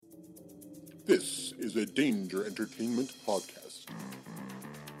This is a Danger Entertainment podcast.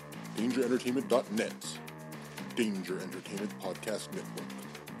 DangerEntertainment.net. Danger Entertainment Podcast Network.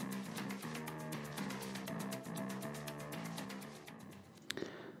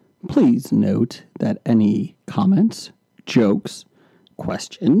 Please note that any comments, jokes,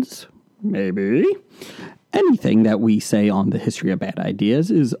 questions, maybe, anything that we say on the history of bad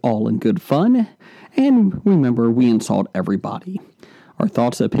ideas is all in good fun. And remember, we insult everybody. Our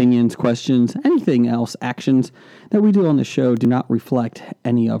thoughts, opinions, questions, anything else, actions that we do on the show do not reflect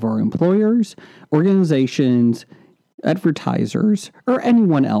any of our employers, organizations, advertisers, or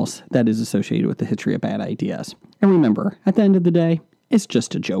anyone else that is associated with the history of bad ideas. And remember, at the end of the day, it's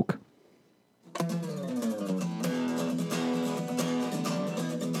just a joke.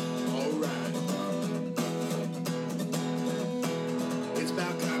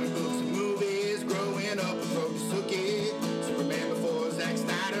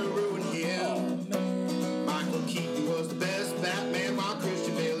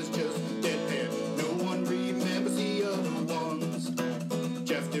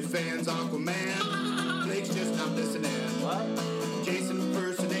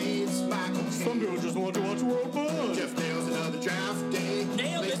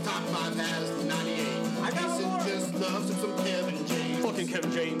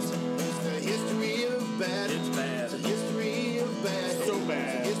 Kevin James. It's the history of bad. It's bad. It's the history of bad. So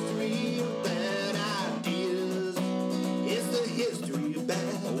bad. It's the history of bad ideas. It's the history of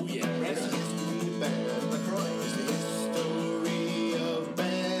bad. Oh yeah. It's the history of bad. It's the history of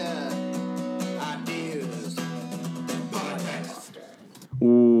bad ideas. Podcast.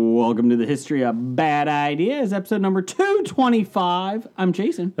 Welcome to the History of Bad Ideas, episode number 225. I'm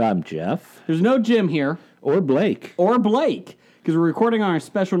Jason. I'm Jeff. There's no Jim here. Or Blake. Because we're recording on a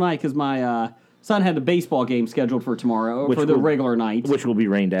special night because my son had a baseball game scheduled for tomorrow for the regular night. Which will be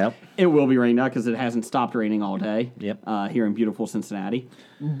rained out. It will be rained out because it hasn't stopped raining all day. Yep. Here in beautiful Cincinnati.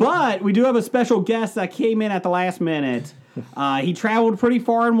 But we do have a special guest that came in at the last minute. He traveled pretty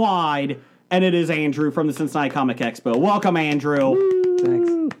far and wide, and it is Andrew from the Cincinnati Comic Expo. Welcome, Andrew.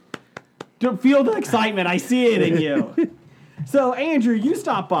 Thanks. Don't feel the excitement. I see it in you. So, Andrew, you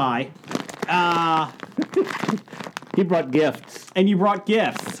stopped by. He brought gifts. And you brought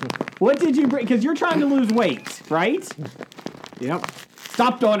gifts. What did you bring? Because you're trying to lose weight, right? Yep.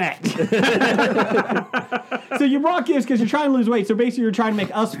 Stop doing that. So you brought gifts because you're trying to lose weight. So basically you're trying to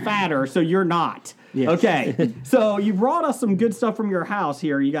make us fatter so you're not. Yes. Okay. So you brought us some good stuff from your house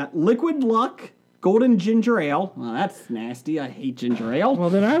here. You got Liquid Luck, Golden Ginger Ale. Well, that's nasty. I hate ginger ale. Well,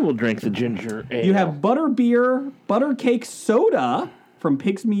 then I will drink the ginger ale. You have Butter Beer, Butter Cake Soda from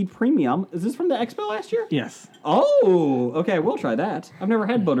Pig's Mead Premium. Is this from the expo last year? Yes. Oh, okay. We'll try that. I've never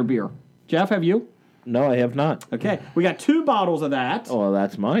had butter beer. Jeff, have you? No, I have not. Okay. We got 2 bottles of that. Oh, well,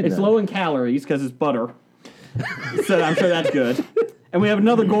 that's mine. It's then. low in calories because it's butter. So I'm sure that's good. And we have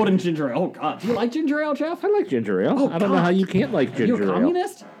another golden ginger ale. Oh, God. Do you like ginger ale, Jeff? I like ginger ale. Oh, I don't know God. how you can't like Are ginger you a ale.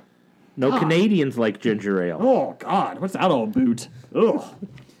 communist? No God. Canadians like ginger ale. Oh, God. What's that all about? Ugh.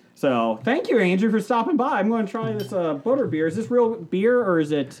 So, thank you, Andrew, for stopping by. I'm going to try this butter beer. Is this real beer or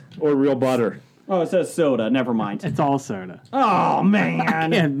is it... Or real butter. Oh, it says soda. Never mind. It's all soda. Oh,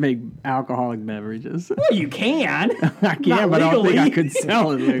 man. Can't make alcoholic beverages. Well, you can. I can, but I don't think I could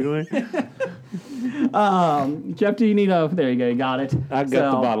sell it legally. Jeff, do you need a... There you go. You got it. I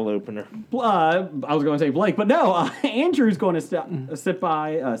got the bottle opener. I was going to say Blake, but no. Andrew's going to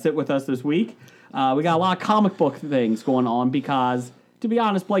sit with us this week. We got a lot of comic book things going on because, to be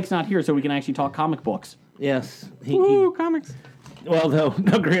honest, Blake's not here, so we can actually talk comic books. Yes. Ooh, comics. Well,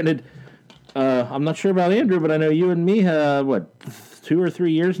 no, granted, I'm not sure about Andrew, but I know you and me, 2 or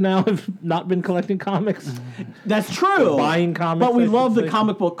 3 years now have not been collecting comics. That's true. Or buying comics. But we I should love the say.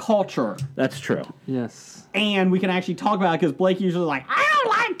 comic book culture. That's true. Yes. And we can actually talk about it because Blake usually like, I don't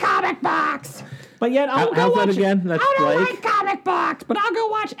like comic books. But yet, I'll go how's watch that again? That's I don't Blake? like comic books, but I'll go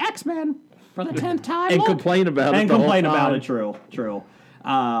watch X-Men for the 10th time. And Look. complain about it And the whole complain about time. it. True.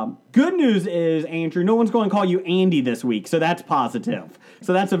 Good news is, Andrew, no one's going to call you Andy this week, so that's positive.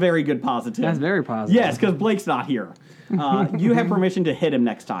 So that's a very good positive. That's very positive. Yes, because Blake's not here. You have permission to hit him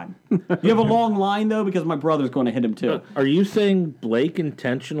next time. You have a long line, though, because my brother's going to hit him, too. Are you saying Blake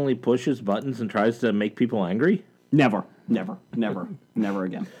intentionally pushes buttons and tries to make people angry? Never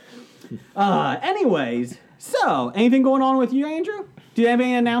again. Anyways, so, anything going on with you, Andrew? Do you have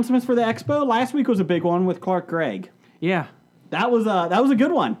any announcements for the expo? Last week was a big one with Clark Gregg. Yeah. That was a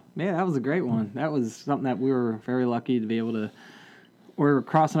good one. Yeah, that was a great one. That was something that we were very lucky to be able to... We were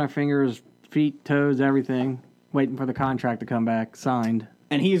crossing our fingers, feet, toes, everything, waiting for the contract to come back, signed.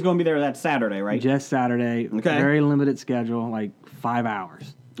 And he's going to be there that Saturday, right? Just Saturday. Okay. Very limited schedule, like 5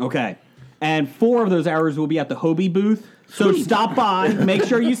 hours. Okay. And 4 of those hours will be at the Hobie booth. So stop by, make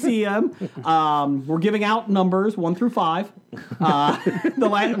sure you see him. We're giving out numbers 1 through 5.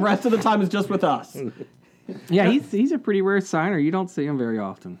 The rest of the time is just with us. Yeah, he's a pretty rare signer. You don't see him very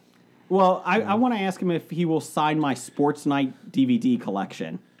often. Well, I want to ask him if he will sign my Sports Night DVD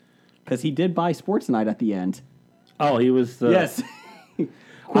collection. Because he did buy Sports Night at the end. Oh, he was the... Yes.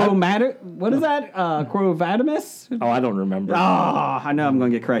 What is that? Crovatimus? Oh, I don't remember. I know I'm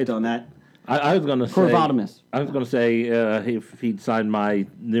going to get correct on that. I was going to say... Corvotimus. I was going to say if he'd signed my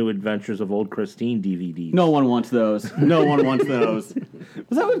New Adventures of Old Christine DVDs. No one wants those. No one wants those.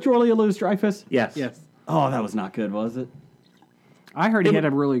 Was that with Julia Louis-Dreyfus? Yes. Oh, that was not good, was it? I heard he had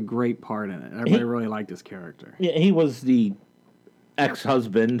a really great part in it. Everybody really liked his character. Yeah, he was the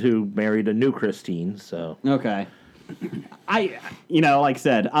ex-husband who married a new Christine, so... Okay. Like I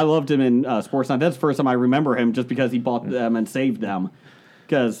said, I loved him in Sports Night. That's the first time I remember him just because he bought them and saved them.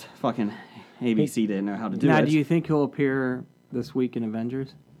 Because fucking ABC didn't know how to do it. Now, do you think he'll appear this week in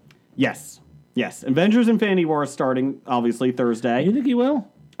Avengers? Yes. Avengers Infinity War is starting, obviously, Thursday. You think he will?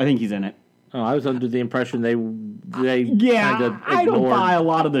 I think he's in it. Oh, I was under the impression they Yeah, kind of I don't ignored- buy a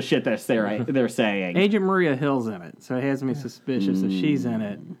lot of the shit they're saying. Agent Maria Hill's in it, so it has me suspicious that she's in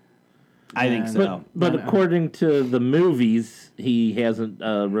it. I think so. But according to the movies, he hasn't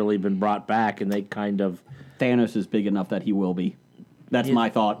really been brought back, and they kind of... Thanos is big enough that he will be. That's my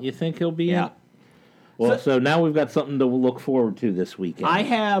thought. You think he'll be Yeah. in? Well, so now we've got something to look forward to this weekend. I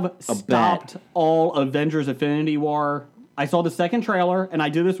have stopped all Avengers Infinity War. I saw the second trailer, and I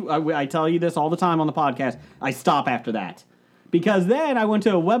do this. I tell you this all the time on the podcast. I stop after that. Because then I went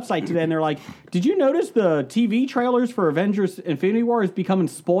to a website today, and they're like, did you notice the TV trailers for Avengers Infinity War is becoming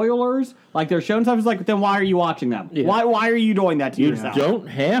spoilers? Like, they're showing stuff. It's like, then why are you watching them? Yeah. Why are you doing that to you yourself? don't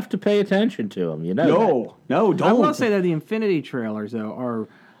have to pay attention to them, you know. No, don't. I will say that the Infinity trailers, though, are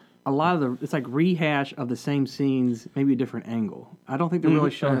a lot of it's like rehash of the same scenes, maybe a different angle. I don't think they're really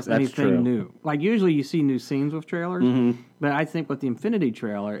showing us That's anything true. new. Like, usually you see new scenes with trailers, but I think what the Infinity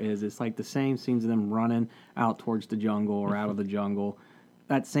trailer is, it's like the same scenes of them running out towards the jungle or out of the jungle.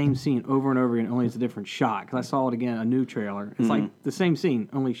 That same scene over and over again, only it's a different shot. Because I saw it again, a new trailer. It's like the same scene,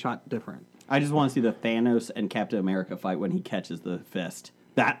 only shot different. I just want to see the Thanos and Captain America fight when he catches the fist.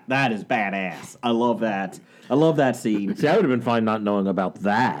 That is badass. I love that. I love that scene. See, I would have been fine not knowing about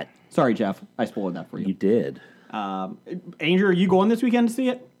that. Sorry, Jeff. I spoiled that for You you. did. Andrew, are you going this weekend to see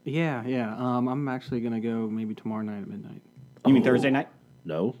it? Yeah. I'm actually going to go maybe tomorrow night at midnight. You mean Thursday night?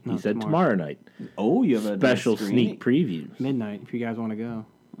 No, he said tomorrow. tomorrow night. Oh, you have a Special screening? sneak preview. Midnight, if you guys want to go.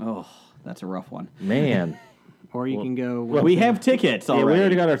 Oh, that's a rough one. Man. Or you can go... We have tickets Yeah, already. we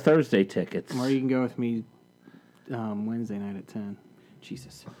already got our Thursday tickets. Or you can go with me Wednesday night at 10.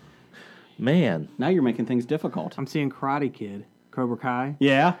 Jesus. Man. Now you're making things difficult. I'm seeing Karate Kid, Cobra Kai.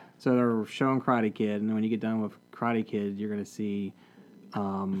 Yeah? So they're showing Karate Kid, and when you get done with Karate Kid, you're going to see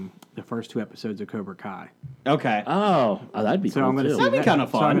the first 2 episodes of Cobra Kai. Okay. Oh, that'd be So cool I'm going to too. see That'd be that. kinda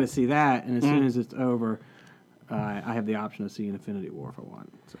So I'm fun. going to see that, and as soon as it's over, I have the option of seeing Infinity War if I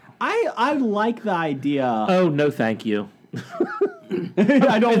want. So. I like the idea. Oh, no thank you.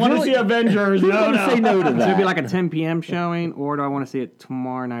 I don't want to see Avengers. No. Say no to So it'd that. be like a 10 p.m. showing, or do I want to see it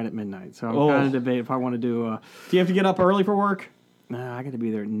tomorrow night at midnight? So I'm kind of debating if I want to do Do you have to get up early for work? no, I got to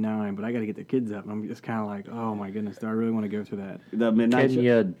be there at 9, but I got to get the kids up. And I'm just kind of like, oh my goodness, do I really want to go through that? The midnight Can show?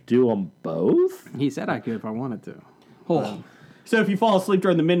 you do them both? He said I could if I wanted to. Oh. So if you fall asleep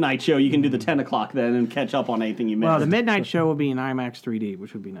during the midnight show, you can do the 10 o'clock then and catch up on anything you missed. Well, the midnight show will be in IMAX 3D,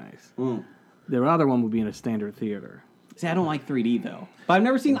 which would be nice. The other one would be in a standard theater. See, I don't like 3D, though. But I've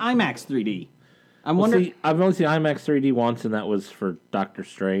never seen IMAX 3D. I'm wondering... See, I've only seen IMAX 3D once, and that was for Doctor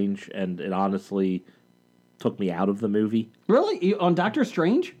Strange, and it honestly took me out of the movie. Really? On Doctor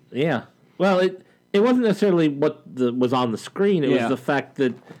Strange? Yeah. Well, it wasn't necessarily what was on the screen. It Yeah. was the fact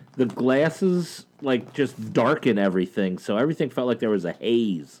that the glasses just darken everything, so everything felt like there was a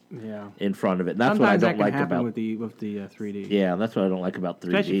haze Yeah. in front of it. And that's Sometimes what I that don't can like happen about with the 3D. Yeah, that's what I don't like about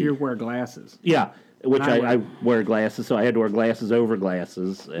 3D. Especially if you wear glasses. Yeah, which And I wear glasses, so I had to wear glasses over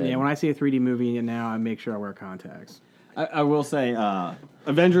glasses. And Yeah, when I see a 3D movie now, I make sure I wear contacts. I will say,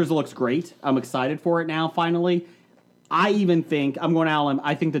 Avengers looks great. I'm excited for it now, finally. I even think, I'm going out,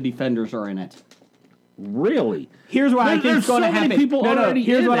 I think the Defenders are in it. Really? Here's what I think There's is going to so many happen. people already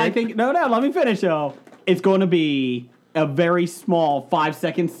Here's in what I it. think. No, let me finish, though. It's going to be a very small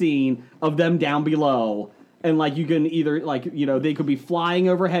 5-second scene of them down below. And, you can either, they could be flying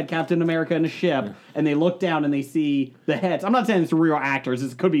overhead, Captain America in a ship, and they look down and they see the heads. I'm not saying it's real actors.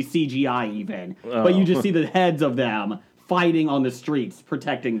 It could be CGI even. But you just see the heads of them fighting on the streets,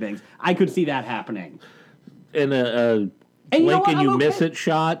 protecting things. I could see that happening. In a And you know blink what? and you I'm miss okay. it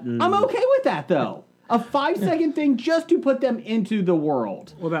shot. And I'm okay with with that, though. A 5-second thing just to put them into the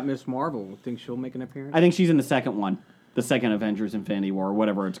world. What about Miss Marvel? Think she'll make an appearance? I think she's in the second one. The second Avengers Infinity War, or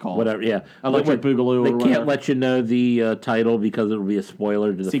whatever it's called. Whatever, yeah. Electric Boogaloo They or can't whatever. let you know the title because it'll be a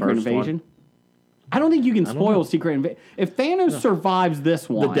spoiler to the Secret first Invasion? one. I don't think you can spoil Secret Invasion. If Thanos survives this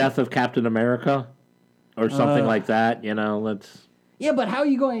one... The death of Captain America or something like that, let's... Yeah, but how are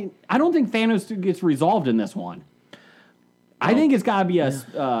you going... I don't think Thanos gets resolved in this one. I think it's got to be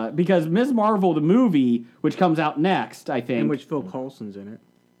a... because Ms. Marvel, the movie, which comes out next, I think... In which Phil Coulson's in it.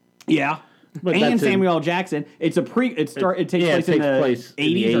 Yeah. But and that's Samuel L. Jackson. It's a pre... It takes place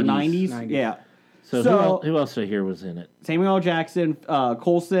in the 80s or 90s. 90s. Yeah. So who else I hear was in it? Samuel L. Jackson,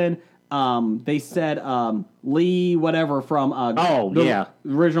 Coulson... they said Lee, whatever, from the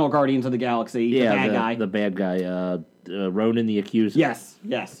original Guardians of the Galaxy, the bad guy. The bad guy, Ronan the Accuser.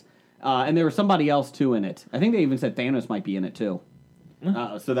 Yes. And there was somebody else, too, in it. I think they even said Thanos might be in it, too.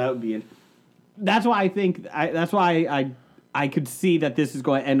 So that would be it. That's why I think... that's why I could see that this is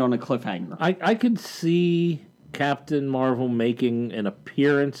going to end on a cliffhanger. I could see Captain Marvel making an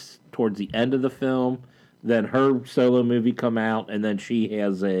appearance towards the end of the film, then her solo movie come out, and then she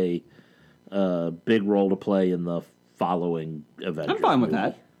has a big role to play in the following Avengers. I'm fine with movie.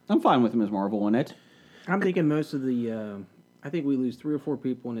 that. I'm fine with Ms. Marvel in it. I'm thinking most of the... I think we lose 3 or 4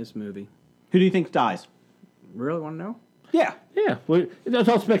 people in this movie. Who do you think dies? Really want to know? Yeah. Yeah, well, that's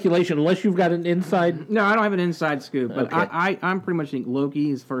all speculation, unless you've got an inside... No, I don't have an inside scoop, but Okay. I'm pretty much think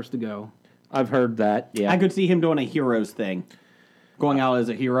Loki is first to go. I've heard that, yeah. I could see him doing a heroes thing. Going out as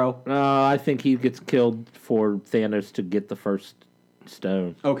a hero. I think he gets killed for Thanos to get the first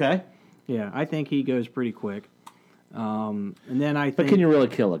stone. Okay. Yeah, I think he goes pretty quick. And then I But think... can you really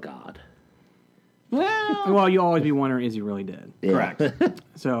kill a god? Well, you always be wondering, is he really dead? Yeah. Correct.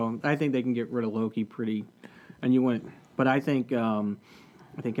 So I think they can get rid of Loki pretty... And you wouldn't... But I think Captain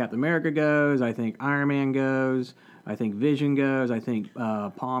America goes. I think Iron Man goes. I think Vision goes. I think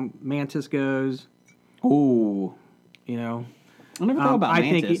Mantis goes. Ooh. You know, I never thought about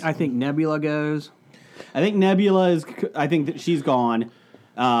Mantis. I think Nebula goes. I think Nebula is... I think that she's gone.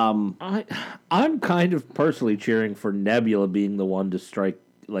 I'm kind of personally cheering for Nebula being the one to strike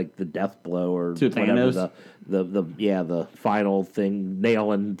like the death blow or To whatever Thanos? the final thing,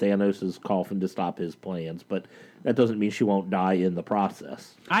 nailing Thanos' coffin to stop his plans. But that doesn't mean she won't die in the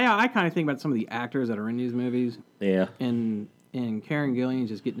process. I kind of think about some of the actors that are in these movies, Yeah. and Karen Gillian's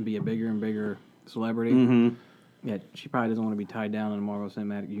just getting to be a bigger and bigger celebrity. Mm-hmm. Yeah, she probably doesn't want to be tied down in the Marvel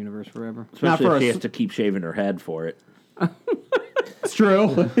Cinematic Universe forever. Especially for if she us- has to keep shaving her head for it. It's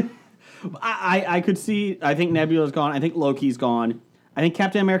true. I could see... I think Nebula's gone. I think Loki's gone. I think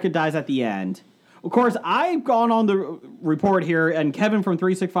Captain America dies at the end. Of course, I've gone on the report here, and Kevin from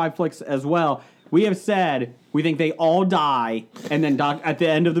 365 Flicks as well. We have said we think they all die, and then at the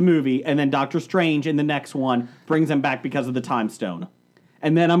end of the movie, and then Doctor Strange in the next one brings them back because of the Time Stone.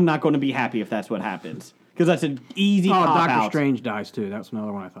 And then I'm not going to be happy if that's what happens. Because that's an easy cop-out. Doctor Strange dies too. That's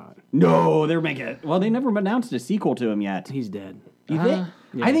another one I thought. No, they're making it. Well, they never announced a sequel to him yet. He's dead. You think?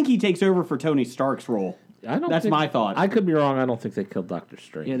 Yeah. I think he takes over for Tony Stark's role. That's my thought. I could be wrong. I don't think they killed Doctor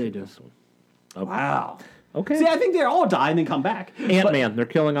Strange. Yeah, they in do. this one. Wow. Okay. See, I think they all die and then come back. Ant-Man. They're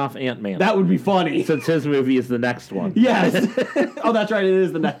killing off Ant-Man. That would be funny. Since his movie is the next one. Yes. Oh, that's right. It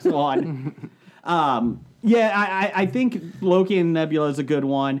is the next one. I think Loki and Nebula is a good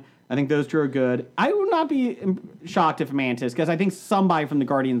one. I think those two are good. I would not be shocked if Mantis, because I think somebody from the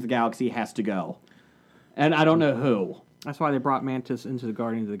Guardians of the Galaxy has to go. And I don't know who. That's why they brought Mantis into the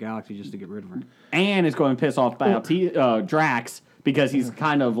Guardians of the Galaxy, just to get rid of her. And is going to piss off Drax because he's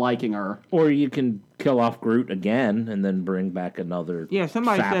kind of liking her. Or you can kill off Groot again and then bring back another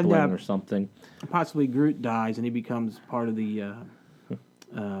somebody said sapling that or something. possibly Groot dies and he becomes part of the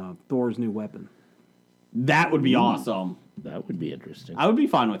Thor's new weapon. That would be awesome. That would be interesting. I would be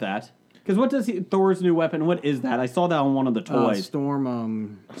fine with that. Because what does Thor's new weapon? What is that? I saw that on one of the toys.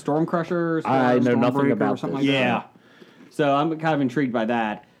 Storm Crusher. I know nothing Stormbreaker about or something this. like Yeah. that. So I'm kind of intrigued by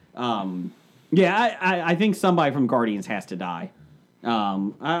that. I think somebody from Guardians has to die.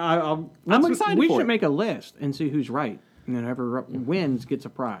 I'm excited We for should it. make a list and see who's right. And then whoever wins gets a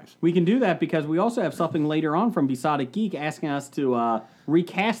prize. We can do that because we also have something later on from Besotted Geek asking us to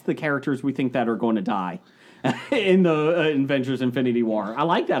recast the characters we think that are going to die in the Avengers Infinity War. I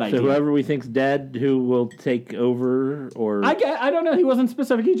like that idea. So whoever we think's dead, who will take over, or I don't know. He wasn't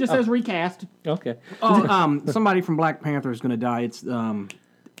specific. He just says recast. okay, Somebody from Black Panther is going to die. It's the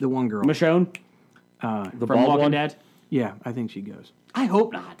one girl. Michonne the from bald Walking one. Dead. Yeah, I think she goes. I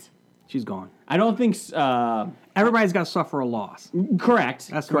hope not. She's gone. I don't think. Everybody's got to suffer a loss. Correct.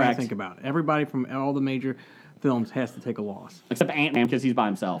 That's correct. what I think about it. Everybody from all the major films has to take a loss. Except Ant-Man because he's by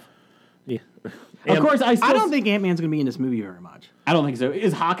himself. Yeah. Of course, I don't think Ant-Man's going to be in this movie very much. I don't think so.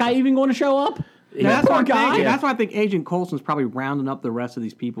 Is Hawkeye even going to show up? That's Poor why guy. That's why I think Agent Coulson's probably rounding up the rest of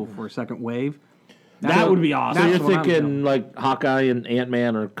these people for a second wave. That would be awesome. So you're That's what I'm thinking feeling. like Hawkeye and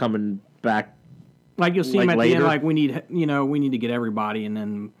Ant-Man are coming back. Like you'll see Like him at the later? end, like we need to get everybody, and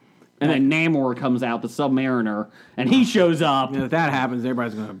then Namor comes out, the Submariner, and he shows up. if that happens,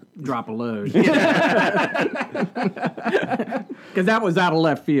 everybody's going to drop a load. Because that was out of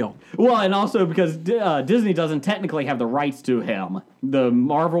left field. Well, and also because Disney doesn't technically have the rights to him. The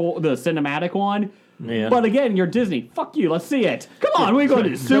cinematic one. Yeah. But again, you're Disney. Fuck you. Let's see it. Come on. What are you going to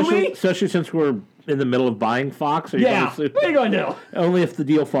do? Sue me? Especially since we're in the middle of buying Fox. Are you Yeah. gonna sue? What are you going to do? Only if the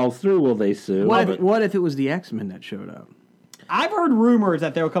deal falls through will they sue. What if it was the X-Men that showed up? I've heard rumors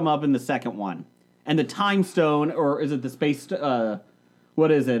that they'll come up in the second one. And the Time Stone, or is it the Space... what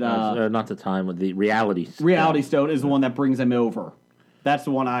is it? Not the time of the reality. Reality Stone is the one that brings them over. That's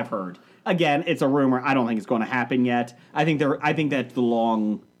the one I've heard. Again, it's a rumor. I don't think it's going to happen yet. I think that's the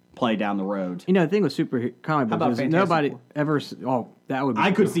long play down the road. The thing with super comic How about books is Fantastic nobody Four? ever... Oh, that would be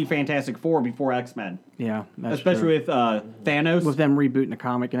I could cool. see Fantastic Four before X-Men. Yeah, that's Especially true. with Thanos. With them rebooting the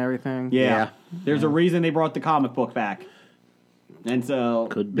comic and everything. Yeah. There's a reason they brought the comic book back. And so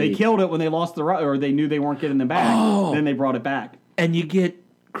Could they be. killed it when they lost or they knew they weren't getting them back. Oh. Then they brought it back. And you get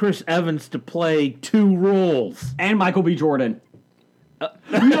Chris Evans to play 2 roles. And Michael B. Jordan.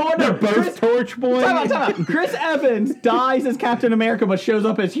 You know what? They're both Torch Boy. Time out. Chris Evans dies as Captain America but shows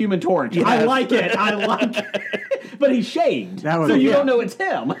up as Human Torch. I Yes. like it. But he's shaved. That would So be- you yeah. don't know it's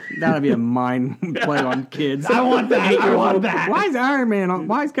him. That would be a mind play on kids. I want that. I want that. Why is Iron Man on?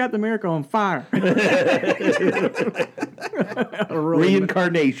 Why is Captain America on fire?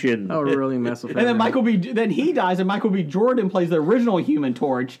 Reincarnation. That would really mess with And then everything. then he dies, and Michael B. Jordan plays the original Human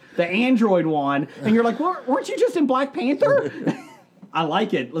Torch, the android one, and you're like, weren't you just in Black Panther? I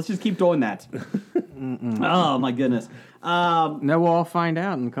like it. Let's just keep doing that. Oh my goodness. No, we'll all find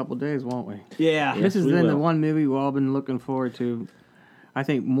out in a couple of days, won't we? Yeah. This has we been the will. one movie we've all been looking forward to. I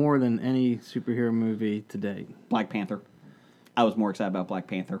think more than any superhero movie to date. Black Panther. I was more excited about Black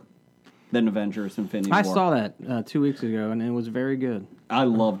Panther than Avengers Infinity I War. saw that 2 weeks ago, and it was very good. I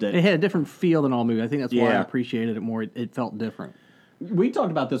loved it. It had a different feel than all movies. I think that's why I Yeah. appreciated it more. It felt different. We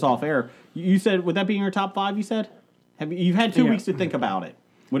talked about this off air. You said, would that be in your top 5, you said? You've had 2 Yeah. weeks to think about it.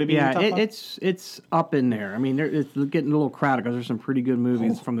 Would it be in your Yeah, top 5? it's up in there. I mean, it's getting a little crowded because there's some pretty good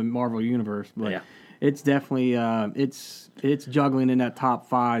movies from the Marvel universe, but Yeah. it's definitely it's juggling in that top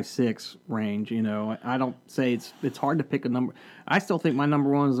 5, 6 range. I don't say it's hard to pick a number. I still think my number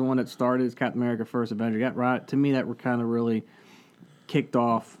one is the one that started as Captain America: First Avenger. That right to me that were kind of really kicked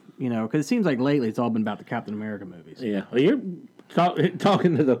off. Because it seems like lately it's all been about the Captain America movies. Yeah. Well, you're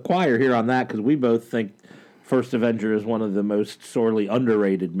talking to the choir here on that because we both think First Avenger is one of the most sorely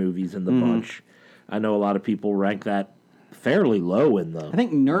underrated movies in the bunch. I know a lot of people rank that fairly low in the. I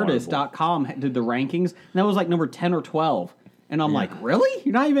think Nerdist.com did the rankings, and that was like number 10 or 12. And I'm like, really?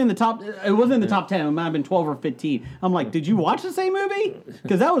 You're not even in the top... It wasn't in the top 10. It might have been 12 or 15. I'm like, did you watch the same movie?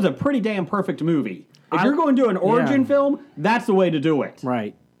 Because that was a pretty damn perfect movie. If you're going to do an origin film, that's the way to do it.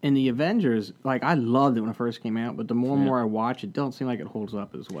 Right. And the Avengers, I loved it when it first came out, but the more and more I watch, it don't seem like it holds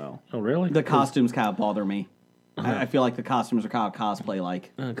up as well. Oh, really? The costumes kind of bother me. I feel like the costumes are kind of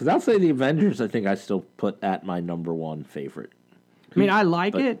cosplay-like. Because I'll say the Avengers, I think I still put at my number one favorite. I mean, I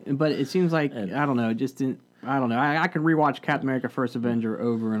like it, but it seems like, I don't know, it just didn't, I don't know. I could rewatch Captain America: First Avenger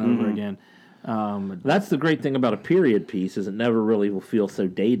over and over again. That's the great thing about a period piece is it never really will feel so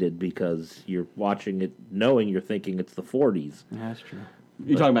dated because you're watching it knowing you're thinking it's the 40s. That's true.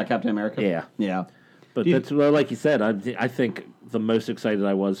 You talking about Captain America? Yeah. Yeah. But that's well, like you said, I think the most excited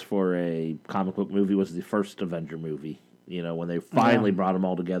I was for a comic book movie was the first Avenger movie. When they finally brought them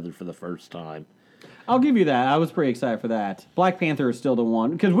all together for the first time. I'll give you that. I was pretty excited for that. Black Panther is still the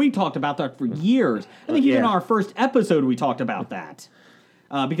one, because we talked about that for years. I think even yeah. our first episode we talked about that.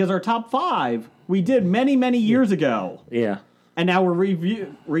 Because our top 5 we did many, many years ago. Yeah. And now we're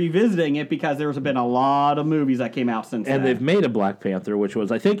revisiting it because there's been a lot of movies that came out since And then. they've made a Black Panther, which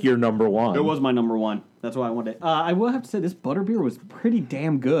was, I think, your number one. It was my number one. That's why I wanted it. I will have to say this butterbeer was pretty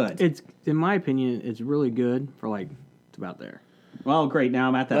damn good. It's, in my opinion, it's really good for it's about there. Well, great. Now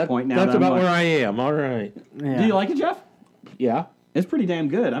I'm at that point. Now That's that I'm about like- where I am. All right. Yeah. Do you like it, Jeff? Yeah. It's pretty damn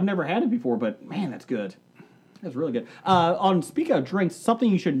good. I've never had it before, but man, that's good. That's really good. Speaking of drinks,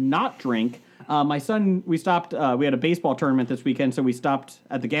 something you should not drink. My son, we stopped. We had a baseball tournament this weekend, so we stopped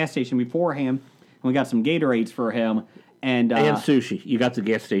at the gas station beforehand, and we got some Gatorades for him. And And sushi. You got the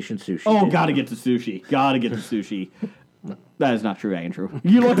gas station sushi. oh, didn't gotta you? get the sushi. Gotta get the sushi. That is not true, Andrew.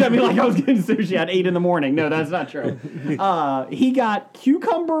 You looked at me like I was getting sushi at 8 in the morning. No, that's not true. He got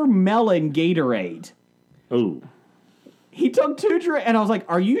cucumber melon Gatorade. Oh. He took 2 drinks, and I was like,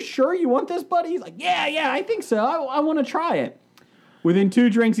 "Are you sure you want this, buddy?" He's like, "Yeah, I think so. I want to try it." Within 2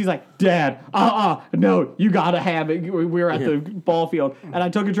 drinks, he's like, "Dad, no, you gotta have it." We were at the ball field, and I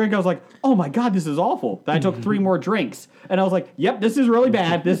took a drink. I was like, "Oh my God, this is awful." Then I took 3 more drinks, and I was like, "Yep, this is really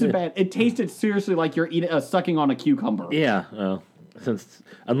bad. This is bad." It tasted seriously like you're sucking on a cucumber. Yeah,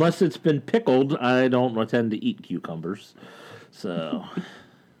 unless it's been pickled, I don't tend to eat cucumbers. So,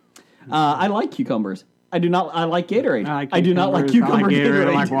 I like cucumbers. I do not. I like Gatorade. I do not like cucumber I like Gatorade.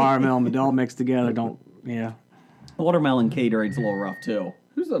 I like watermelon, but they all mixed together. Watermelon Gatorade's a little rough too.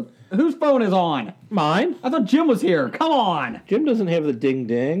 Whose phone is on? mine? I thought Jim was here. Come on. Jim doesn't have the ding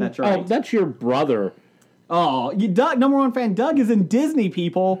ding. That's right. Oh, that's your brother. Oh, Doug, number 1 fan. Doug is in Disney,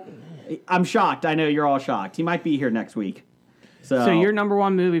 people. I'm shocked. I know you're all shocked. He might be here next week. So your number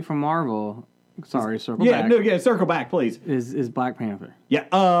 1 movie from Marvel, circle back. Circle back, please. Is Black Panther.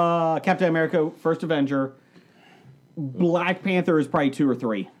 Yeah, Captain America, First Avenger. Black Panther is probably 2 or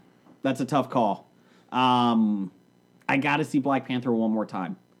 3. That's a tough call. I got to see Black Panther one more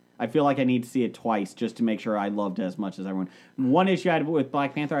time. I feel like I need to see it twice just to make sure I loved it as much as everyone. One issue I had with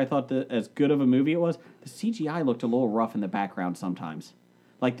Black Panther, I thought that as good of a movie it was, the CGI looked a little rough in the background sometimes.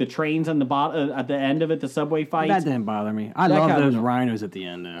 Like the trains on the at the end of it, the subway fight. That didn't bother me. I love those rhinos at the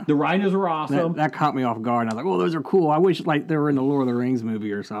end, though. The rhinos were awesome. That caught me off guard. And I was like, "Oh, those are cool. I wish they were in the Lord of the Rings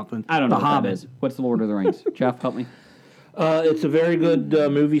movie or something." I don't know what that is. What's the Lord of the Rings? Jeff, help me. It's a very good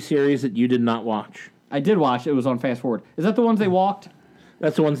movie series that you did not watch. I did watch. It was on Fast Forward. Is that the ones they walked?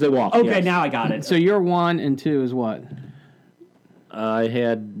 That's the ones they walked. Okay, yes. now I got it. So your 1 and 2 is what? I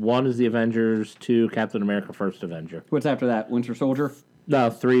had 1 is the Avengers, 2 Captain America, First Avenger. What's after that? Winter Soldier? No,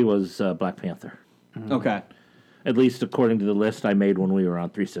 3 was Black Panther. Okay. At least according to the list I made when we were on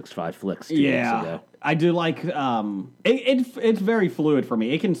 365 Flicks 2 weeks ago. I do like it's very fluid for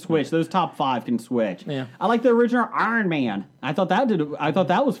me. It can switch. Those top 5 can switch. Yeah. I like the original Iron Man. I thought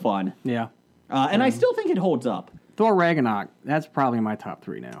that was fun. Yeah. And I still think it holds up. Thor Ragnarok. That's probably my top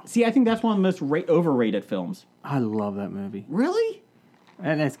 3 now. See, I think that's one of the most overrated films. I love that movie. Really?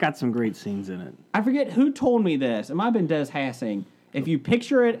 And it's got some great scenes in it. I forget who told me this. It might have been Des Hassing. If you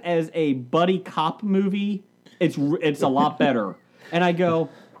picture it as a buddy cop movie, it's a lot better. And I go,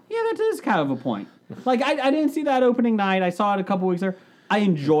 yeah, that is kind of a point. Like, I didn't see that opening night. I saw it a couple weeks later. I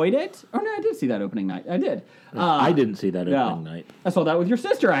enjoyed it. Oh, no, I did see that opening night. I did. I didn't see that opening night. I saw that with your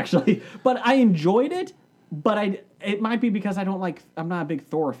sister, actually. But I enjoyed it. But it might be because I'm not a big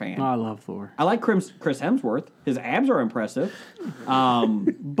Thor fan. Oh, I love Thor. I like Chris Hemsworth. His abs are impressive.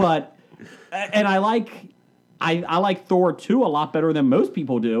 But I like Thor 2 a lot better than most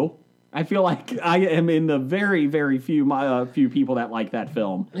people do. I feel like I am in the very, very few people that like that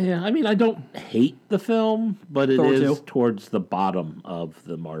film. Yeah, I mean, I don't hate the film, but it Thor is 2? towards the bottom of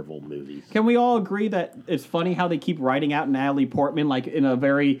the Marvel movies. Can we all agree that it's funny how they keep writing out Natalie Portman like in a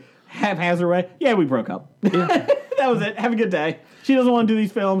very haphazard way? Yeah, we broke up. Yeah. That was it. Have a good day. She doesn't want to do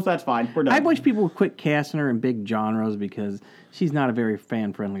these films. That's fine. We're done. I wish people would quit casting her in big genres because she's not a very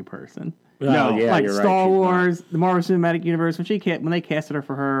fan-friendly person. No, yeah, like you're Star right, Wars, the Marvel Cinematic Universe. When they casted her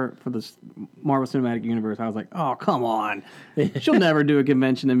for the Marvel Cinematic Universe, I was like, "Oh, come on! She'll never do a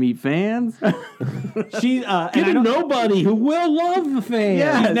convention to meet fans." She's nobody who will love the fans.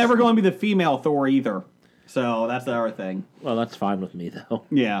 Yeah, she's never going to be the female Thor either. So that's the other thing. Well, that's fine with me though.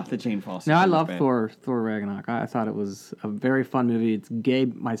 Yeah, the Jane Foster. No, I love Thor Ragnarok. I thought it was a very fun movie. It's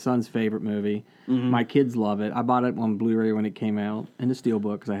Gabe, my son's favorite movie. Mm-hmm. My kids love it. I bought it on Blu-ray when it came out and the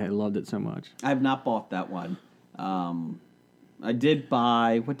Steelbook because I had loved it so much. I have not bought that one. I did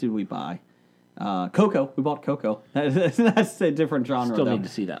buy. What did we buy? Coco. We bought Coco. That's a different genre. Still need to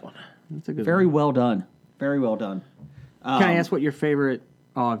see that one. That's a good. Very well done. Very well done. Can I ask what your favorite?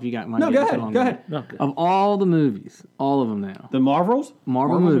 Oh, if you got money. No, go ahead. Go ahead. No, okay. Of all the movies, all of them now. The Marvel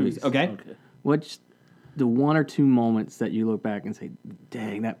movies. Okay. What's the 1 or 2 moments that you look back and say,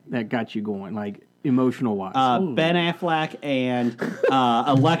 "Dang, that got you going," like emotional wise? Ben Affleck and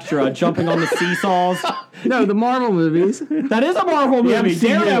Elektra jumping on the seesaws. No, the Marvel movies. That is a Marvel movie.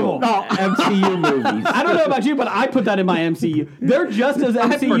 Daredevil. No, MCU movies. I don't know about you, but I put that in my MCU. They're just as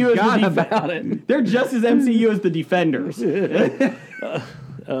MCU as the about it. They're just as MCU as the Defenders.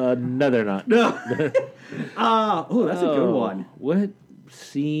 No, they're not. No. Oh, that's a good one. What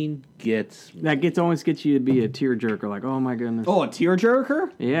scene gets me? That always gets you to be a tearjerker, like, oh my goodness. Oh, a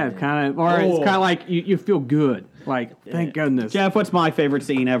tearjerker? Yeah, it's kind of, it's kind of like you feel good, like thank goodness. Jeff, what's my favorite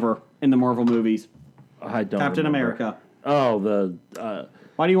scene ever in the Marvel movies? I don't. Captain remember. America. Oh, the.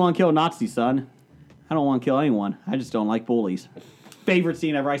 Why do you want to kill Nazis, son? I don't want to kill anyone. I just don't like bullies. Favorite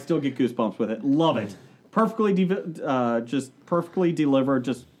scene ever. I still get goosebumps with it. Love it. Just perfectly delivered.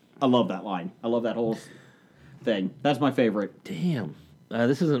 I love that line. I love that whole thing. That's my favorite. Damn.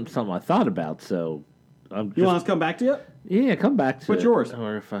 This isn't something I thought about, so You want us to come back to you? Yeah, come back to What's it. yours?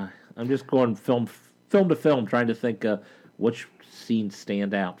 Or if I'm just going film to film, trying to think which scenes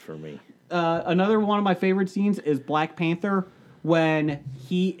stand out for me. Another one of my favorite scenes is Black Panther when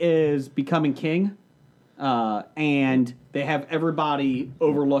he is becoming king, and they have everybody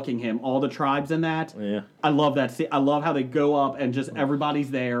overlooking him, all the tribes in that. Yeah. I love that scene. I love how they go up and just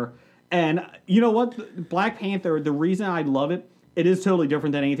everybody's there. And you know what? Black Panther, the reason I love it, it is totally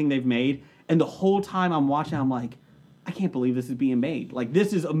different than anything they've made. And the whole time I'm watching, I'm like, I can't believe this is being made. Like,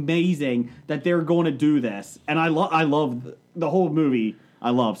 this is amazing that they're going to do this. And I love the whole movie.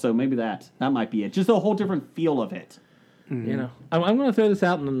 I love. So maybe that might be it. Just a whole different feel of it. Mm-hmm. You know, I'm going to throw this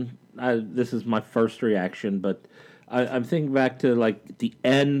out, and this is my first reaction, but I'm thinking back to, like, the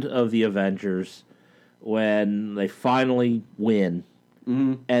end of the Avengers when they finally win.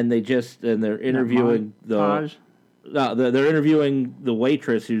 Mm-hmm. And they're interviewing they're interviewing the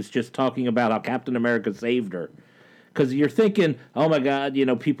waitress who's just talking about how Captain America saved her. Because you're thinking, oh my God,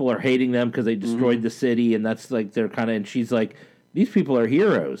 people are hating them because they destroyed the city, and that's like they're kind of. And she's like, these people are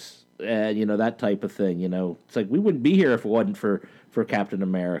heroes, that type of thing. It's like we wouldn't be here if it wasn't for Captain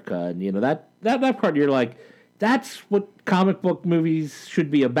America, and that part. You're like, that's what comic book movies should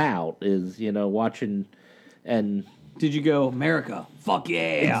be about. Is watching and. Did you go, America? Fuck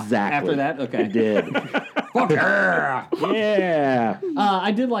yeah. Exactly. After that? Okay. I did. Fuck yeah. Yeah.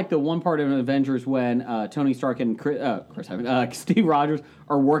 I did like the one part of Avengers when Tony Stark and Steve Rogers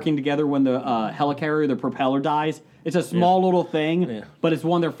are working together when the helicarrier, the propeller dies. It's a small little thing, but it's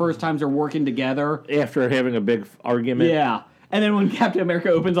one of their first times they're working together. After having a big argument. Yeah. And then when Captain America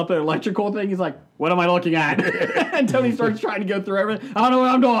opens up the electrical thing, he's like, what am I looking at? And Tony Stark's trying to go through everything. I don't know what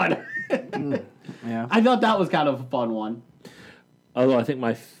I'm doing. Yeah. I thought that was kind of a fun one. Although I think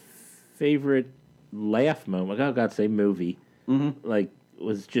my favorite laugh moment, I gotta say movie,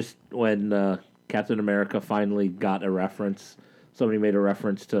 was just when Captain America finally got a reference. Somebody made a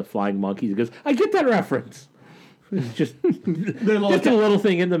reference to flying monkeys. He goes, I get that reference. Just a little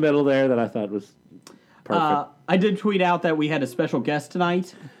thing in the middle there that I thought was perfect. I did tweet out that we had a special guest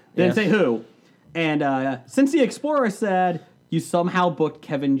tonight. Didn't say who. And since the Explorer said, you somehow booked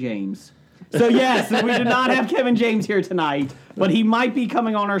Kevin James. So, yes, we did not have Kevin James here tonight, but he might be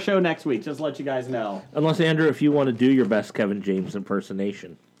coming on our show next week, just to let you guys know. Unless, Andrew, if you want to do your best Kevin James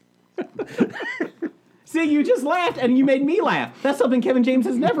impersonation. See, you just laughed, and you made me laugh. That's something Kevin James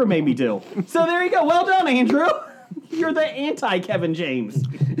has never made me do. So, there you go. Well done, Andrew. You're the anti-Kevin James.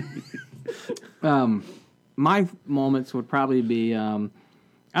 My moments would probably be, I don't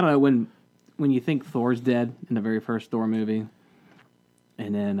know, when you think Thor's dead in the very first Thor movie.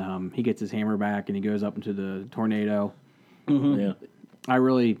 And then he gets his hammer back and he goes up into the tornado. Mm-hmm. Yeah.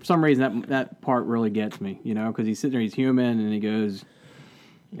 For some reason, that part really gets me, because he's sitting there, he's human, and he goes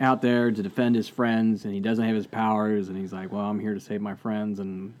out there to defend his friends, and he doesn't have his powers, and he's like, well, I'm here to save my friends,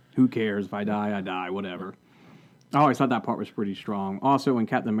 and who cares? If I die, I die, whatever. I always thought that part was pretty strong. Also, when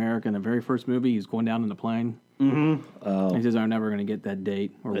Captain America, in the very first movie, he's going down in the plane. Mm-hmm. He says, I'm never going to get that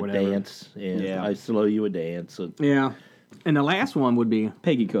date or whatever. Dance. Yeah. I slow you a dance. Yeah. And the last one would be...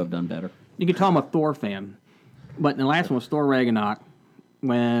 Peggy could have done better. You could tell I'm a Thor fan. But the last one was Thor Ragnarok,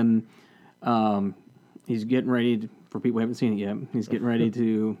 when he's getting ready for people who haven't seen it yet, he's getting ready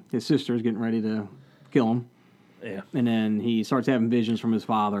to... His sister's getting ready to kill him. Yeah. And then he starts having visions from his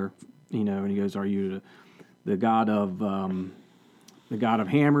father, and he goes, are you the god of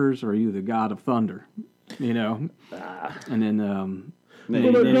hammers, or are you the god of thunder? And then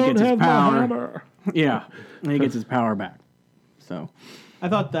he gets his power. Yeah. And he gets his power back. So, I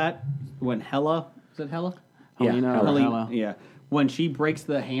thought that when Hela, is it Hela? Yeah, Hela. Yeah. When she breaks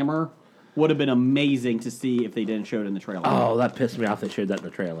the hammer, would have been amazing to see if they didn't show it in the trailer. Oh, that pissed me off. They showed that in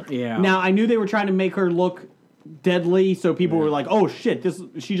the trailer. Yeah. Now, I knew they were trying to make her look deadly, so people were like, oh shit,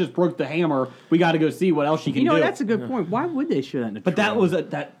 she just broke the hammer. We got to go see what else she can do. That's a good point. Why would they show that in the trailer? But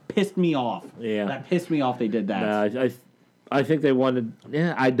that pissed me off. Yeah. That pissed me off they did that. I think they wanted...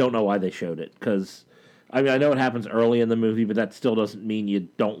 Yeah, I don't know why they showed it, because... I mean, I know it happens early in the movie, but that still doesn't mean you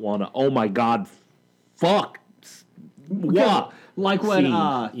don't want to... Oh, my God. Fuck. What? Like when...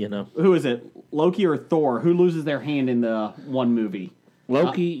 scene, Who is it? Loki or Thor? Who loses their hand in the one movie?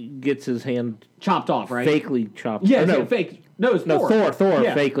 Loki gets his hand... Chopped off, right? Fakely chopped... Yeah, fake. No, it's Thor. Thor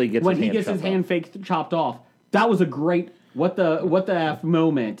fakely gets his hand chopped off. When he gets his hand fake chopped off, that was a great What the F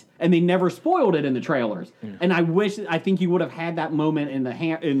moment, and they never spoiled it in the trailers. And I think you would have had that moment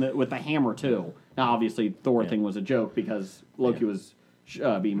with the hammer too. Now, obviously, Thor thing was a joke because Loki was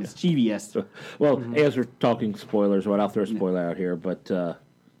being mischievous. Well, as we're talking spoilers, I'll throw a spoiler out here, but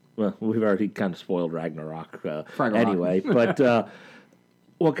well, we've already kind of spoiled Ragnarok. Anyway. But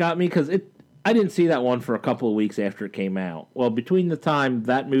what got me, because I didn't see that one for a couple of weeks after it came out. Well, between the time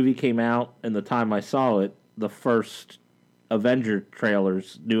that movie came out and the time I saw it, the first new Avenger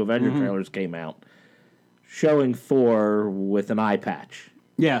trailers came out, showing Thor with an eye patch.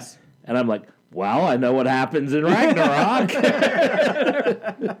 Yes. And I'm like, well, I know what happens in Ragnarok.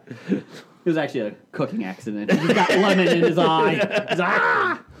 It was actually a cooking accident. He got lemon in his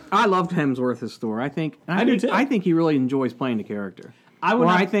eye. I loved Hemsworth as Thor. I do too. I think he really enjoys playing the character.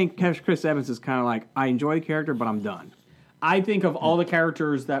 I think Chris Evans is kind of like, I enjoy the character, but I'm done. I think of all the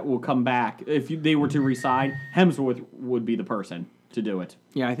characters that will come back, if they were to resign, Hemsworth would be the person to do it.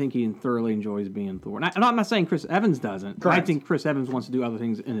 Yeah, I think he thoroughly enjoys being Thor. And I'm not saying Chris Evans doesn't. Correct. I think Chris Evans wants to do other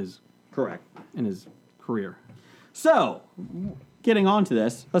things in his career. So, getting on to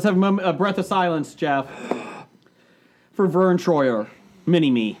this, let's have a breath of silence, Jeff, for Vern Troyer,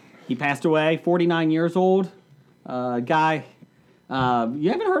 Mini-Me. He passed away, 49 years old. Guy you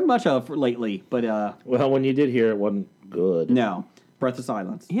haven't heard much of lately, but... well, when you did hear it wasn't good. No. Breath of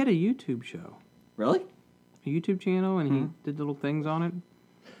silence. He had a YouTube show. Really? A YouTube channel, and he did little things on it.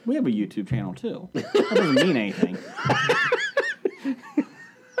 We have a YouTube channel, too. That doesn't mean anything.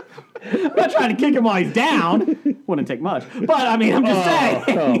 I'm not trying to kick him while he's down. Wouldn't take much. But, I mean, I'm just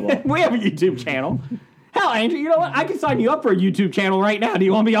saying. We have a YouTube channel. Hell, Andrew, you know what? I can sign you up for a YouTube channel right now. Do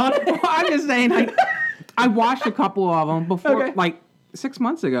you want to be on it? I'm just saying, I watched a couple of them before, like 6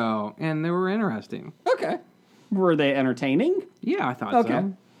 months ago, and they were interesting. Okay. Were they entertaining? Yeah, I thought Okay. so.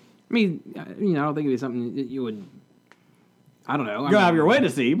 I mean, I don't think it'd be something that you would, I don't know. You'll have your way to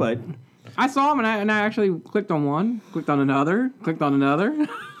see, but... I saw them, and I actually clicked on one, clicked on another, clicked on another.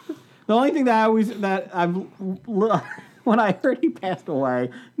 The only thing when I heard he passed away,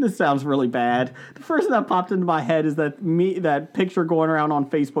 this sounds really bad. The first thing that popped into my head is that picture going around on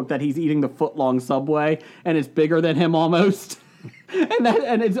Facebook that he's eating the foot-long Subway, and it's bigger than him almost.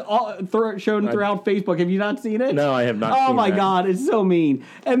 and it's all shown throughout Facebook. Have you not seen it? No, I have not seen Oh my that. God, it's so mean.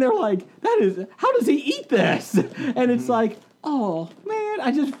 And they're like, how does he eat this? And it's like, oh man,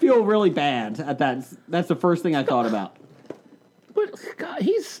 I just feel really bad at that. That's the first thing I thought about. But God,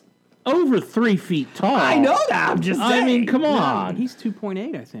 he's over 3 feet tall. I know that. I'm just saying. I mean, come on. He's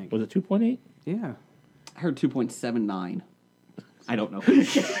 2.8, I think. Was it 2.8? Yeah. I heard 2.79. I don't know.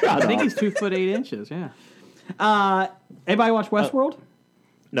 I think he's 2 foot 8 inches, yeah. Anybody watch Westworld?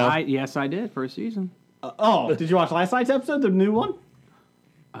 No. Yes, I did, first season. Did you watch last night's episode, the new one?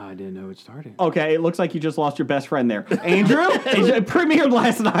 I didn't know it started. Okay, it looks like you just lost your best friend there. Andrew, it premiered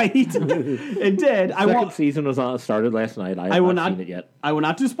last night. It did. Second season was started last night. I have not seen it yet. I will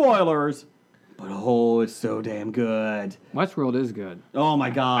not do spoilers, but it's so damn good. Westworld is good. Oh my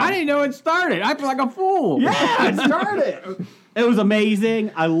God. I didn't know it started. I feel like a fool. Yeah, it started. It was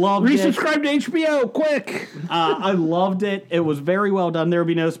amazing. I loved it. Resubscribe to HBO, quick! I loved it. It was very well done. There will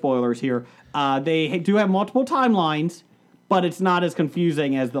be no spoilers here. They do have multiple timelines, but it's not as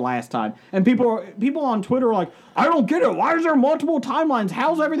confusing as the last time. And people on Twitter are like, I don't get it. Why is there multiple timelines?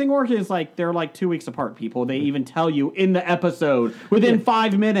 How's everything working? It's like, they're like 2 weeks apart, people. They even tell you in the episode within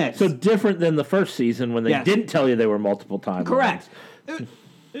 5 minutes. So different than the first season when they didn't tell you they were multiple timelines. Correct.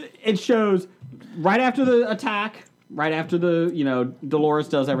 It shows right after the attack, right after Dolores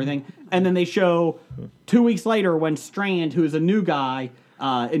does everything, and then they show 2 weeks later when Strand, who is a new guy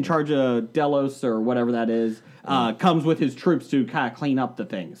in charge of Delos or whatever that is, comes with his troops to kind of clean up the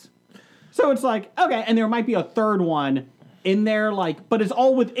things. So it's like, okay, and there might be a third one in there, but it's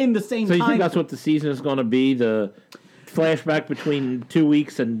all within the same time. So you think that's what the season is going to be, the flashback between 2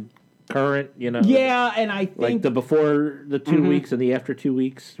 weeks and current, Yeah, and I think... Like the before the 2 weeks and the after 2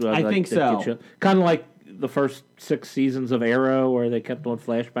 weeks? I think so. Kind of like the first 6 seasons of Arrow where they kept doing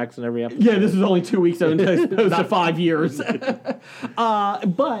flashbacks in every episode. Yeah, this is only 2 weeks opposed to 5 years.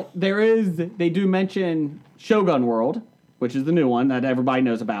 But they do mention Shogun World, which is the new one that everybody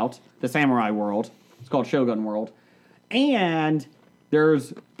knows about, the samurai world. It's called Shogun World. And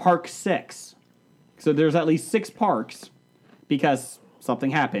there's Park 6. So there's at least 6 parks because something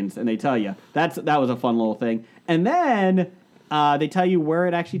happens and they tell you. That was a fun little thing. And then they tell you where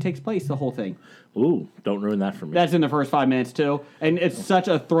it actually takes place, the whole thing. Ooh, don't ruin that for me. That's in the first 5 minutes, too. And it's such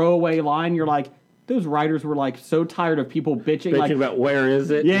a throwaway line. You're like, those writers were, so tired of people bitching. Bitching about where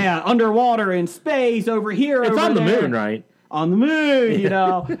is it? Yeah, underwater, in space, over here, It's over on the there. moon, right? on the moon, you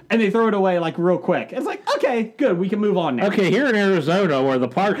know, and they throw it away like real quick. It's like, okay, good, we can move on now. Okay, here in Arizona, where the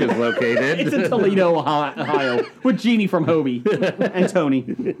park is located. It's in Toledo, Ohio, with Jeannie from Hobie and Tony.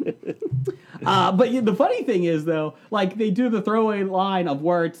 But the funny thing is, though, like they do the throwaway line of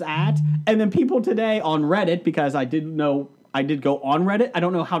where it's at, and then people today on Reddit, because I did go on Reddit. I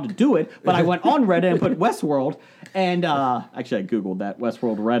don't know how to do it, but I went on Reddit and put Westworld, and actually I googled that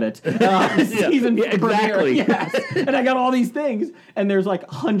Westworld Reddit season exactly. Yes, and I got all these things, and there's like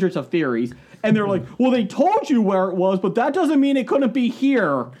hundreds of theories, and they're like, well, they told you where it was, but that doesn't mean it couldn't be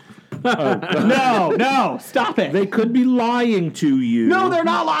here. No, stop it. They could be lying to you. No, they're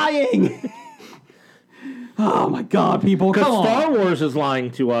not lying. Oh my God, people! Come on. Star Wars is lying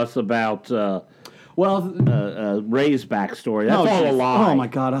to us about Rey's backstory. That's all a lie. Oh my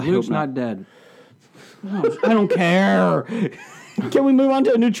God, I Luke's hope not dead. I don't care. Can we move on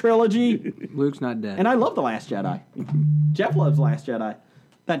to a new trilogy? Luke's not dead. And I love The Last Jedi. Jeff loves The Last Jedi.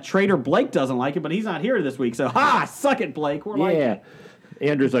 That traitor Blake doesn't like it, but he's not here this week, so suck it, Blake. We're like,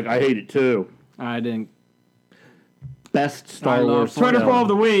 Andrew's like, I hate it too. I didn't. Best Star Wars Twitter film. Pro of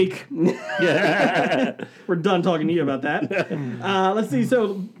the Week. We're done talking to you about that. Let's see.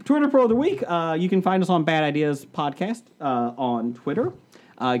 So, Twitter Pro of the Week. You can find us on Bad Ideas Podcast on Twitter.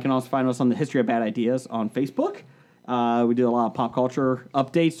 You can also find us on the History of Bad Ideas on Facebook. We do a lot of pop culture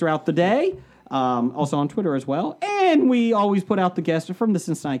updates throughout the day. Also on Twitter as well. And we always put out the guests from the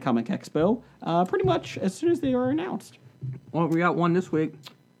Cincinnati Comic Expo pretty much as soon as they are announced. Well, we got one this week.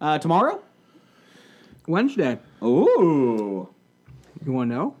 Tomorrow? Wednesday. Ooh. You want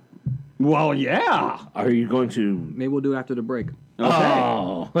to know? Well, yeah. Are you going to... Maybe we'll do it after the break. Okay.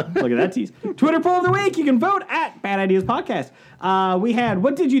 Oh. Look at that tease. Twitter poll of the week. You can vote at Bad Ideas Podcast. We had,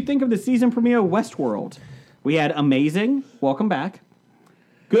 what did you think of the season premiere of Westworld? We had amazing, welcome back,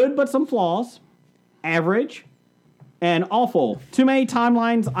 good but some flaws, average, and awful. Too many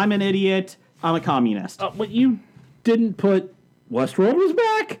timelines, I'm an idiot, I'm a communist. But you didn't put Westworld was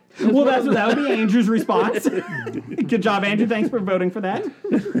back? Well, that would be Andrew's response. Good job, Andrew. Thanks for voting for that.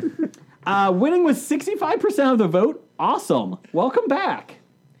 Winning with 65% of the vote. Awesome. Welcome back.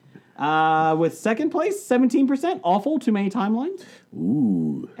 With second place, 17%. Awful. Too many timelines.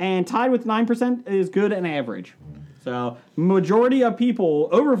 Ooh. And tied with 9% is good and average. So, majority of people,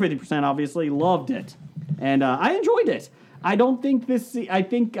 over 50% obviously, loved it. And I enjoyed it. I don't think I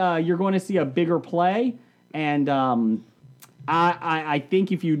think you're going to see a bigger play. And I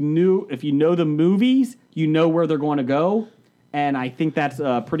think if you know the movies, you know where they're going to go. And I think that's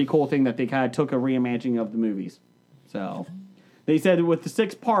a pretty cool thing that they kind of took a reimagining of the movies. So, they said with the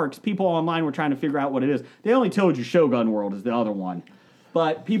 6 parks, people online were trying to figure out what it is. They only told you Shogun World is the other one.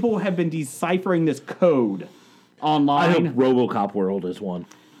 But people have been deciphering this code online. I hope RoboCop World is one.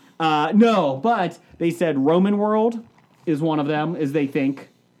 No, but they said Roman World is one of them, as they think.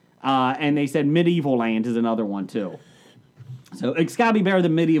 And they said Medieval Land is another one, too. So it's got to be better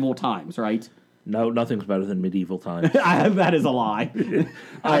than Medieval Times, right? No, nothing's better than Medieval Times. That is a lie.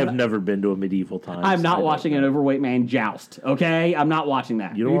 I have never been to a Medieval Times. I'm not watching an overweight man joust, okay? I'm not watching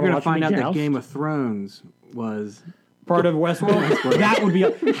that. You don't You're want going to to find out that Joust? Game of Thrones was... part of Westworld? That would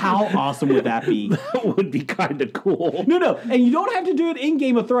be... How awesome would that be? That would be kind of cool. No. And you don't have to do it in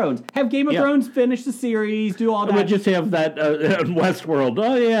Game of Thrones. Have Game of Yeah. Thrones finish the series, do all that. But just have that in Westworld.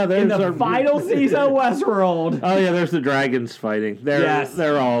 Oh, yeah, there's in the our... final season of Westworld. Oh, yeah, there's the dragons fighting.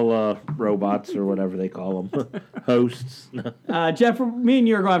 They're all robots or whatever they call them. Hosts. Jeff, me and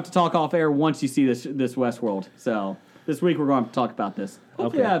you are going to have to talk off air once you see this Westworld. So this week we're going to have to talk about this.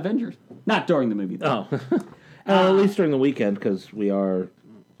 Hopefully, Okay. Avengers. Not during the movie, though. Oh. At least during the weekend, because we are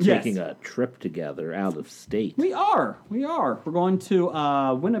Yes. taking a trip together out of state. We are. We're going to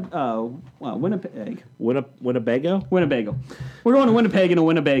Winnipeg. Winnebago? Winnebago. We're going to Winnipeg in a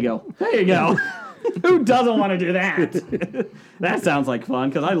Winnebago. There you go. Who doesn't want to do that? That sounds like fun,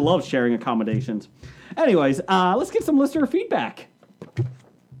 because I love sharing accommodations. Anyways, let's get some listener feedback.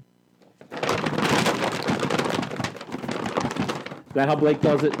 Is that how Blake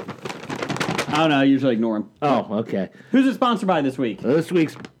does it? I don't know. I usually ignore him. Oh, okay. Who's it sponsored by this week? This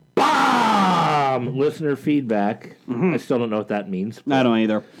week's bomb listener feedback, I still don't know what that means, I don't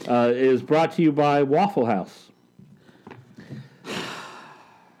either. is brought to you by Waffle House.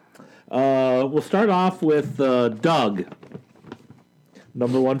 We'll start off with Doug.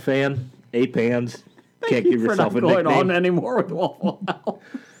 Number 1 fan, 8 pans. Can't give yourself a not going nickname. on anymore with Waffle House.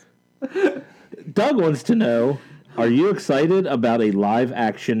 Doug wants to know, are you excited about a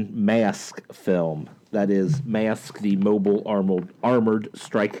live-action Mask film? That is, Mask, the mobile armored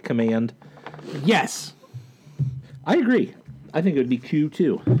strike command. Yes. I agree. I think it would be cute,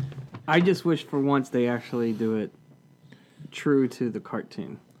 too. I just wish for once they actually do it true to the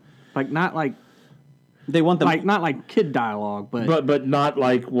cartoon. Like not like They want them not like kid dialogue, But not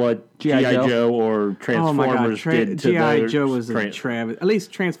like what G.I. G.I. Joe. Joe or oh Transformers my God, did to G.I. their Joe was a travesty. At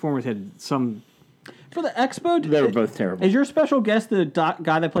least Transformers had some. for the Expo. They were both terrible. Is your special guest the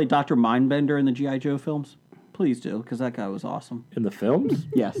guy that played Dr. Mindbender in the G.I. Joe films? Please do, because that guy was awesome. In the films?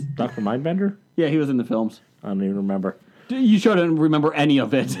 Yes. Dr. Mindbender? Yeah, he was in the films. I don't even remember. You shouldn't remember any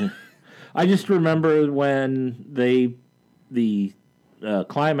of it. I just remember when the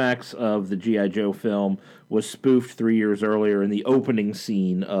climax of the G.I. Joe film was spoofed 3 years earlier in the opening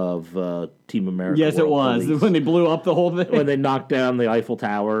scene of Team America. Yes, it World was. Police. When they blew up the whole thing. When they knocked down the Eiffel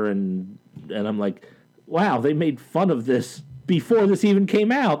Tower, and I'm like, wow, they made fun of this before this even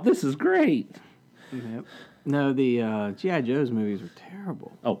came out. This is great. Yep. No, the G.I. Joe's movies were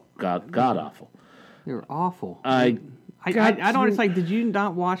terrible. Oh, god awful. They were awful. I don't. It's like, did you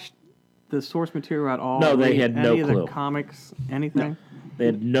not watch the source material at all? No, they had no any of clue. the comics, anything. They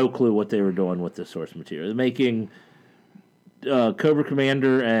had no clue what they were doing with the source material. They're making Cobra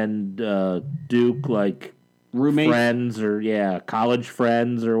Commander and Duke like Roommates. friends or college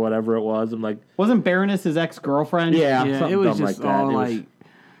friends or whatever it was. I'm like, Wasn't Baroness his ex-girlfriend? yeah, Yeah, something it was dumb just like that. all It was- like.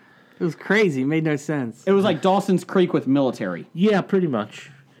 It was crazy. It made no sense. It was like Dawson's Creek with military. yeah, pretty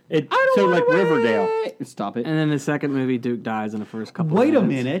much. So like Riverdale. Stop it. And then the second movie, Duke dies in the first couple. Wait a of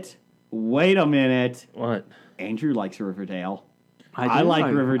minutes. minute. Wait a minute. What? Andrew likes Riverdale. I do like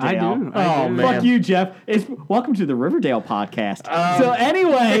Riverdale. I do. Oh, man. Fuck you, Jeff. Welcome to the Riverdale podcast. So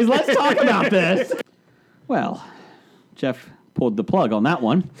anyways, let's talk about this. Well, Jeff pulled the plug on that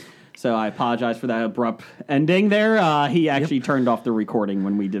one. So I apologize for that abrupt ending there. He actually turned off the recording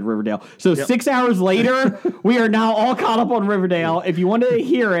when we did Riverdale. So 6 hours later, we are now all caught up on Riverdale. If you wanted to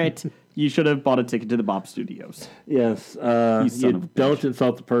hear it, you should have bought a ticket to the Bob Studios. Yes. You son of a Don't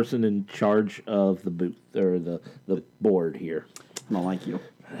insult the person in charge of the booth or the board here. I don't like you.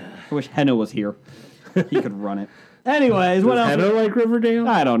 I wish Henna was here. He could run it. Anyways, what else? I don't like Riverdale.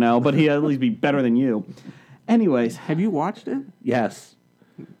 I don't know, but he'd at least be better than you. Anyways, Have you watched it? Yes.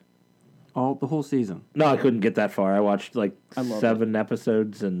 The whole season. No, I couldn't get that far. I watched like I love 7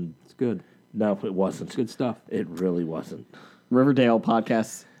 episodes, and It's good. no, it wasn't. It's good stuff. It really wasn't. Riverdale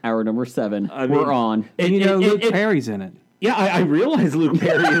podcast, hour number 7. I mean, We're on. And Luke Perry's in it. Yeah, I realize Luke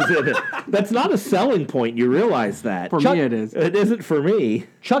Perry is in it. That's not a selling point. You realize that. For me, it is. It isn't for me.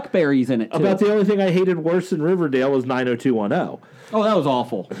 Chuck Berry's in it, too. About the only thing I hated worse than Riverdale was 90210. Oh, that was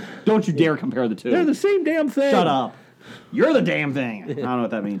awful. Don't you dare compare the two. They're the same damn thing. Shut up. You're the damn thing. I don't know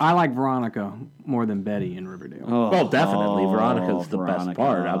what that means. I like Veronica more than Betty in Riverdale. Well, definitely. Veronica's the Veronica. best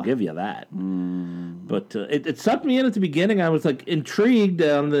part. I'll give you that. But it sucked me in at the beginning. I was like intrigued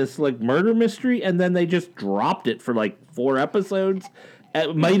on this like murder mystery, and then they just dropped it for like 4 episodes.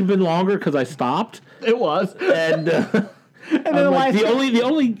 It might have been longer because I stopped. It was. And then I'm like, the the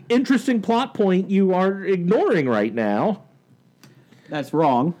only interesting plot point you are ignoring right now. That's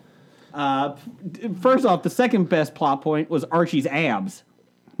wrong. First off, the second best plot point was Archie's abs.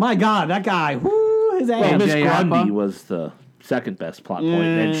 My God, that guy. Whoo, his abs. Well, Miss Jay Grundy Appa? was the second best plot point,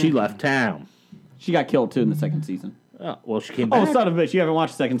 and she left town. She got killed, too, in the second season. Oh, well, she came Oh, back. son of a bitch. You haven't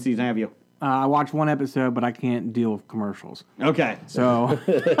watched the second season, have you? I watched one episode, but I can't deal with commercials. Okay. So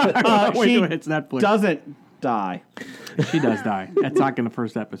She it's Netflix. doesn't die. She does die. That's not in the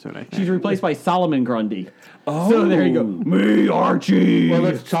first episode, I think. She's replaced by Solomon Grundy. Oh. So there you go. Me, Archie. Well,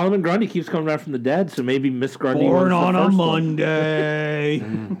 if Solomon Grundy keeps coming back from the dead, so maybe Miss Grundy Born was on the a first one. Monday.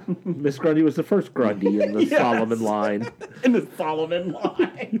 Miss Grundy was the first Grundy in the Yes. Solomon line. In the Solomon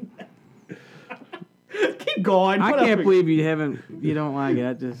line. Keep going. I What can't else? believe you don't like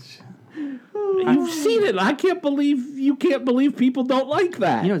it. You've seen it. I can't believe you can't believe people don't like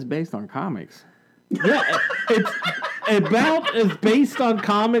that. It's based on comics. Yeah, it's about as based on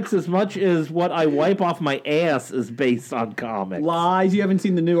comics as much as what I wipe off my ass is based on comics. Lies. You haven't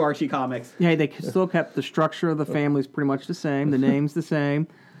seen the new Archie comics. Yeah, they still kept the structure of the family's pretty much the same. The name's the same.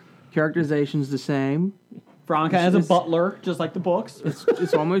 Characterization's the same. Veronica has a butler, just like the books.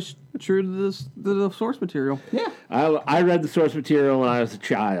 It's almost true to the source material. Yeah. I read the source material when I was a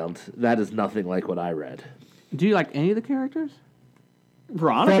child. That is nothing like what I read. Do you like any of the characters?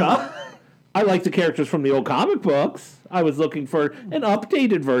 Veronica. I like the characters from the old comic books. I was looking for an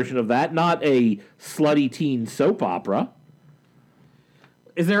updated version of that, not a slutty teen soap opera.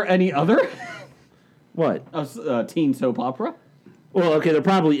 Is there any other What? teen soap opera? Well, okay, there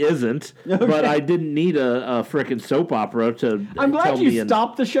probably isn't, but I didn't need a frickin' soap opera to. I'm glad tell me you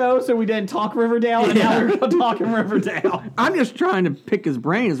stopped the show so we didn't talk Riverdale, and now we're talking Riverdale. I'm just trying to pick his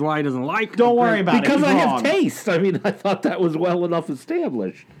brain as why he doesn't like. Don't worry about it. Because He's I have wrong. taste. I mean, I thought that was well enough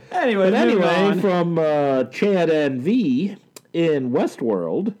established. Anyway, But moving anyway, on. from Chad and V in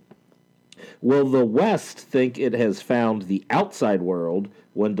Westworld, will the West think it has found the outside world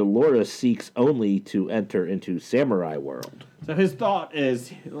when Dolores seeks only to enter into Samurai World? So his thought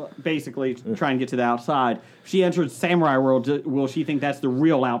is basically trying to get to the outside. If she enters Samurai World, will she think that's the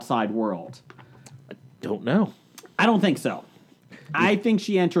real outside world? Don't know. I don't think so. I think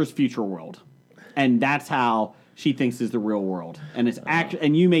she enters Future World, and that's how she thinks is the real world. And it's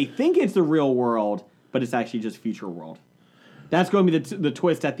and you may think it's the real world, but it's actually just Future World. That's going to be the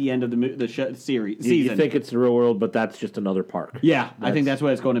twist at the end of the series. You think it's the real world, but that's just another park. Yeah, I think that's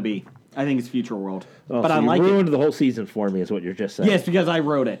what it's going to be. I think it's Future World. Oh, but so I you like ruined it. the whole season for me, is what you're just saying. Yes, because I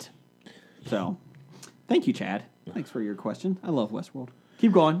wrote it. So, thank you, Chad. Thanks for your question. I love Westworld.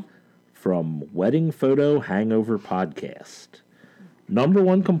 Keep going. From Wedding Photo Hangover Podcast. Number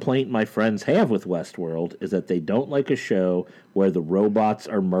one complaint my friends have with Westworld is that they don't like a show where the robots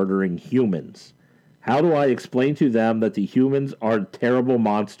are murdering humans. How do I explain to them that the humans are terrible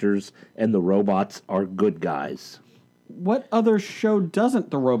monsters and the robots are good guys? What other show doesn't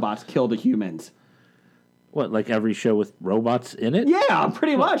the robots kill the humans? What, like every show with robots in it? Yeah,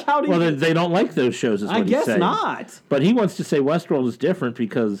 pretty much. How do you... Well, then they don't like those shows, is what I he's guess saying. not. But he wants to say Westworld is different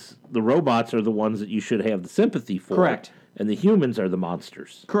because the robots are the ones that you should have the sympathy for. Correct. And the humans are the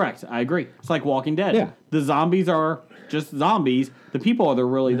monsters. Correct. I agree. It's like Walking Dead. Yeah. The zombies are just zombies. The people are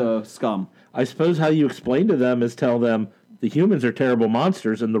really the scum. I suppose how you explain to them is tell them the humans are terrible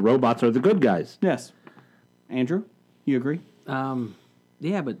monsters and the robots are the good guys. Yes. Andrew, you agree?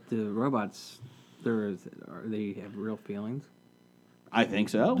 Yeah, but the robots, they have real feelings. I think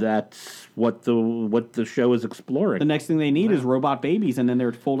so. That's what the show is exploring. The next thing they need is robot babies, and then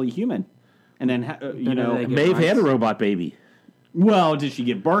they're fully human. And then, you know... they get Maeve had a rights. robot baby. Well, did she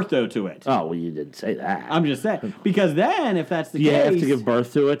give birth, though, to it? Oh, well, you didn't say that. I'm just saying. Because then, if that's the you case... have to give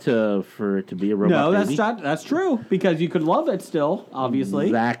birth to it for it to be a robot No, baby? that's true. Because you could love it still, obviously.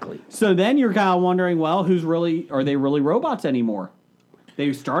 Exactly. So then you're kind of wondering, well, are they really robots anymore?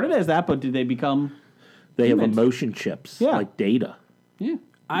 They started as that, but did they become... They have humans? emotion chips, Yeah. like Data. Yeah.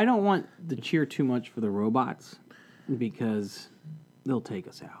 I don't want to cheer too much for the robots because they'll take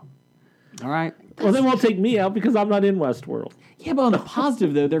us out. All right? Well, they won't take me out because I'm not in Westworld. Yeah, but on the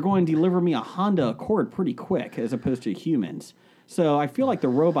positive, though, they're going to deliver me a Honda Accord pretty quick as opposed to humans. So I feel like the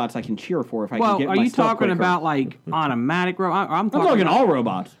robots I can cheer for if I Well, can get are my you stuff talking quicker. about like automatic robots? I'm I'm talking all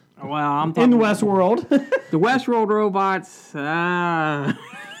robots. Well, I'm In talking the Westworld. the Westworld robots.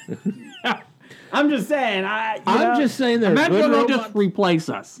 I'm just saying. I'm just saying there are Eventually good they'll robots. just replace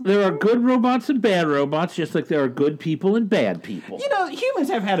us. There are good robots and bad robots, just like there are good people and bad people. You know, humans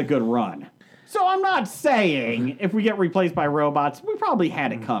have had a good run. So I'm not saying if we get replaced by robots, we probably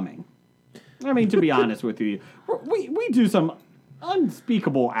had it coming. I mean, to be honest with you, we do some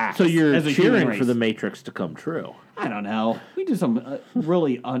unspeakable acts. So you're as a human cheering race. for the Matrix to come true. I don't know. We do some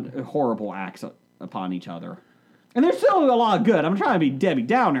really horrible acts upon each other. And there's still a lot of good. I'm trying to be Debbie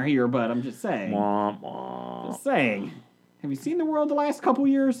Downer here, but I'm just saying. Wah, wah. Just saying. Have you seen the world the last couple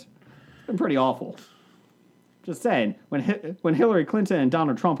years? It's been pretty awful. Just saying. When Hillary Clinton and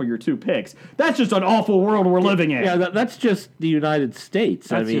Donald Trump are your two picks, that's just an awful world we're living in. Yeah, that's just the United States.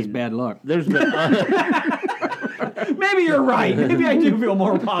 That's I mean, just bad luck. There's been Maybe you're right. Maybe I do feel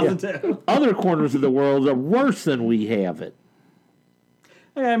more positive. other corners of the world are worse than we have it.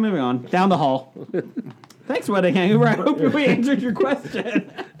 Okay, moving on. Down the hall. Thanks, Wedding Hangover. I hope we answered your question.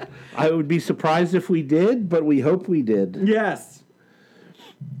 I would be surprised if we did, but we hope we did. Yes.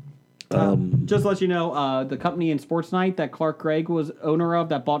 Just to let you know, the company in Sports Night that Clark Gregg was owner of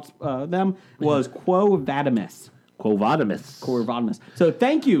that bought them was Quo Vadis. Quo Vadis. Quo Vadis. So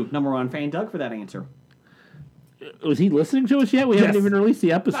thank you, number one fan Doug, for that answer. Was he listening to us yet? We haven't Yes. even released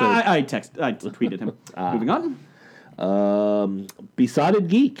the episode. I tweeted him. Moving on. Besotted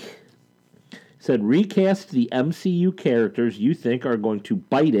Geek said, recast the MCU characters you think are going to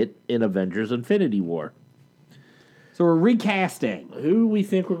bite it in Avengers Infinity War. So we're recasting. Who we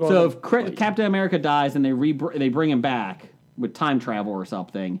think we're going So to if bite? Captain America dies and they bring him back with time travel or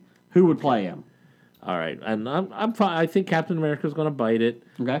something, who would play him? All right, and I'm fine. I think Captain America is going to bite it.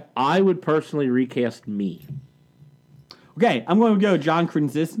 Okay. I would personally recast me, Okay, I'm going to go John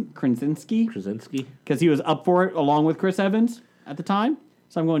Krasinski Krasinski. because he was up for it along with Chris Evans at the time.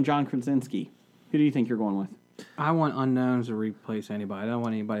 So I'm going John Krasinski. Who do you think you're going with? I want unknowns to replace anybody. I don't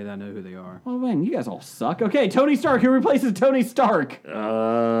want anybody that I know who they are. Oh, man, you guys all suck. Okay, Tony Stark. Who replaces Tony Stark?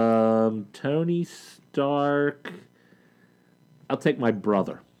 Tony Stark. I'll take my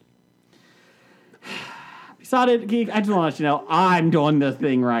brother. Decided, Geek, I just want to let you know, I'm doing this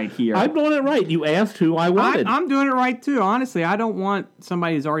thing right here. I'm doing it right. You asked who I wanted. I'm doing it right, too. Honestly, I don't want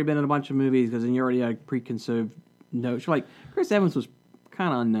somebody who's already been in a bunch of movies because then you already have preconceived notions. Like, Chris Evans was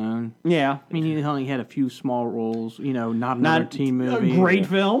kind of unknown. Yeah. I mean, he only had a few small roles, not another teen movie. A great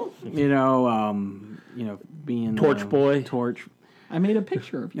film. Being Torch Boy. Torch. I made a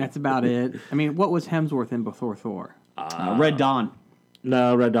picture of you. That's about it. I mean, what was Hemsworth in before Thor? Red Dawn.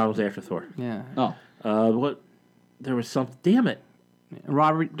 No, Red Dawn was after Thor. Yeah. Oh. What? There was some. Damn it.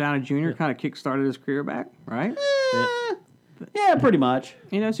 Robert Downey Jr. kind of kickstarted his career back, right? Yeah, pretty much.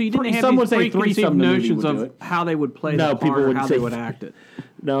 So you didn't have some these would say preconceived threesome the movie notions would do of it. how they would play No, the people part or wouldn't how say they would act it.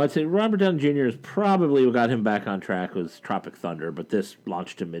 No, I'd say Robert Downey Jr. is probably what got him back on track was Tropic Thunder, but this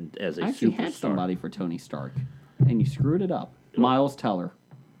launched him in as a I actually superstar. had somebody for Tony Stark, and you screwed it up. Miles Teller.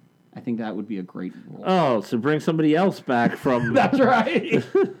 I think that would be a great role. Oh, so bring somebody else back from. That's right.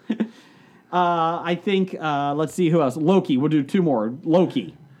 I think, let's see who else. Loki. We'll do two more.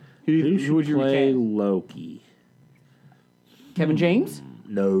 Loki. Who would you play recast? Loki? Kevin James?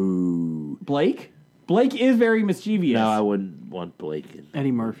 No. Blake? Blake is very mischievous. No, I wouldn't want Blake.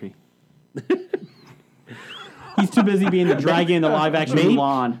 Eddie Murphy. He's too busy being the dragon in the live-action Maybe-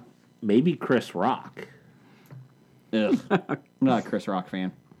 Mulan. Maybe Chris Rock. Ugh. I'm not a Chris Rock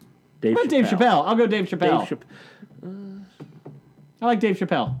fan. Dave What about Dave Chappelle? I'll go Dave Chappelle. I like Dave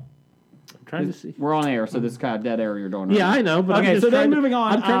Chappelle. I'm trying to see. We're on air, so this is kind of dead air you're doing right Yeah, now. I know, but I'm Okay, just so then trying to- moving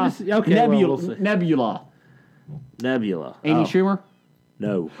on. I'm trying to see. Okay, Nebula. we'll see. Nebula. Nebula. Amy Oh, Schumer.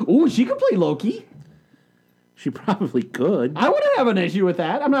 No. Ooh, she could play Loki. She probably could. I wouldn't have an issue with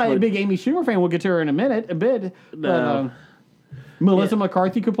that. I'm not a big Amy Schumer fan. We'll get to her in a bit. No. Melissa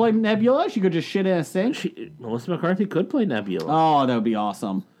McCarthy could play Nebula. She could just shit in a sink. Melissa McCarthy could play Nebula. Oh, that would be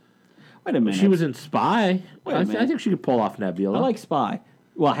awesome. Wait a minute. She was in Spy. Wait a I minute. think she could pull off Nebula. I like Spy.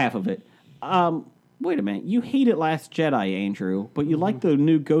 Well, half of it. Wait a minute. You hated Last Jedi, Andrew, but you like the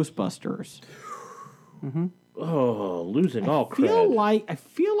new Ghostbusters. Oh, losing all I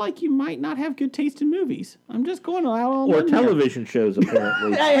feel like you might not have good taste in movies. I'm just going out on a or limb here. television shows,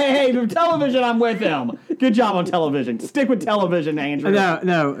 apparently. Hey, the television, I'm with him. Good job on television. Stick with television, Andrew.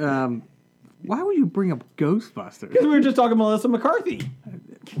 No. Why would you bring up Ghostbusters? Because we were just talking Melissa McCarthy.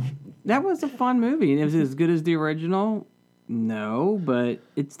 That was a fun movie. It was as good as the original. No, but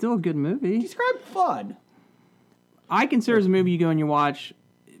it's still a good movie. Describe fun. I consider it as a movie you go and you watch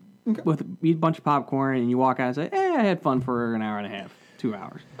with eat a bunch of popcorn and you walk out and say, I had fun for an hour and a half, 2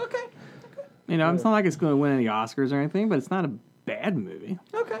 hours. Okay. It's not like it's going to win any Oscars or anything, but it's not a bad movie.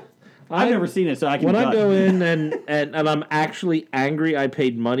 Okay. I've never seen it, so I can When I judge. go in and I'm actually angry I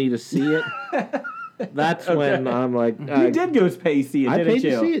paid money to see it, that's when I'm like... You did go pay see it, I didn't paid you?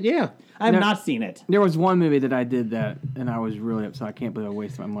 to see it, yeah. I have No. not seen it. There was one movie that I did that, and I was really upset. I can't believe I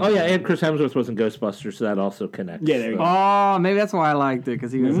wasted my money. Oh, yeah, and Chris Hemsworth was in Ghostbusters, so that also connects. Yeah, there you go. Oh, maybe that's why I liked it,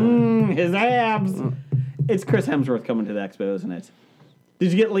 because he was... His abs. It's Chris Hemsworth coming to the expo, isn't it?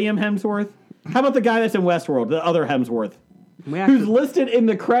 Did you get Liam Hemsworth? How about the guy that's in Westworld, the other Hemsworth? Who's listed in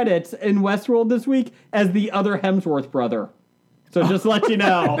the credits in Westworld this week as the other Hemsworth brother. So just to let you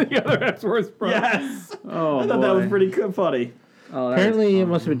know. the other Hemsworth brother. Yes. Oh, I thought that was pretty funny. Oh, that Apparently, it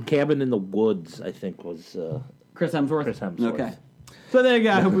must have been Cabin in the Woods, I think, was Chris Hemsworth? Chris Hemsworth. Okay. So there you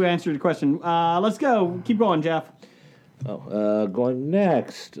go. I hope we answered your question. Let's go. Keep going, Jeff. Going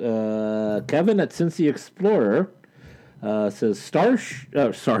next, Kevin at Cincy Explorer says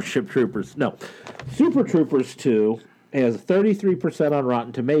Starship Troopers. No, Super Troopers 2 has 33% on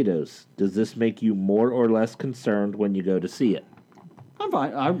Rotten Tomatoes. Does this make you more or less concerned when you go to see it? I'm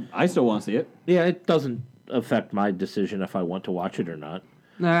fine. I still want to see it. Yeah, it doesn't affect my decision if I want to watch it or not.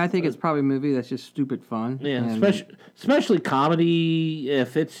 No, I think it's probably a movie that's just stupid fun. Yeah, and especially comedy.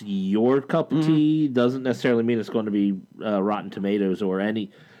 If it's your cup of tea, doesn't necessarily mean it's going to be Rotten Tomatoes or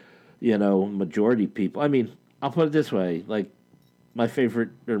any, majority people. I mean, I'll put it this way: like my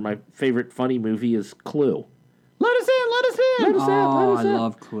favorite funny movie is Clue. Let us in. Let us in. Let us in, Oh, let us I in.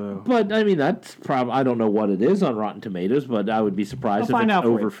 love Clue. But I mean, that's probably I don't know what it is on Rotten Tomatoes, but I would be surprised if I'll find it's out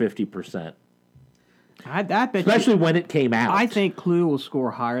for over you. 50%. I bet Especially when it came out. I think Clue will score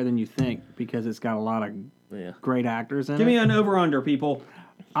higher than you think because it's got a lot of Yeah. great actors in Give me it. an over-under, people.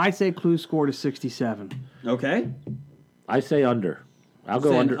 I say Clue scored a 67. Okay. I say under. I'll go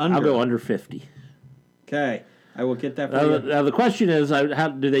Saying under. I'll go under 50. Okay. I will get that for you. Now the question is, how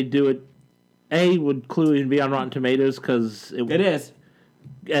do they do it? A, would Clue even be on Rotten Tomatoes? Because It is.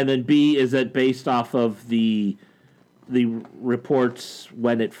 And then B, is it based off of the reports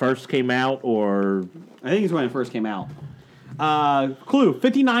when it first came out, or I think it's when it first came out. Clue,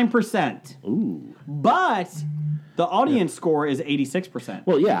 59%. ooh? But the audience score is 86%.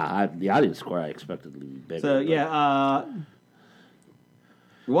 Well, yeah, the audience score I expected to be bigger. So, yeah,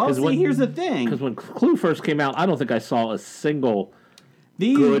 well, see, here's the thing. Because when Clue first came out, I don't think I saw a single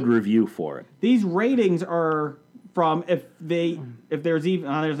good review for it. These ratings are from if there's even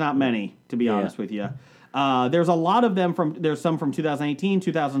there's not many, to be honest with you. There's a lot of them there's some from 2018,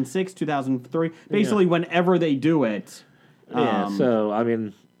 2006, 2003. Basically, whenever they do it. So I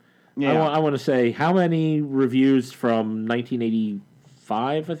mean, I want to say how many reviews from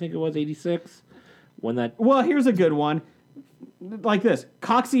 1985? I think it was 86 when that. Well, here's a good one. Like this,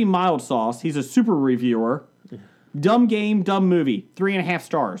 Coxie Mild Sauce. He's a super reviewer. Dumb game, dumb movie. 3.5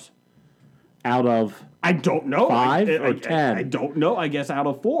 stars. Out of I don't know. 5 or 10? I don't know. I guess out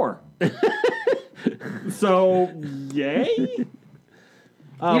of 4. So, yay.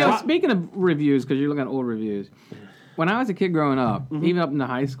 Speaking of reviews, because you're looking at old reviews, when I was a kid growing up, even up into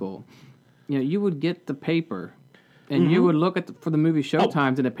high school, you would get the paper, and you would look for the movie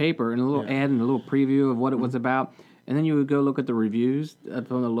showtimes in the paper, and a little ad and a little preview of what it was about, and then you would go look at the reviews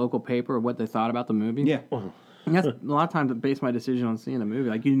from the local paper of what they thought about the movie. Yeah. And that's a lot of times it based my decision on seeing a movie.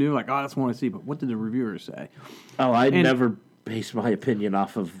 Like, you knew, that's what I want to see, but what did the reviewers say? Oh, I never based my opinion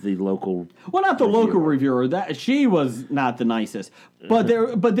off of the local. Well, not the local reviewer. That she was not the nicest, but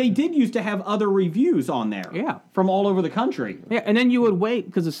they did used to have other reviews on there. Yeah, from all over the country. Yeah, and then you would wait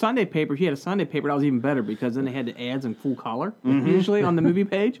because the Sunday paper. If you had a Sunday paper, that was even better because then they had the ads in full color usually on the movie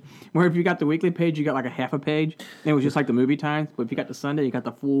page. Where if you got the weekly page, you got like a half a page, and it was just like the movie times. But if you got the Sunday, you got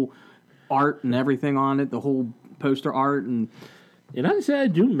the full art and everything on it, the whole poster art and. And I say I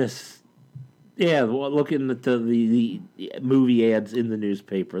do miss. Yeah, looking at the movie ads in the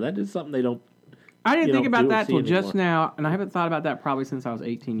newspaper. That is something they don't. I didn't think about that till just now, and I haven't thought about that probably since I was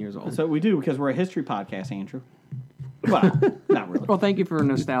 18 years old. So we do because we're a history podcast, Andrew. Well, not really. Well, thank you for a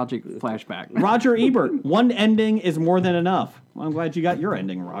nostalgic flashback. Roger Ebert, one ending is more than enough. Well, I'm glad you got your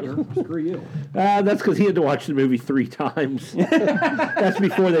ending, Roger. Screw you. That's because he had to watch the movie 3 times. That's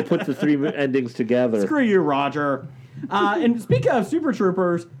before they put the 3 endings together. Screw you, Roger. And speaking of Super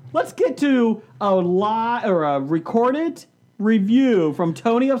Troopers, let's get to a recorded review from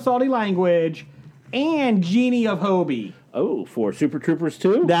Tony of Salty Language and Jeannie of Hobie. Oh, for Super Troopers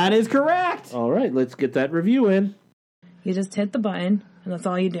 2? That is correct. All right, let's get that review in. You just hit the button, and that's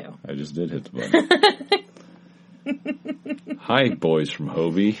all you do. I just did hit the button. Hi, boys from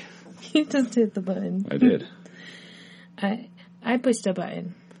Hobie. You just hit the button. I did. I pushed a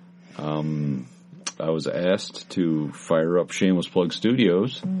button. I was asked to fire up Shameless Plug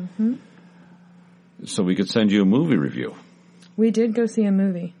Studios so we could send you a movie review. We did go see a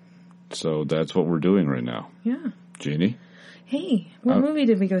movie. So that's what we're doing right now. Yeah. Jeannie? Hey, what movie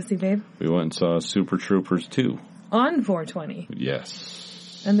did we go see, babe? We went and saw Super Troopers 2. On 420.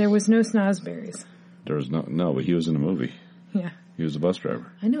 Yes. And there was no snozberries. There was no, but he was in the movie. Yeah. He was the bus driver.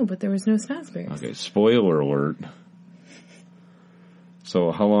 I know, but there was no snozberries. Okay, spoiler alert.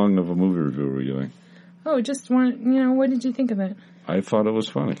 So how long of a movie review were we doing? Oh, just one, what did you think of it? I thought it was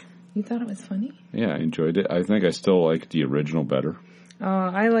funny. You thought it was funny? Yeah, I enjoyed it. I think I still like the original better.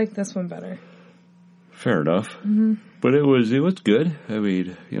 I like this one better. Fair enough. Mm-hmm. But it was good. I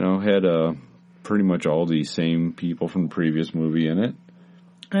mean, had pretty much all the same people from the previous movie in it.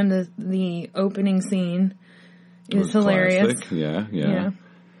 And the opening scene is hilarious. Classic. Yeah.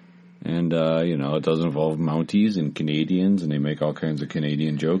 And, it does involve Mounties and Canadians, and they make all kinds of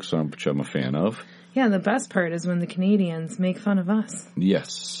Canadian jokes, which I'm a fan of. Yeah, the best part is when the Canadians make fun of us.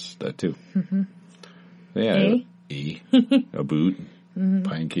 Yes, that too. Mm-hmm. Yeah, a boot,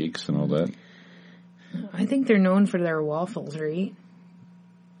 pancakes, and all that. I think they're known for their waffles, right?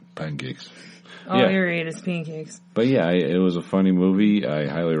 Pancakes. All you're eating is pancakes. But yeah, it was a funny movie. I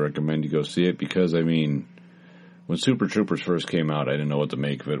highly recommend you go see it because, when Super Troopers first came out, I didn't know what to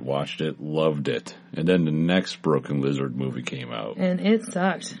make of it. Watched it, loved it. And then the next Broken Lizard movie came out. And it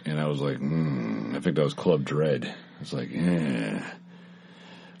sucked. And I was like, I think that was Club Dread. I was like,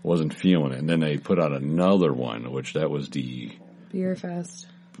 wasn't feeling it. And then they put out another one, which that was the... Beer Fest.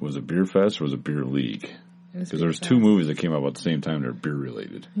 Was it Beer Fest or was it Beer League? Because there was 2 movies that came out at the same time that are beer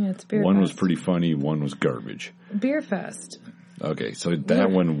related. Yeah, it's Beer Fest. One was pretty funny, one was garbage. Beer Fest. Okay, so that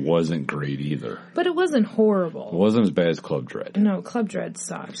one wasn't great either. But it wasn't horrible. It wasn't as bad as Club Dread. No, Club Dread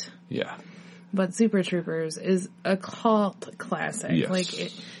sucked. Yeah. But Super Troopers is a cult classic. Yes.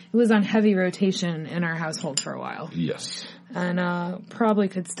 It was on heavy rotation in our household for a while. Yes. And probably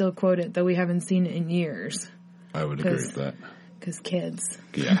could still quote it, though we haven't seen it in years. I would agree with that. because kids.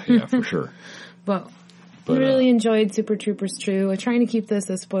 Yeah, for sure. But But, really enjoyed Super Troopers 2. We're trying to keep this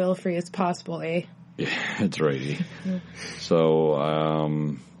as spoil-free as possible, eh? Yeah, that's right.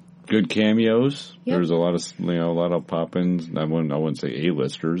 So, good cameos. Yep. There's a lot of pop-ins. I wouldn't say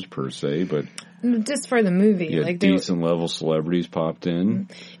A-listers per se, but Just for the movie. yeah, like decent level celebrities popped in.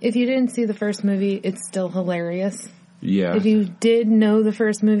 If you didn't see the first movie, it's still hilarious. Yeah, If you did know the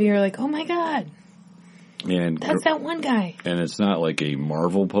first movie, you're like, oh my god, and that's that one guy. And it's not like a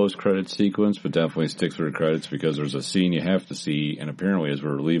Marvel post-credit sequence, but definitely sticks through the credits because there's a scene you have to see, and apparently as we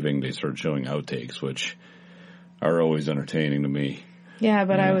were leaving, they started showing outtakes, which are always entertaining to me. Yeah,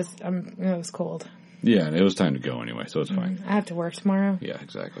 but it was cold. Yeah, and it was time to go anyway, so it's fine. I have to work tomorrow. Yeah,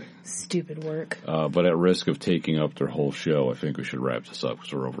 exactly. Stupid work. But at risk of taking up their whole show, I think we should wrap this up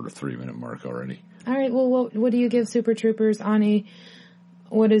because we're over the 3-minute mark already. All right, well, what do you give Super Troopers on a...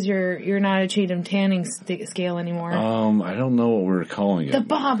 What is you're not a Cheatham Tanning scale anymore? I don't know what we were calling it. The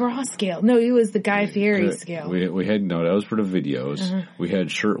Bob Ross scale. No, it was the Guy Fieri scale. We had, no, that was for the videos. We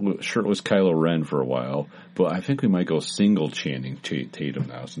had shirtless Kylo Ren for a while, but I think we might go single Channing Tatum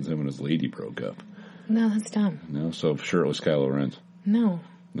now since him and his lady broke up. No, that's dumb. No, so shirtless Kylo Ren. No.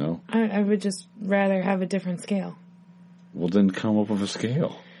 No? I would just rather have a different scale. Well, then come up with a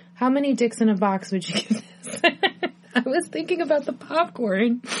scale. How many dicks in a box would you give this? I was thinking about the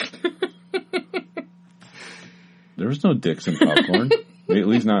popcorn. There was no dicks in popcorn. At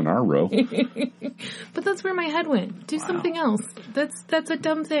least not in our row. But that's where my head went. Do something else. That's a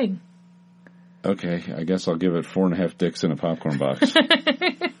dumb thing. Okay, I guess I'll give it 4.5 dicks in a popcorn box.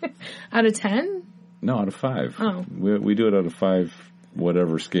 Out of 10? No, out of 5. Oh. We do it out of 5,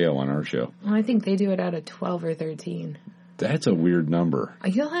 whatever scale on our show. Well, I think they do it out of 12 or 13. That's a weird number.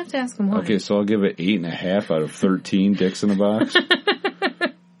 You'll have to ask them why. Okay, so I'll give it 8.5 out of 13 dicks in a box. Of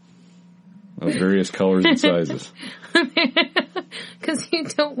various colors and sizes. Because you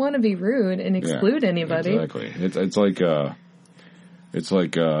don't want to be rude and exclude anybody. Exactly. It's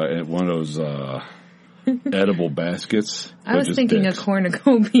like one of those edible baskets. I was thinking dicks. a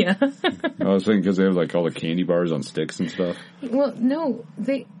cornucopia. I was thinking because they have like all the candy bars on sticks and stuff. Well, no,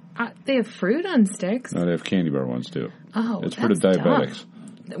 they have fruit on sticks. No, they have candy bar ones too. Oh, it's for the diabetics.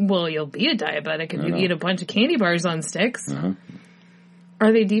 Dumb. Well, you'll be a diabetic if you eat a bunch of candy bars on sticks. Uh-huh.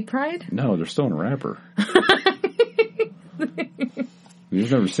 Are they deep fried? No, they're still in a wrapper.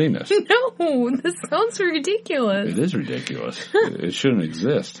 You've never seen this. No, this sounds ridiculous. It is ridiculous. It shouldn't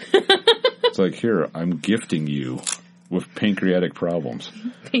exist. It's like, here, I'm gifting you with pancreatic problems.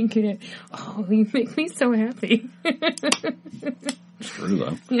 Pancreatic. Oh, you make me so happy. It's true,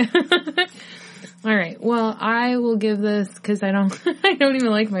 though. Yeah. All right. Well, I will give this because I don't even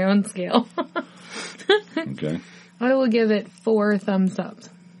like my own scale. Okay. I will give it 4 thumbs up.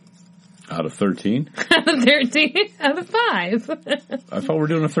 Out of 13? Out of 13? Out of 5. I thought we were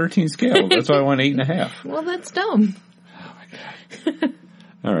doing a 13 scale. That's why I went 8.5. Well, that's dumb. Oh, my God.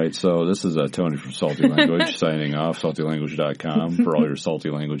 All right, so this is Tony from Salty Language signing off, saltylanguage.com for all your salty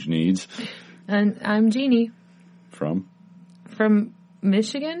language needs. And I'm Jeannie. From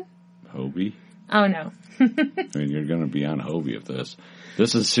Michigan? Hobie. Oh, no. I mean, you're going to be on Hobie if this.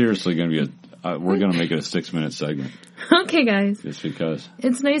 This is seriously going to be we're going to make it a 6-minute segment. Okay, guys. Just because.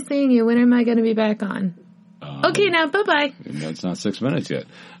 It's nice seeing you. When am I going to be back on? Okay, now, bye-bye. That's not 6 minutes yet.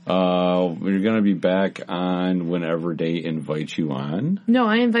 You're going to be back on whenever they invite you on. No,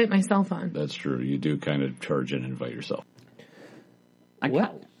 I invite myself on. That's true. You do kind of charge and invite yourself. I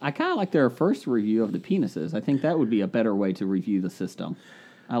kind of like their first review of the penises. I think that would be a better way to review the system.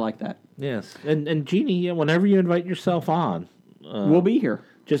 I like that. Yes. And Jeannie, whenever you invite yourself on. We'll be here.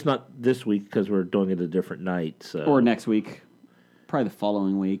 Just not this week because we're doing it a different night. So. Or next week. Probably the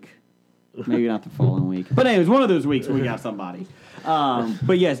following week. Maybe not the following week. But anyways, one of those weeks we got somebody.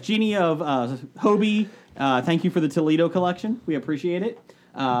 But yes, Jeannie of Hobie, thank you for the Toledo collection. We appreciate it.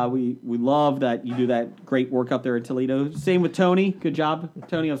 We love that you do that great work up there at Toledo. Same with Tony. Good job,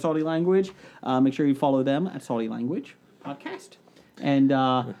 Tony of Salty Language. Make sure you follow them at Salty Language Podcast. And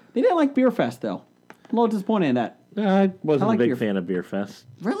they didn't like Beer Fest, though. I'm a little disappointed in that. I wasn't like a big fan of Beer Fest.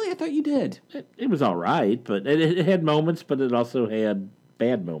 Really? I thought you did. It was all right, but it had moments, but it also had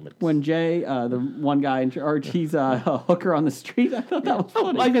bad moments. When Jay, the one guy in charge, he's a hooker on the street, I thought that was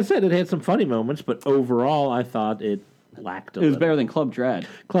funny. Like I said, it had some funny moments, but overall, I thought it lacked a It was little. better than Club Dread.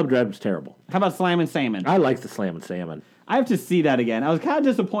 Club Dread was terrible. How about Slam and Salmon? I like the Slam and Salmon. I have to see that again. I was kind of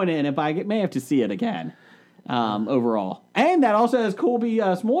disappointed in it, but I may have to see it again overall. And that also has Colby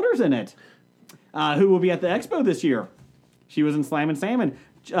Smulders in it, who will be at the expo this year. She was in Slam and Salmon.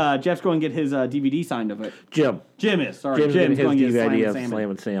 Jeff's going to get his DVD signed of it. Jim is. Sorry, Jim's Jim's getting going to his get DVD Slam of and Salmon. Slam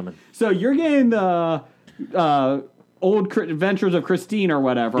and Salmon. So you're getting the Old Adventures of Christine or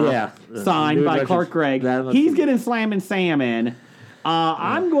whatever. Yeah. Signed New by Adventures- Clark Gregg. that looks- He's getting Slam and Salmon.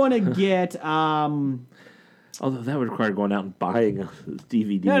 I'm going to get... Although that would require going out and buying a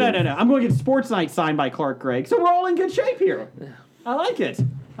DVD. No. I'm going to get Sports Night signed by Clark Gregg. So we're all in good shape here. I like it.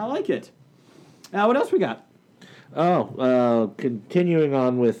 Now, what else we got? Continuing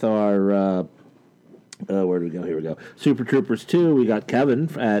on with our... where do we go? Here we go. Super Troopers 2. We got Kevin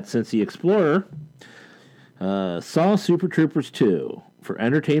at Cincy Explorer. Saw Super Troopers 2. For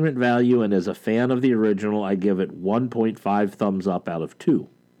entertainment value and as a fan of the original, I give it 1.5 thumbs up out of 2.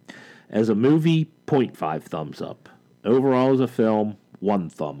 As a movie, 0.5 thumbs up. Overall as a film, 1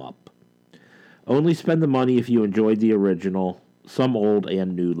 thumb up. Only spend the money if you enjoyed the original. Some old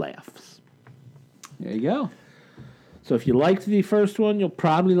and new laughs. There you go. So if you liked the first one, you'll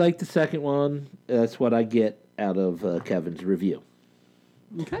probably like the second one. That's what I get out of Kevin's review.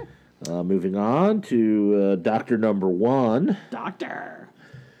 Okay. Moving on to Doctor Number 1. Doctor.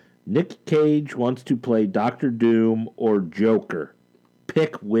 Nick Cage wants to play Doctor Doom or Joker.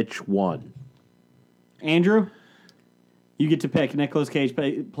 Pick which one. Andrew, you get to pick. Nicolas Cage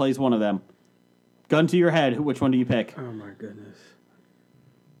plays one of them. Gun to your head. Which one do you pick? Oh my goodness.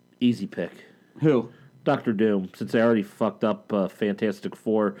 Easy pick. Who? Doctor Doom, since they already fucked up Fantastic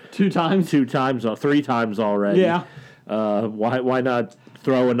Four 2 times? 3 times already. Yeah. Why not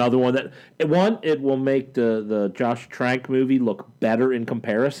throw another one that it will make the Josh Trank movie look better in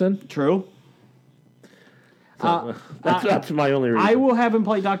comparison. True. That's my only reason. I will have him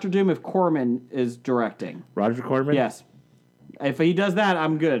play Doctor Doom if Corman is directing. Roger Corman? Yes. If he does that,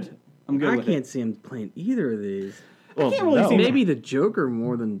 I'm good. I'm good I with can't it. see him playing either of these. Well, can't really see- Maybe the Joker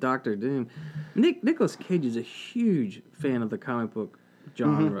more than Doctor Doom. Nicolas Cage is a huge fan of the comic book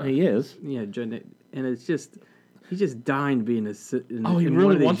genre. He is. Yeah, and it's just he's just dying to be in in Oh, he in really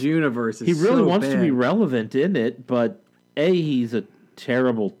one of wants- these universes. He really so wants to bad. be relevant in it, but he's a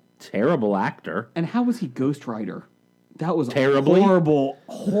terrible actor. And how was he Ghost Rider? That was Terribly.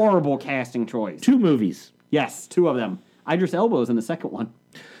 a horrible casting choice. 2 movies. Yes, 2 of them. Idris Elba was in the second one.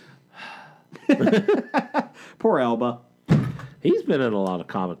 Poor Elba. He's been in a lot of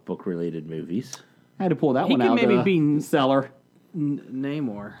comic book related movies. I had to pull that He one could out. maybe the be- Cellar.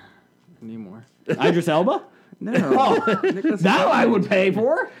 Namor. Idris Elba? No, That I would pay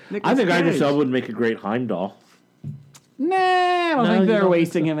for. I think Idris Cage. Elba would make a great Heimdall. Nah, I don't No, think you they're don't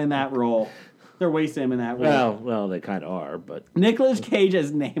wasting him in that role. They're wasting him in that role. Well, they kind of are, but Nicolas Cage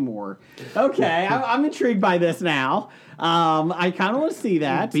as Namor. Okay, I'm intrigued by this now. I kind of want to see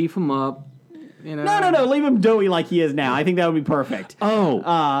that. Beef him up. You know. No. Leave him doughy like he is now. I think that would be perfect.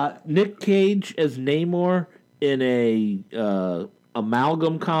 Nick Cage as Namor in a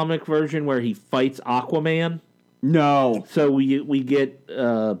amalgam comic version where he fights Aquaman. No. So we get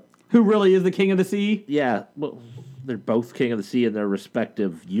Who really is the king of the sea? yeah. Well, they're both King of the Sea in their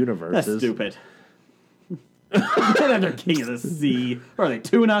respective universes. That's stupid. They're king of the sea. Or are they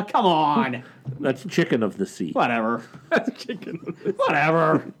tuna? Come on. That's Chicken of the Sea. Whatever.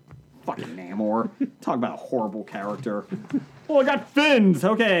 Whatever. Fucking Namor. Talk about a horrible character. Oh, I got fins.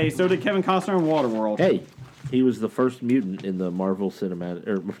 Okay, so did Kevin Costner in Waterworld. Hey, he was the first mutant in the Marvel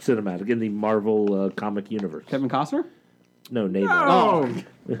cinematic in the Marvel comic universe. Kevin Costner? No, Namor.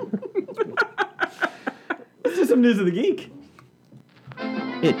 Oh. Let's do some news of the geek.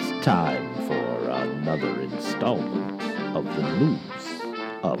 It's time for another installment of the news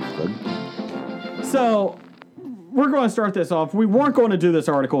of the geek. So, we're going to start this off. We weren't going to do this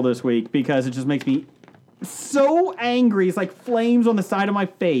article this week because it just makes me so angry. It's like flames on the side of my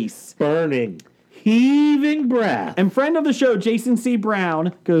face. Burning, heaving breath. And friend of the show, Jason C.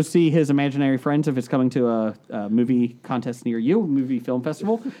 Brown, go see his imaginary friends if it's coming to a movie contest near you, movie film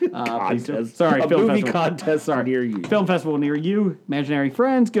festival. Contest. Sorry, a film movie festival. contest near you. Film festival near you, imaginary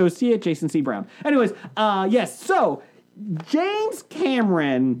friends, go see it, Jason C. Brown. Anyways, yes, so James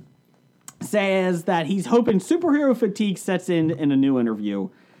Cameron says that he's hoping superhero fatigue sets in a new interview,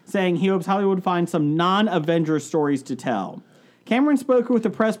 saying he hopes Hollywood would find some non-Avengers stories to tell. Cameron spoke with the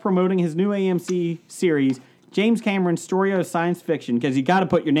press promoting his new AMC series, James Cameron's Story of Science Fiction, because you got to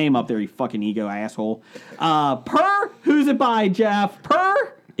put your name up there, you fucking ego asshole. Who's it by, Jeff?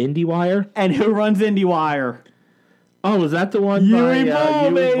 IndieWire? And who runs IndieWire? Oh, is that the one? Yui by, Bull,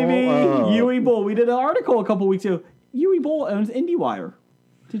 Yui baby. Bull? Oh. Yui Bull. We did an article a couple weeks ago. Yui Bull owns IndieWire.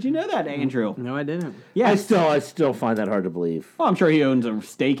 Did you know that, Andrew? No, I didn't. Yeah. I still find that hard to believe. Well, I'm sure he owns a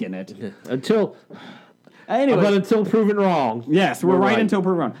stake in it. Until Anyway, until proven wrong. yes, we're right right. until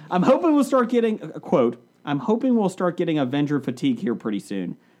proven wrong. I'm hoping we'll start getting a quote. I'm hoping we'll start getting Avenger fatigue here pretty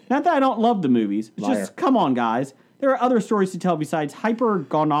soon. Not that I don't love the movies. It's Liar. just come on, guys. There are other stories to tell besides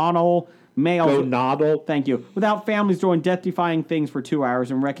hypergonadal males. Go noddle. Thank you. Without families doing death-defying things for 2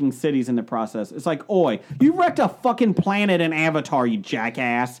 hours and wrecking cities in the process. It's like, oi, you wrecked a fucking planet in Avatar, you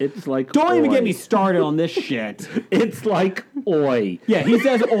jackass. It's like, Don't even oi. get me started on this shit. It's like, oi. Yeah, he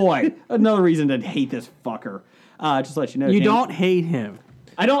says oi. Another reason to hate this fucker. Just to let you know. You James, don't hate him.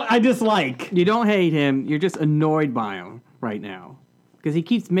 I dislike. You don't hate him. You're just annoyed by him right now because he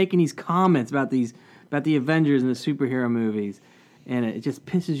keeps making these comments about the Avengers and the superhero movies, and it just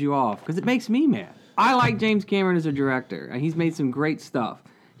pisses you off because it makes me mad. I like James Cameron as a director, and he's made some great stuff.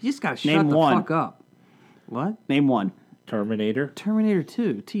 You just gotta shut the fuck up. What? Name one. Terminator. Terminator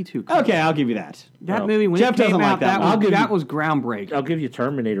 2, T2. Okay, I'll give you that. That movie when Jeff it came doesn't out, like that one. that was groundbreaking. I'll give you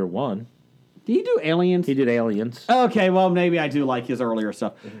Terminator 1. Did he do Aliens? He did Aliens. Okay, well, maybe I do like his earlier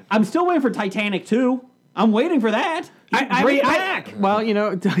stuff. I'm still waiting for Titanic 2. I'm waiting for that. Bring it back. Well, you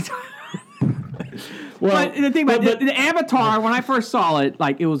know. But the thing about the Avatar, when I first saw it,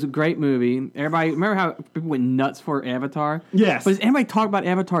 like it was a great movie. Everybody remember how people went nuts for Avatar? Yes. But has anybody talked about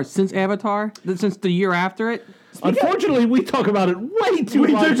Avatar since Avatar? Since the year after it? Unfortunately, we talk about it way too much.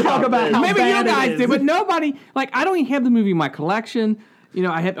 We do talk about how Maybe bad you it guys is. did, but nobody. Like I don't even have the movie in my collection. You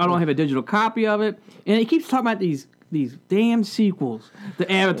know, I don't have a digital copy of it, and it keeps talking about these damn sequels.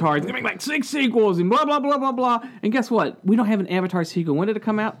 The Avatar, it's gonna make like 6 sequels and blah blah blah blah blah. And guess what? We don't have an Avatar sequel. When did it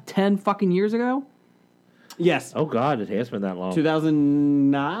come out? 10 fucking years ago. Yes. Oh, God, it has been that long.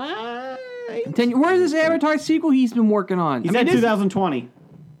 2009? Where's this Avatar sequel he's been working on? He said 2020.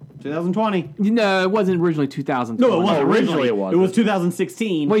 2020. No, it wasn't originally 2020. No, it wasn't originally it wasn't. It was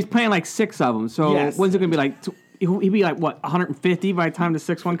 2016. Well, he's playing like 6 of them. So Yes. when's it going to be like? He'll be like, what, 150 by the time the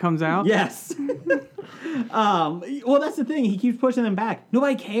 6th one comes out? Yes. Well, that's the thing. He keeps pushing them back.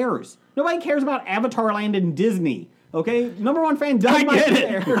 Nobody cares. Nobody cares about Avatar Land and Disney. Okay? Number one fan does I not get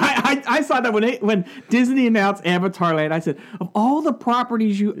care. it. I saw that when Disney announced Avatar Land. I said, of all the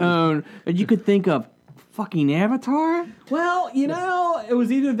properties you own that you could think of, fucking Avatar? Well, you know, it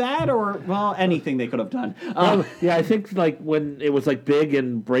was either that or, well, anything they could have done. Yeah, I think like when it was like big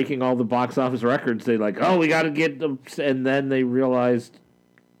and breaking all the box office records, they like, oh, we got to get them, and then they realized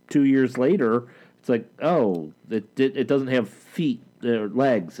 2 years later, it's like, oh, it doesn't have feet or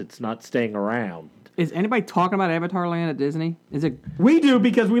legs. It's not staying around. Is anybody talking about Avatar Land at Disney? Is it? We do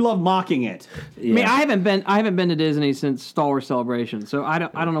because we love mocking it. Yeah. I mean, I haven't been to Disney since Star Wars Celebration, so I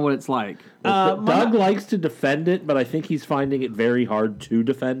don't know what it's like. Doug likes to defend it, but I think he's finding it very hard to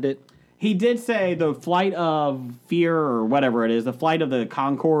defend it. He did say the Flight of Fear or whatever it is, the Flight of the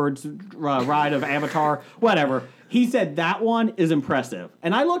Conchords ride of Avatar, whatever. He said that one is impressive.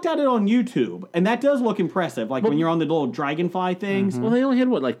 And I looked at it on YouTube, and that does look impressive. Like when you're on the little dragonfly things. Well, they only had,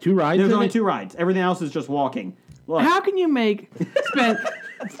 what, like 2 rides? There's in only it? 2 rides. Everything else is just walking. Look. How can you spend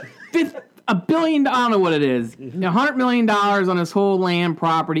 $1 billion? I don't know what it is. $100 million on this whole land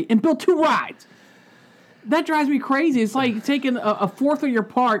property and build 2 rides? That drives me crazy. It's like taking a fourth of your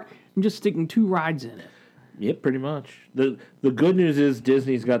park and just sticking 2 rides in it. Yep, pretty much. The good news is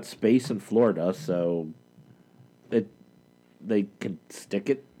Disney's got space in Florida, so they can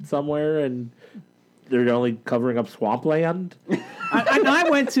stick it somewhere, and they're only covering up swampland. I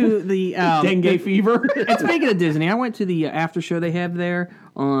went to the Dengue fever. And speaking of Disney, I went to the after show they have there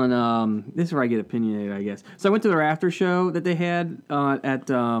on. This is where I get opinionated, I guess. So I went to their after show that they had at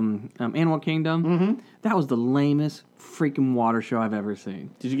Animal Kingdom. Mm-hmm. That was the lamest freaking water show I've ever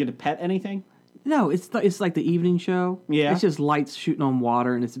seen. Did you get to pet anything? No, it's like the evening show. Yeah. It's just lights shooting on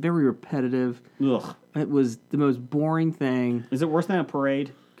water, and it's very repetitive. Ugh. It was the most boring thing. Is it worse than a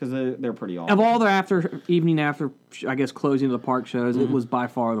parade? Because they're pretty awful. Of all the evening after, I guess, closing of the park shows, it was by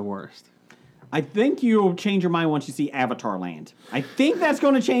far the worst. I think you'll change your mind once you see Avatar Land. I think that's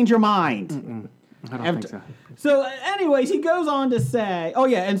going to change your mind. I don't think so. So, anyways, he goes on to say, oh,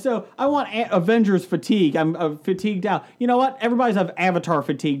 yeah, and so I want Avengers fatigue. I'm fatigued out. You know what? Everybody's have Avatar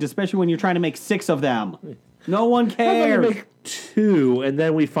fatigued, especially when you're trying to make 6 of them. No one How about cares. we make 2, and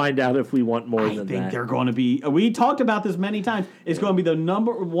then we find out if we want more I than think that. they're going to be. We talked about this many times. It's going to be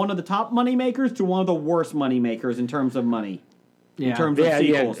one of the top money makers to one of the worst money makers in terms of money. In terms of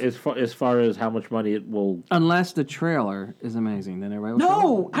sequels. As far as how much money it will. Unless the trailer is amazing, then everybody will show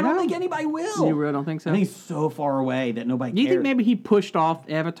No, up. I don't think anybody will. You really don't think so? I think it's so far away that nobody Do you cares. think maybe he pushed off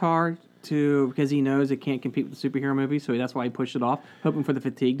Avatar because he knows it can't compete with the superhero movies, so that's why he pushed it off, hoping for the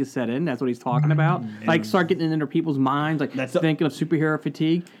fatigue to set in? That's what he's talking about. Like, start getting it into people's minds, like thinking of superhero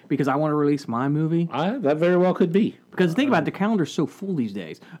fatigue because I want to release my movie. That very well could be. Because think about it, the calendar's so full these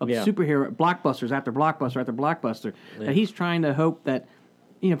days of superhero blockbusters after blockbuster after blockbuster that he's trying to hope that,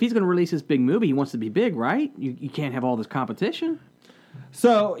 if he's going to release this big movie, he wants to be big, right? You can't have all this competition.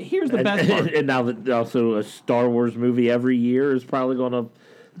 So here's the best part. And now that also a Star Wars movie every year is probably going to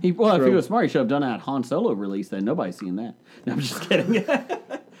If he was smart, he should have done that Han Solo release. Then nobody's seen that. No, I'm just kidding.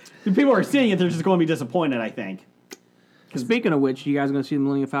 If people are seeing it, they're just going to be disappointed, I think. Speaking of which, you guys are going to see the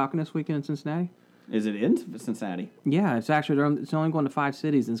Millennium Falcon this weekend in Cincinnati? Is it in Cincinnati? Yeah, it's actually it's only going to 5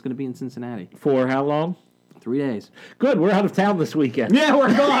 cities, and it's going to be in Cincinnati. For how long? 3 days. Good. We're out of town this weekend. Yeah,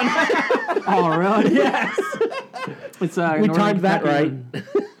 we're gone. Oh, really? Yes. It's We timed that right.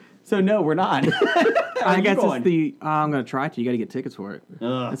 So no, we're not. I guess going? it's the. I'm going to try to. You got to get tickets for it.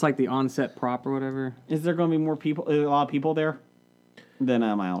 Ugh. It's like the on-set prop or whatever. Is there going to be more people? A lot of people there? Then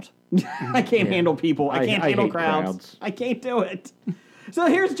I'm out. I can't handle people. I can't handle hate crowds. I can't do it. So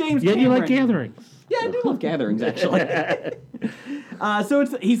here's James. Yeah, Cameron. you like gatherings. Yeah, I do love gatherings, actually.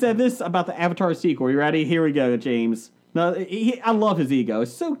 He said this about the Avatar sequel. You ready? Here we go, James. No, I love his ego.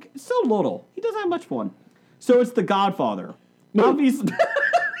 It's so little. He doesn't have much fun. So it's The Godfather. Obviously,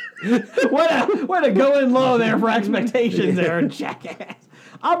 way to go in low there for expectations there, jackass.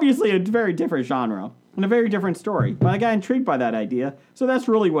 Obviously, a very different genre and a very different story. But I got intrigued by that idea, so that's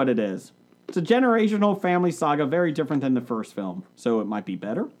really what it is. It's a generational family saga, very different than the first film, so it might be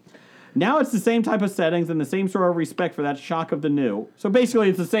better. Now it's the same type of settings and the same sort of respect for that shock of the new. So basically,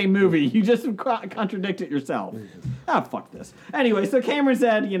 it's the same movie. You just contradict it yourself. Fuck this. Anyway, so Cameron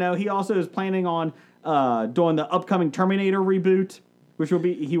said, he also is planning on doing the upcoming Terminator reboot, which will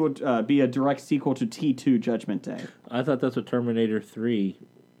be a direct sequel to T2 Judgment Day. I thought that's what Terminator 3.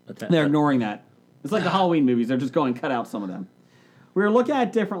 They're ignoring that. It's like the Halloween movies. They're just going to cut out some of them. We were looking at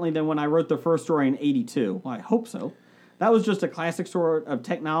it differently than when I wrote the first story in 82. Well, I hope so. That was just a classic sort of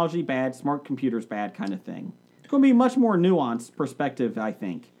technology bad, smart computers bad kind of thing. It's going to be a much more nuanced perspective, I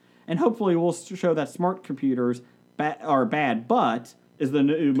think. And hopefully we'll show that smart computers are bad, but is the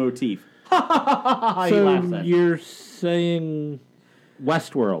new motif. So you're saying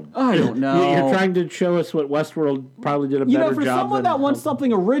Westworld? I don't know. You're trying to show us what Westworld probably did a better job. For someone that wants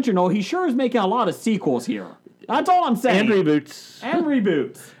something original, he sure is making a lot of sequels here. That's all I'm saying. And reboots.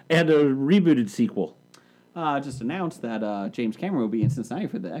 And a rebooted sequel. Just announced that James Cameron will be in Cincinnati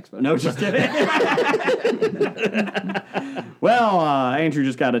for the expo. No, just kidding. Well, Andrew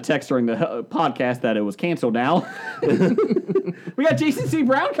just got a text during the podcast that it was canceled now. We got Jason C.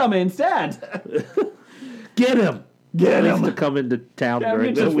 Brown coming instead. Get him. Get him. Needs to come into town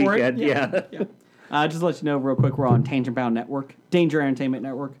during the weekend. Yeah. Just to let you know real quick, we're on Tangent Bound Network, Danger Entertainment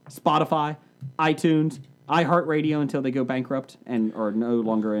Network, Spotify, iTunes, iHeartRadio until they go bankrupt and are no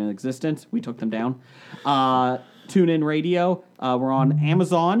longer in existence. We took them down. TuneIn Radio. We're on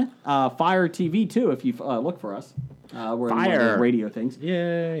Amazon. Fire TV, too, if you look for us. We're in one of the radio things.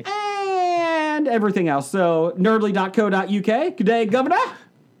 Yay. And everything else. So, nerdly.co.uk. Good day, Governor.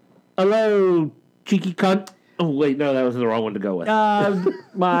 Hello, cheeky cunt. Oh, wait, no, that was the wrong one to go with.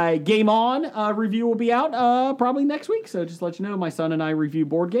 My Game On review will be out probably next week. So, just to let you know, my son and I review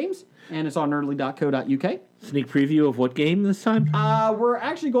board games. And it's on nerdly.co.uk. Sneak preview of what game this time? We're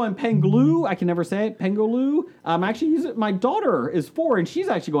actually going Pengloo. I can never say it. Pengaloo. I'm actually using my daughter is 4, and she's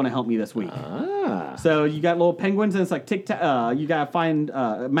actually going to help me this week. So you got little penguins, and it's like tic-tac. You got to find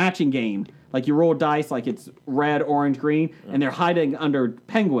a matching game. Like you roll dice, like it's red, orange, green, and they're hiding under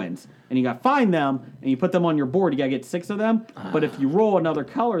penguins. And you got to find them, and you put them on your board. You got to get 6 of them. But if you roll another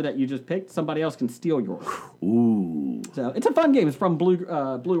color that you just picked, somebody else can steal yours. Ooh. So it's a fun game. It's from Blue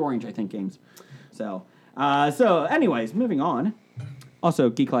Orange, I think, games. So anyways, moving on. Also,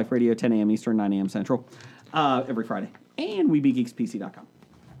 Geek Life Radio, 10 a.m. Eastern, 9 a.m. Central, every Friday. And WeBeGeeksPC.com.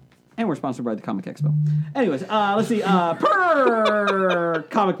 And we're sponsored by the Comic Expo. Anyways, let's see. Per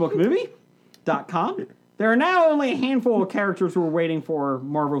comicbookmovie.com. There are now only a handful of characters we're waiting for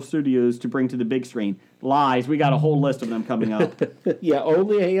Marvel Studios to bring to the big screen. Lies. We got a whole list of them coming up. Yeah,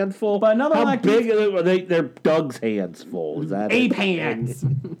 only a handful. But another How one big are they? They're Doug's hands full. Is that Ape hands.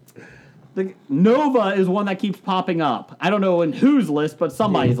 Nova is one that keeps popping up. I don't know in whose list, but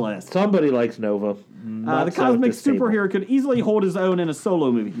somebody's list. Somebody likes Nova. The cosmic superhero could easily hold his own in a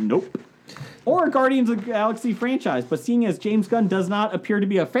solo movie. Nope. Or a Guardians of the Galaxy franchise, but seeing as James Gunn does not appear to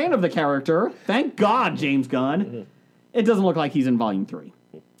be a fan of the character, thank God, James Gunn, it doesn't look like he's in Volume 3.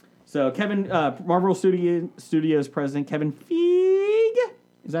 So Marvel Studios president Kevin Feige,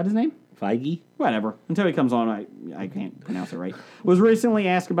 is that his name? Feige? Whatever. Until he comes on, I can't pronounce it right. Was recently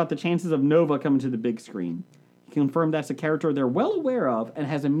asked about the chances of Nova coming to the big screen. He confirmed that's a character they're well aware of and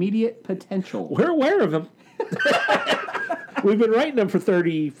has immediate potential. We're aware of him. We've been writing them for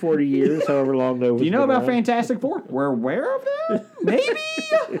 30, 40 years, however long Nova's Do you know been about around. Fantastic Four? We're aware of them? Maybe?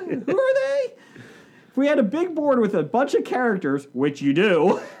 Who are they? If we had a big board with a bunch of characters, which you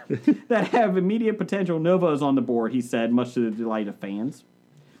do, that have immediate potential, Nova is on the board, he said, much to the delight of fans.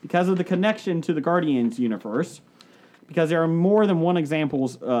 Because of the connection to the Guardians universe, because there are more than one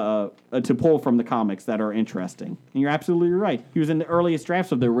examples to pull from the comics that are interesting. And you're absolutely right. He was in the earliest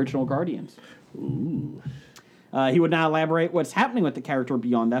drafts of the original Guardians. Ooh. He would not elaborate what's happening with the character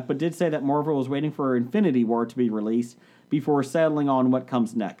beyond that, but did say that Marvel was waiting for Infinity War to be released before settling on what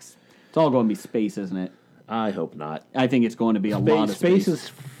comes next. It's all going to be space, isn't it? I hope not. I think it's going to be a lot of space. Space is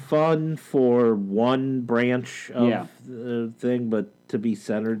fun for one branch of the thing, but to be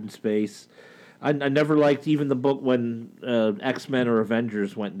centered in space. I never liked even the book when X-Men or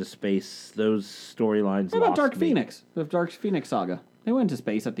Avengers went into space. Those storylines. What about Dark Phoenix? The Dark Phoenix saga. They went into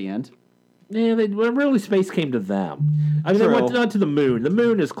space at the end. Yeah, really space came to them. I mean, they went not to the moon. The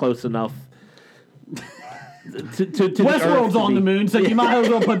moon is close enough. to Westworld's on the moon, so you might as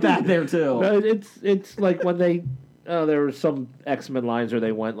well put that there too. It's like when they there were some X-Men lines where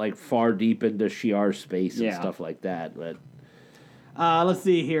they went like far deep into Shi'ar space and stuff like that. But let's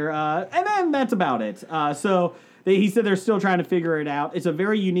see here, and then that's about it. He said they're still trying to figure it out. It's a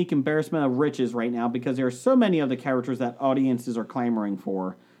very unique embarrassment of riches right now because there are so many of the characters that audiences are clamoring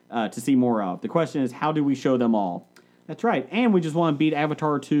for to see more of. The question is, how do we show them all? That's right. And we just want to beat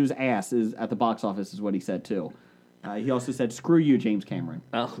Avatar 2's ass at the box office is what he said, too. He also said, screw you, James Cameron.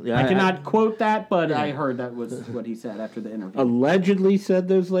 I cannot quote that, but I heard that was what he said after the interview. Allegedly said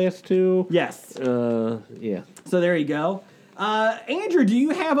those last two? Yes. Yeah. So there you go. Andrew, do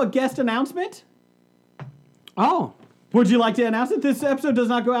you have a guest announcement? Oh. Would you like to announce it? This episode does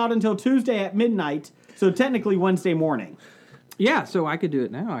not go out until Tuesday at midnight, so technically Wednesday morning. Yeah, so I could do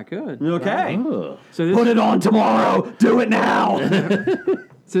it now. I could. Okay. So put it on tomorrow. Do it now.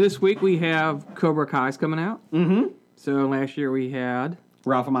 So this week we have Cobra Kai's coming out. Mm-hmm. So last year we had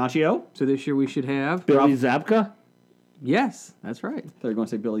Ralph Macchio. So this year we should have Billy Zabka. Yes, that's right. They're going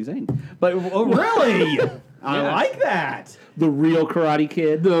to say Billy Zane, but really, I like that. The real Karate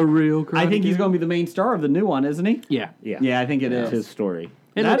Kid. I think he's going to be the main star of the new one, isn't he? Yeah. Yeah, I think it is. His story.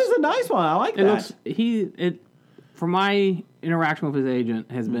 That is a nice one. I like that. From my interaction with his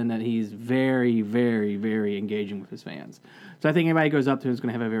agent has been that he's very, very, very engaging with his fans. So I think anybody who goes up to him is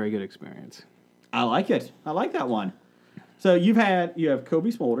going to have a very good experience. I like it. I like that one. So you have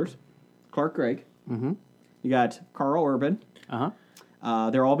Kobe Smulders, Clark Gregg. Mm-hmm. You got Carl Urban. Uh-huh.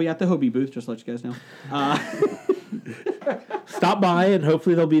 They'll all be at the Hobie booth, just to let you guys know. Stop by, and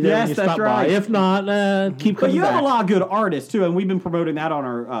hopefully they'll be there when you stop by. If not, keep coming But you back. have a lot of good artists, too, and we've been promoting that on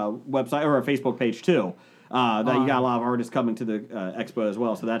our website or our Facebook page, too. That you got a lot of artists coming to the expo as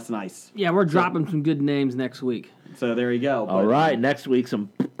well, so that's nice. Yeah, we're dropping some good names next week. So there you go. All right, next week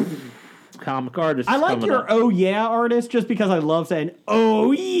some comic artists. I like your up. "Oh yeah" artist just because I love saying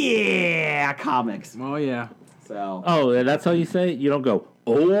 "Oh yeah" comics. Oh yeah. So. Oh, that's how you say it? You don't go,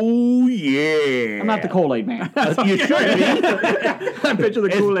 "Oh yeah." I'm not the Kool-Aid man. You should be. I picture the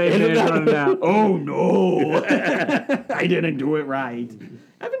Kool-Aid man running out. Oh no, I didn't do it right.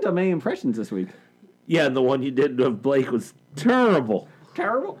 I haven't done many impressions this week. Yeah, and the one you did of Blake was terrible.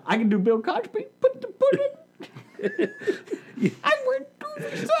 Terrible. I can do Bill Cosby. Put the pudding. I wear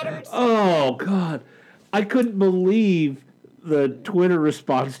goofy sweaters. Oh God, I couldn't believe the Twitter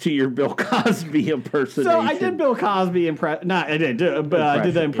response to your Bill Cosby impersonation. So I did Bill Cosby impression. No, I didn't do it, but I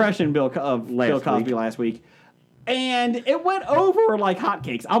did the impression Bill Cosby last week. And it went over like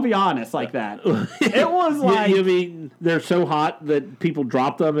hotcakes. I'll be honest, like that. It was like you mean they're so hot that people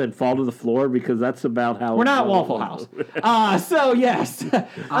drop them and fall to the floor because that's about how we're not Waffle House. So yes,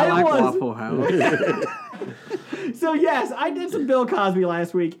 I like Waffle House. So yes, I did some Bill Cosby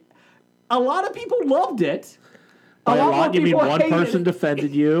last week. A lot of people loved it. By a lot, you mean one hated person it.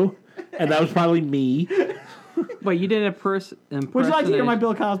 defended you, and that was probably me. But you did impersonation. Would you like to hear my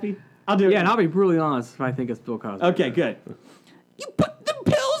Bill Cosby? I'll do it. Yeah, and I'll be brutally honest if I think it's Bill Cosby. Okay, good. You put the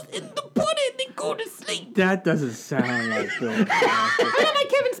pills in the pudding and go to sleep. That doesn't sound like Bill Cosby. I got my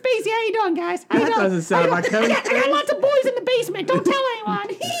Kevin Spacey. How you doing, guys? How you That doing? doesn't sound like Kevin I got lots of boys in the basement. Don't tell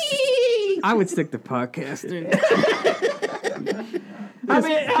anyone. I would stick to podcasting.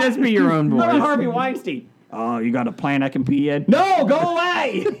 Just be your own What about voice. Harvey Weinstein? Oh, you got a plant I can pee in? No, go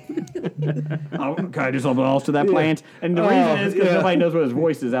away! Oh, can I do something else to that plant? And the reason is because nobody knows what his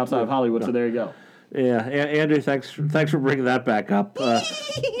voice is outside of Hollywood, so there you go. Yeah, Andrew, thanks for bringing that back up.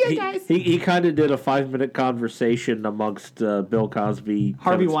 guys. He kind of did a 5-minute conversation amongst Bill Cosby,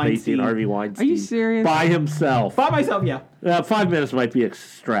 Harvey Kevin Spacey, Weinstein. and Harvey Weinstein. Are you serious? By himself. By myself, yeah. 5 minutes might be a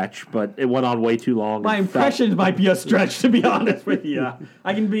stretch, but it went on way too long. My impressions might be a stretch, to be honest with you.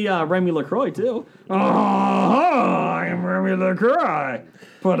 I can be Remy LaCroix, too. Oh, I am Remy LaCroix.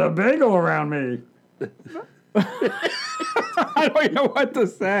 Put a bagel around me. I don't know what to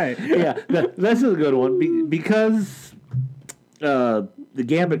say. Yeah, this is a good one because the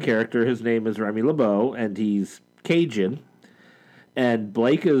Gambit character, his name is Remy LeBeau, and he's Cajun, and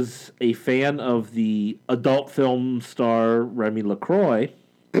Blake is a fan of the adult film star Remy LaCroix.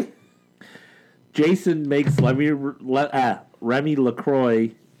 Jason makes Remy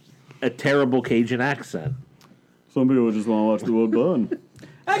LaCroix a terrible Cajun accent. Some people just want to watch the wood burn.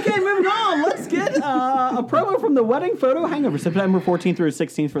 Okay, moving on. Let's get a promo from the Wedding Photo Hangover, September 14th through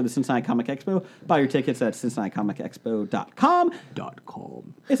 16th for the Cincinnati Comic Expo. Buy your tickets at CincinnatiComicExpo.com.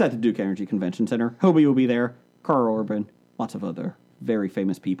 It's at the Duke Energy Convention Center. Hobie will be there. Carl Urban. Lots of other very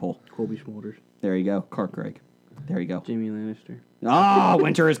famous people. Colby Smulders. There you go. Clark Gregg. There you go. Jamie Lannister. Oh,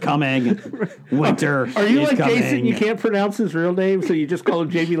 winter is coming. Winter Are you is like coming. Jason? You can't pronounce his real name, so you just call him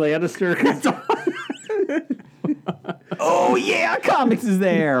Jamie Lannister? Oh, yeah, comics is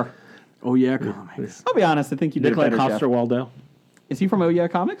there. Oh, yeah, comics. I'll be honest, I think you did Nikolai better, Jeff. Coster-Waldau? Is he from Oh Yeah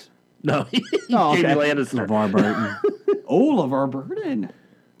Comics? No, Oh, okay. Jamie Lannister. LeVar Burton. Oh, LeVar Burton.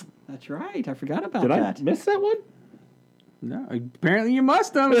 That's right. I forgot about Did that. I miss that one? No, apparently you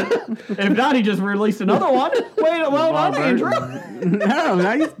must have. If not, he just released another one. Wait, well done, Andrew. No,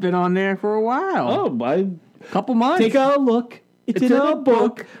 now he's been on there for a while. Oh, my. Couple months. Take a look. It's in a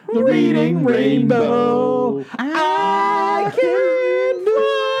book. The Reading Rainbow. I can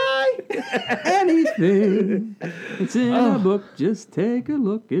fly anything. It's in a book. Just take a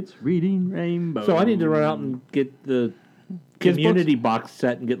look. It's Reading Rainbow. So I need to run out and get the Community box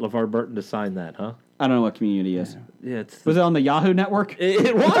set and get LeVar Burton to sign that, huh? I don't know what Community is. Yeah, it's Was it on the Yahoo Network?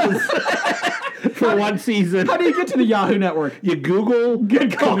 it was for one season. How do you get to the Yahoo Network? You Google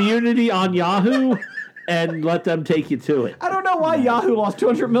Community on Yahoo and let them take you to it. I don't know why Yahoo lost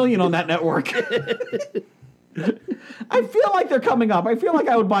 $200 million on that network. I feel like they're coming up. I feel like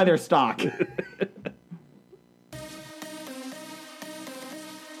I would buy their stock.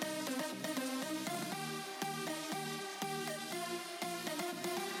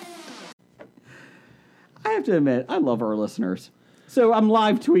 I have to admit, I love our listeners. So I'm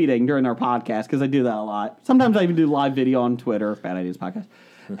live tweeting during our podcast because I do that a lot. Sometimes I even do live video on Twitter, Bad Ideas Podcast.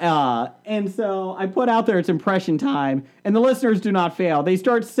 And so I put out there it's impression time, and the listeners do not fail. They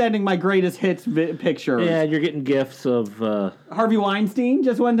start sending my greatest hits pictures. Yeah, you're getting gifts of... Harvey Weinstein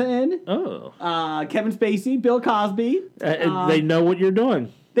just went in. Oh. Kevin Spacey, Bill Cosby. They know what you're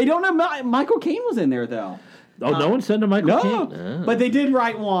doing. They don't know Michael Caine was in there, though. Oh, no one sent to Michael No, Caine? Oh. but they did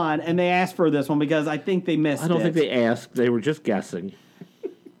write one, and they asked for this one because I think they missed it. I don't think they asked. They were just guessing.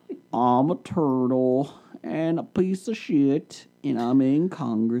 I'm a turtle and a piece of shit, and I'm in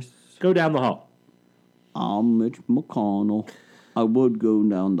Congress. Go down the hall. I'm Mitch McConnell. I would go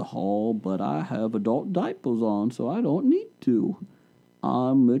down the hall, but I have adult diapers on, so I don't need to.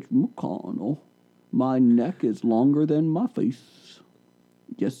 I'm Mitch McConnell. My neck is longer than my face.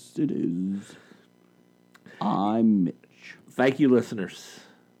 Yes, it is. I'm Mitch. Thank you, listeners.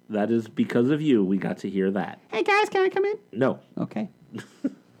 That is because of you we got to hear that. Hey, guys, can I come in? No. Okay.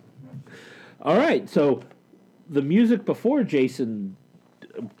 All right, so the music before Jason...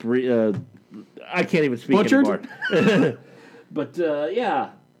 I can't even speak Butchered? anymore. But,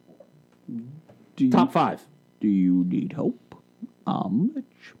 yeah. Top 5. Do you need help? I'm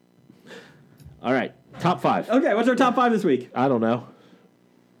Mitch. All right, top 5. Okay, what's our top 5 this week? I don't know.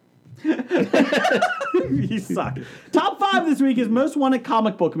 You suck. Top 5 this week is most wanted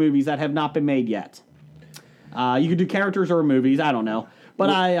comic book movies that have not been made yet. You could do characters or movies. I don't know. But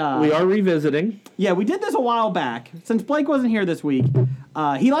we are revisiting. Yeah, we did this a while back. Since Blake wasn't here this week,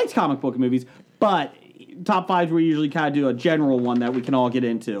 he likes comic book movies, but top 5s we usually kind of do a general one that we can all get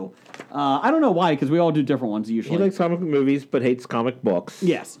into. I don't know why, because we all do different ones usually. He likes comic movies, but hates comic books.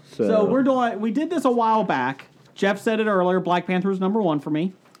 Yes. So we did this a while back. Jeff said it earlier. Black Panther was number 1 for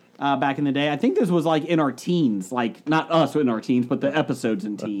me back in the day. I think this was like in our teens, like not us in our teens, but the episodes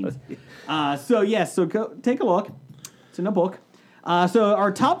in teens. So go take a look. It's in a book. So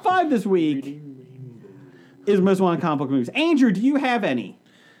our top 5 this week is most wanted comic book movies. Andrew, do you have any?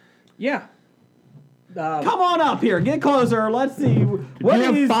 Yeah. Come on up here. Get closer. Let's see. Do you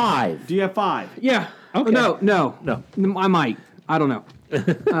have 5? Do you have 5? Yeah. Okay. No. No. I might. I don't know.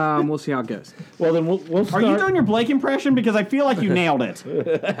 We'll see how it goes. Well, then we'll start. Are you doing your Blake impression? Because I feel like you nailed it.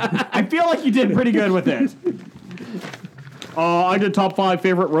 I feel like you did pretty good with it. I did top 5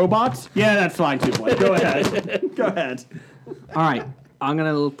 favorite robots. Yeah, that's fine too, Blake. Go ahead. Go ahead. All right. I'm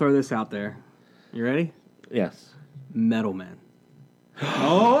going to throw this out there. You ready? Yes. Metal Man.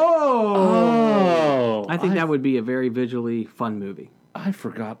 Oh. I think that would be a very visually fun movie. I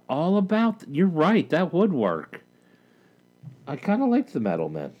forgot all about... You're right. That would work. I kind of like the Metal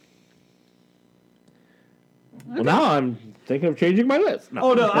Men. Well, now I'm thinking of changing my list. No.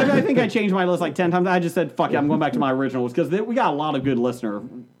 Oh, no. I think I changed my list like 10 times. I just said, fuck it, I'm going back to my originals because we got a lot of good listener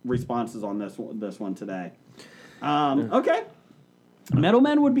responses on this one today. Okay. Metal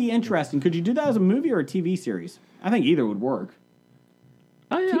Men would be interesting. Could you do that as a movie or a TV series? I think either would work.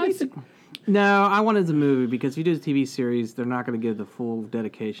 I think No, I want it as a movie because if you do a TV series, they're not going to give the full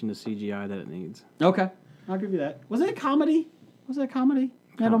dedication to CGI that it needs. Okay. I'll give you that. Was it a comedy?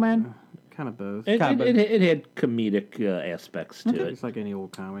 Metal Man? Kind of both. it had comedic aspects to it. It's like any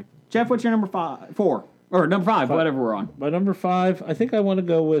old comic. Jeff, what's your number 4? Or number 5, whatever we're on. My number 5, I think I want to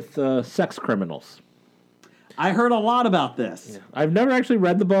go with Sex Criminals. I heard a lot about this. I've never actually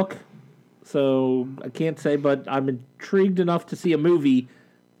read the book, so I can't say, but I'm intrigued enough to see a movie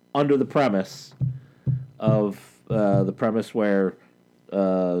under the premise of where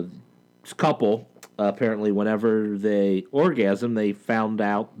this couple, apparently whenever they orgasm, they found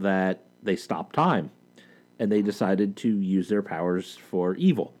out that they stopped time, and they decided to use their powers for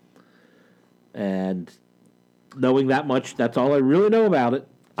evil. And knowing that much, that's all I really know about it.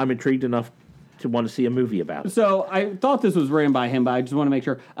 I'm intrigued enough to want to see a movie about it. So I thought this was written by him, but I just want to make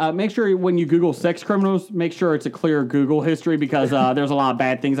sure. Make sure when you Google sex criminals, make sure it's a clear Google history because there's a lot of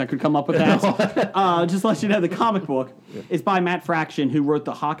bad things that could come up with that. Just to let you know, the comic book is by Matt Fraction, who wrote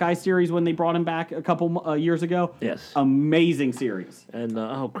the Hawkeye series when they brought him back a couple years ago. Yes. Amazing series. And,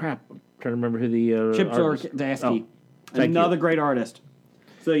 oh, crap. I'm trying to remember who the Chip artist- Zdarsky. thank Another you. great artist.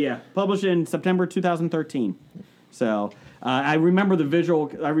 So, yeah, published in September 2013. So, I remember the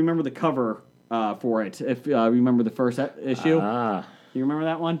visual, I remember the cover for it. If you remember the first issue. You remember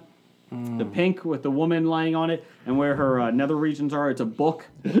that one? The pink with the woman laying on it and where her nether regions are. It's a book.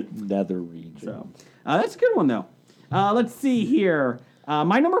 Nether region. So that's a good one, though. Let's see here.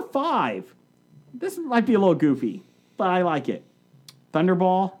 My number 5. This might be a little goofy, but I like it.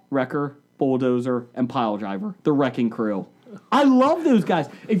 Thunderball, Wrecker, Bulldozer, and Piledriver. The Wrecking Crew. I love those guys.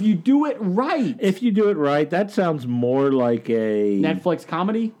 If you do it right. If you do it right, that sounds more like a Netflix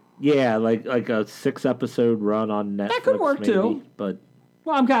comedy? Yeah, like a 6-episode run on Netflix. That could work, maybe, too. But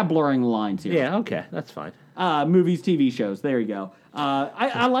Well, I'm kind of blurring the lines here. yeah, okay, that's fine. Movies, TV shows. There you go.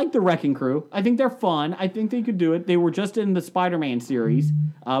 I like the Wrecking Crew. I think they're fun. I think they could do it. They were just in the Spider-Man series,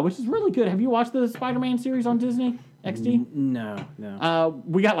 which is really good. Have you watched the Spider-Man series on Disney XD? No.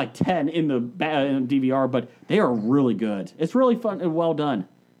 We got like 10 in the DVR, but they are really good. It's really fun and well done.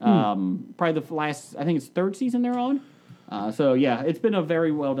 Probably the last, I think it's 3rd season they're on. So yeah, it's been a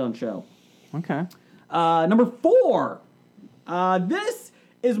very well done show. Okay. Number 4. This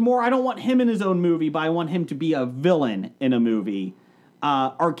is more, I don't want him in his own movie, but I want him to be a villain in a movie.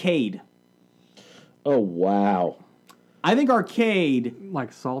 Arcade. Oh, wow. I think Arcade,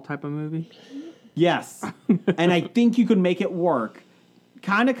 Like Saw type of movie? yes. And I think you could make it work.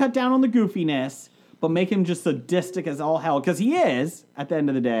 Kind of cut down on the goofiness, but make him just sadistic as all hell. Because he is, at the end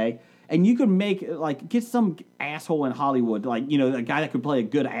of the day. And you could make, like, get some asshole in Hollywood, like, you know, a guy that could play a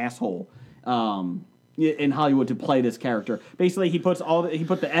good asshole in Hollywood to play this character. Basically, he put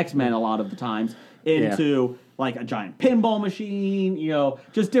the X-Men a lot of the times into, like, a giant pinball machine, you know,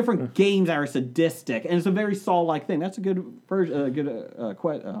 just different games that are sadistic. And it's a very Saw-like thing. That's a good version, what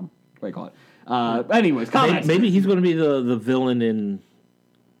do you call it? Anyways, comments. Maybe he's going to be the villain in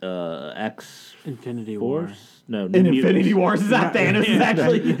X Infinity War. Force. No, In Infinity Wars, is that Thanos? Is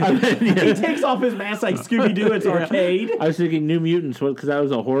actually, he takes off his mask like Scooby-Doo. It's Arcade. I was thinking New Mutants because that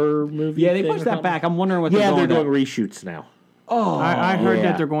was a horror movie. Yeah, they thing pushed or that something. back. I'm wondering what Yeah, they're they're going doing to. reshoots now. Oh, I heard yeah.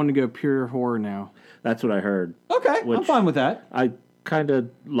 that they're going to go pure horror now. That's what I heard. Okay, I'm Which- fine with that. I kind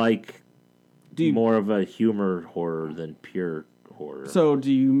of like Do you, more of a humor horror than pure horror. so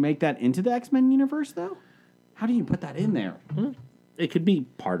do you make that into the X-Men universe, though? How do you put that in there? It could be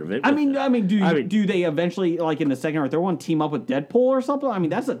part of it. I mean, do they eventually, like in the second or third one, team up with Deadpool or something? I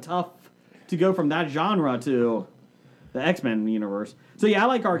mean, that's a tough to go from that genre to the X-Men universe. So yeah, I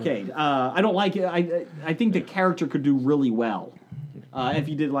like Arcade. I don't like it. I think the character could do really well if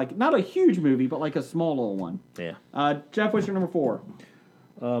you did like not a huge movie, but like a small little one. Yeah. Jeff, what's your number 4?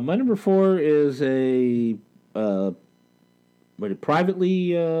 My number 4 is a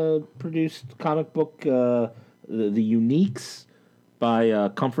privately produced comic book, The Uniques, by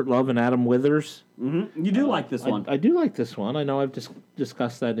Comfort Love and Adam Withers. Mm-hmm. You do like this one. I do like this one. I know I've just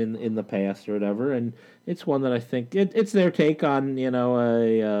discussed that in the past or whatever, and it's one that I think it's their take on, you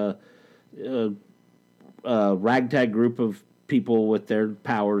know, a ragtag group of people with their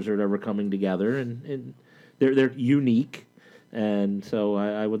powers or whatever coming together, and they're unique, and so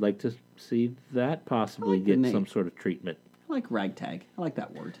I would like to see that possibly like the get name. some sort of treatment. I like ragtag. I like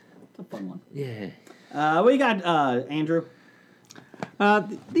that word. It's a fun one. Yeah. What you got, Andrew?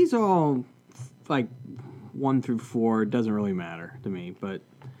 These are all like 1 through 4. It doesn't really matter to me. But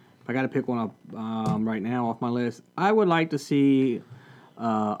if I got to pick one up right now off my list, I would like to see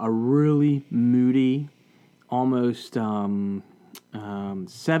a really moody almost 70s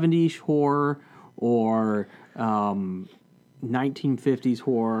horror or 1950s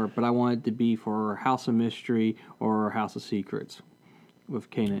horror, but I want it to be for House of Mystery or House of Secrets with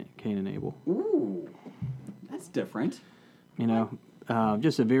Cain and Abel. Ooh, that's different. You know,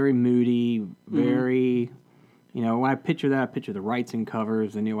 just a very moody, very, you know, when I picture that, I picture the Wrightson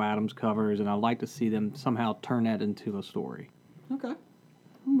covers, the Neil Adams covers, and I'd like to see them somehow turn that into a story. Okay.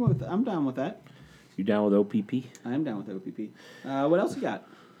 I'm down with that. You down with OPP? I am down with OPP. What else you got?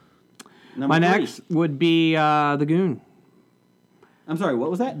 My next would be The Goon. I'm sorry, what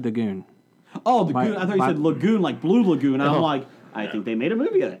was that? The Goon. Oh, The Goon. I thought you said Lagoon, like Blue Lagoon. I'm like, I think they made a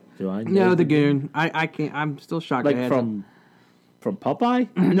movie of it. Do I know? No, The Goon. I can't. I'm still shocked. Like I had from Popeye?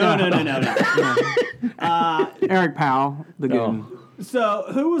 No. Eric Powell, The Goon. So,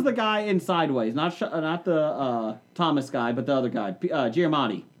 who was the guy in Sideways? Not the Thomas guy, but the other guy,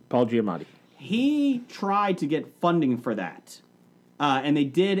 Giamatti. Paul Giamatti. He tried to get funding for that. And they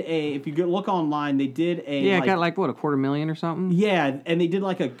did if you look online, they did a... Yeah, it got like, what, $250,000 or something? Yeah, and they did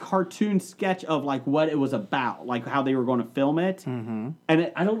like a cartoon sketch of like what it was about, like how they were going to film it. Mm-hmm.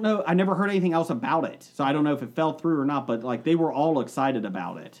 And I don't know, I never heard anything else about it, so I don't know if it fell through or not, but like they were all excited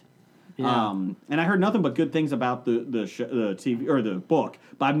about it. Yeah. And I heard nothing but good things about the TV or the book,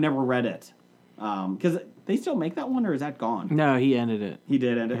 but I've never read it. Because they still make that one, or is that gone? No, he ended it. He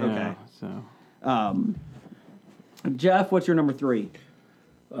did end it? Yeah, Okay. So... Jeff, what's your number 3?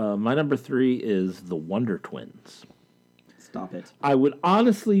 My number 3 is The Wonder Twins. Stop it. I would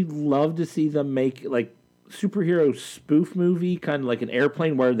honestly love to see them make like superhero spoof movie, kind of like an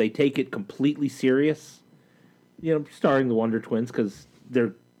Airplane, where they take it completely serious. You know, starring the Wonder Twins because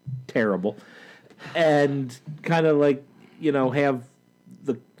they're terrible, and kind of like, you know, have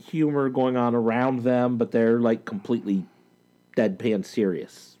the humor going on around them, but they're like completely deadpan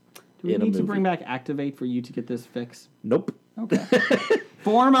serious. Do we need to bring back Activate for you to get this fixed? Nope. Okay.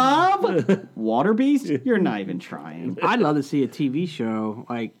 Form of Water Beast? You're not even trying. I'd love to see a TV show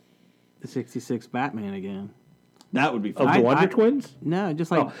like the 66 Batman again. That would be Of fun. the Wonder Twins? No,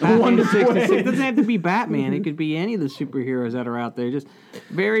 just like Wonder Wonder Twins. 66. It doesn't have to be Batman. It could be any of the superheroes that are out there. Just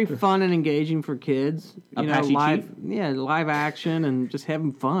very fun and engaging for kids. You know, Apache live, Chief? yeah, live action and just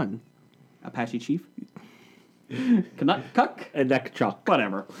having fun. Apache Chief? Canuck Cuck? And Neck Chuck.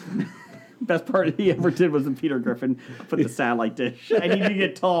 Whatever. Best part he ever did was when Peter Griffin put the satellite dish. I need you to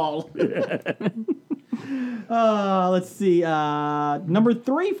get tall. Let's see. Number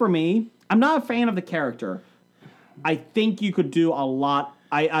 3 for me. I'm not a fan of the character. I think you could do a lot.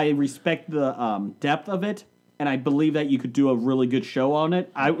 I respect the depth of it, and I believe that you could do a really good show on it.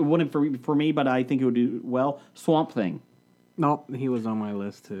 It wouldn't for me, but I think it would do well. Swamp Thing. Nope, he was on my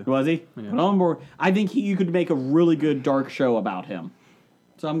list too. Was he? Yeah. But on board. I think you could make a really good dark show about him.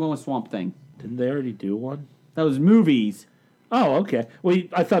 So I'm going with Swamp Thing. Didn't they already do one? That was movies. Oh, okay. Well,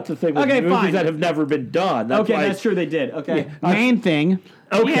 I thought the thing was Okay, movies fine. that have never been done. That's Okay, why that's true. They did. Okay. Yeah. Main Thing.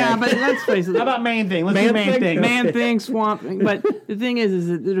 Okay. Yeah, but let's face it. How about Main Thing? Let's do Main Thing. Man Thing, Swamp Thing. But the thing is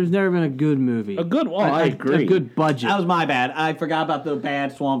that there's never been a good movie. A good one. I agree. A good budget. That was my bad. I forgot about the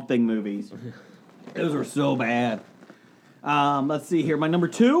bad Swamp Thing movies. Those were so bad. Let's see here. My number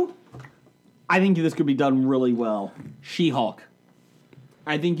 2. I think this could be done really well. She-Hulk.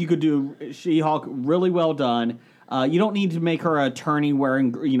 I think you could do She-Hulk really well done. You don't need to make her an attorney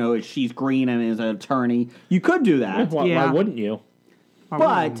wearing, you know, she's green and is an attorney. You could do that. Why wouldn't you?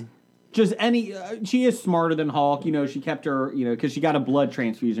 But just she is smarter than Hulk. You know, she kept her, you know, because she got a blood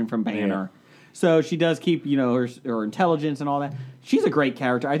transfusion from Banner. Yeah. So she does keep, you know, her intelligence and all that. She's a great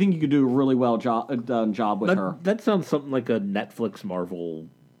character. I think you could do a really well job with her. That sounds something like a Netflix Marvel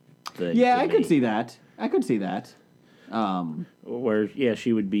thing. Yeah, I could see that. Where, yeah,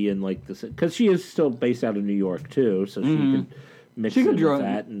 she would be in like this, because she is still based out of New York too, so she could mix in with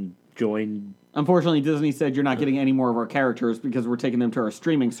that and join. Unfortunately, Disney said you're not getting any more of our characters because we're taking them to our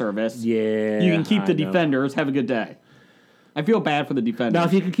streaming service. Yeah, you can keep the Defenders. Have a good day. I feel bad for the Defenders. Now,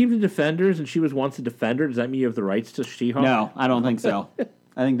 if you can keep the Defenders and she was once a Defender, does that mean you have the rights to She-Hulk? No, I don't think so.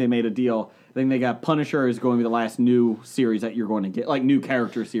 I think they made a deal. I think they got Punisher is going to be the last new series that you're going to get, like new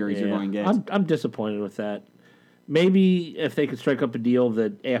character series you're going to get. I'm disappointed with that. Maybe if they could strike up a deal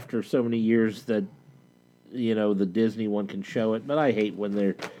that after so many years that, you know, the Disney one can show it. But I hate when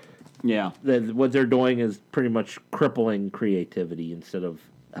they're... Yeah. What they're doing is pretty much crippling creativity instead of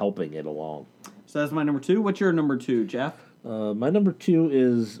helping it along. So that's my number 2. What's your number 2, Jeff? My number 2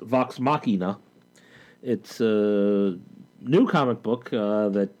 is Vox Machina. It's a new comic book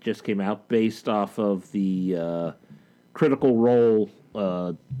that just came out based off of the Critical Role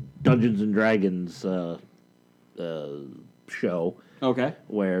Dungeons and Dragons show. Okay.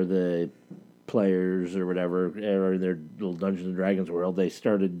 Where the players or whatever, or in their little Dungeons and Dragons world, they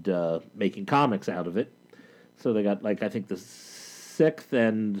started making comics out of it. So they got, like, I think the 6th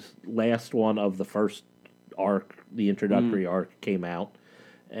and last one of the first arc, the introductory arc, came out.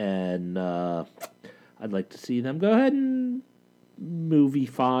 And I'd like to see them go ahead and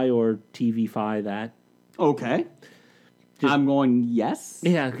movie-fy or TV-fy that. Okay. I'm going yes.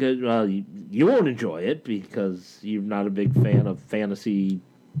 Yeah, 'cause, you won't enjoy it because you're not a big fan of fantasy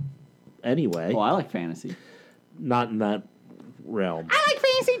anyway. Oh, I like fantasy. Not in that realm. I like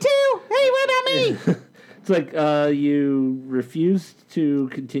fantasy too. Hey, what about me? It's like you refused to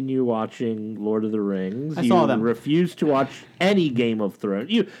continue watching Lord of the Rings. I saw them. You refused to watch any Game of Thrones.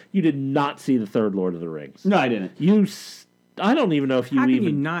 You did not see the third Lord of the Rings. No, I didn't. I don't even know if you How can even...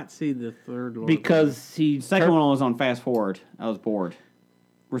 you not see the third Lord? Because he... Second one was on fast forward. I was bored.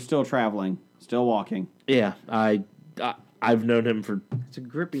 We're still traveling, still walking. Yeah, I've known him for It's a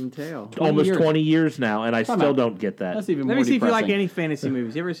gripping tale. almost years. 20 years now, and I still out. don't get that. That's even Let more me see if you depressing. like any fantasy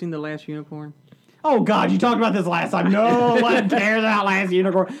movies. You ever seen The Last Unicorn? Oh, God, you talked about this last time. No one cares about Last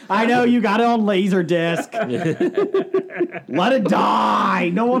Unicorn. I know you got it on Laserdisc. Let it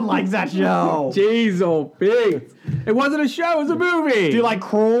die. No one likes that show. Jeez, old pig. It wasn't a show, it was a movie. Do you like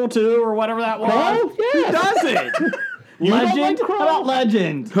Cruel, too, or whatever that was? Oh, Who does it? Legend? How about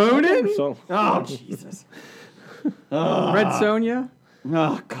Legend? Conan? So, Oh, Jesus. Red Sonja?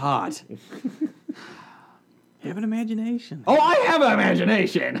 Oh, God. Have an imagination. Oh, I have an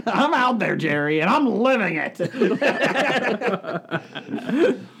imagination. I'm out there, Jerry, and I'm living it.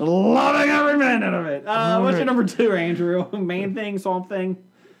 Loving every minute of it. What's your number 2, Andrew? Man thing, swamp thing?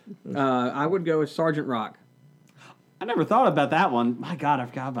 I would go with Sergeant Rock. I never thought about that one. My God, I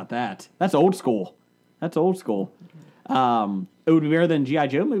forgot about that. That's old school. It would be better than G.I.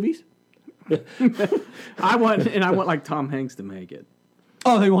 Joe movies. I want like Tom Hanks to make it.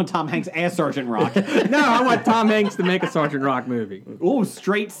 Oh, they want Tom Hanks as Sergeant Rock. No, I want Tom Hanks to make a Sergeant Rock movie. Ooh,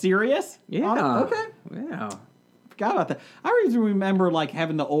 straight serious? Yeah. Okay. Yeah. Forgot about that. I always remember like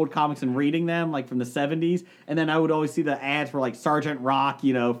having the old comics and reading them, like from the 70s, and then I would always see the ads for like Sergeant Rock,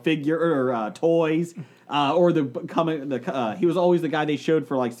 figure or toys, or he was always the guy they showed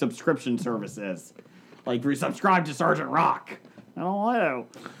for like subscription services, like subscribe to Sergeant Rock. I don't know.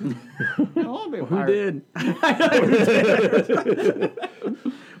 Who did?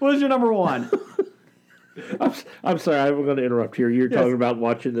 What was your number 1? I'm sorry, I'm going to interrupt here. You're talking about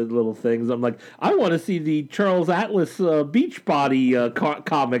watching the little things. I'm like, I want to see the Charles Atlas Beachbody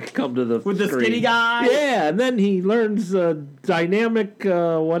comic come to the With the screen. skinny guy? Yeah, and then he learns dynamic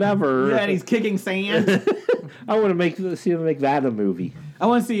whatever. Yeah, and he's kicking sand. I want to see him make that a movie. I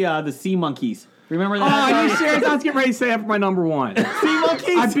want to see the Sea Monkeys. Remember that? Oh, are you serious? I was getting ready to say that for my number 1. Sea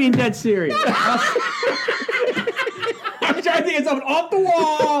Monkeys? I'm being dead serious. I'm trying to think of something off the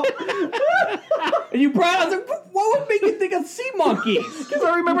wall. And you brought I was like, what would make you think of Sea Monkeys? Because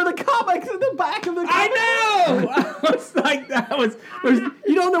I remember the comics in the back of the comic. I know! I was like,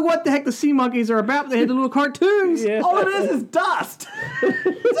 you don't know what the heck the Sea Monkeys are about, but they had the little cartoons. Yeah. All it is dust.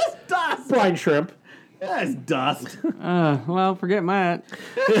 It's just dust. Brine shrimp. Yeah, it's dust. Well, forget that.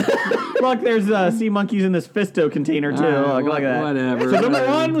 Look, there's sea monkeys in this Fisto container, too. Look at that. Whatever. So number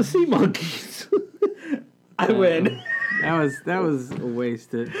 1 was Sea Monkeys. I win. That was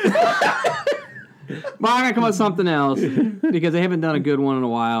wasted. Well, I'm gonna come up with something else because they haven't done a good one in a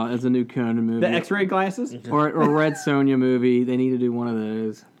while. It's a new Conan movie, The X-ray glasses? or Red Sonja movie. They need to do one of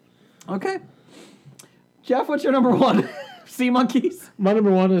those. Okay. Jeff, what's your number 1? Sea monkeys? My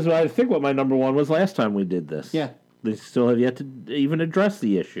number 1 is, I think, what my number 1 was last time we did this. Yeah. They still have yet to even address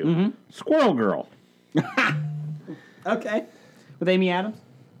the issue. Mm-hmm. Squirrel Girl. Okay. With Amy Adams?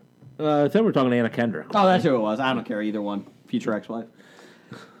 I think we're talking Anna Kendrick. Oh, that's who it was. I don't care either one. Future ex-wife.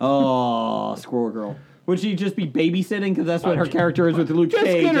 Oh, Squirrel Girl. Would she just be babysitting? Because that's what her character is with Luke Just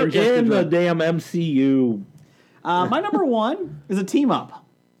Cage. get her and Jessica in the Drew. damn MCU. My number 1 is a team-up.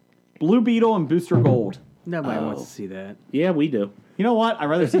 Blue Beetle and Booster Gold. Nobody wants to see that. Yeah, we do. You know what? I'd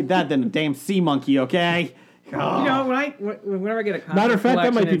rather see that than a damn sea monkey, okay? You know, whenever I get a comic Matter of fact,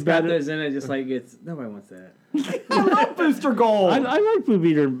 that might collection, be it's got better. those in it, just like it's nobody wants that. I love Booster Gold. I like Blue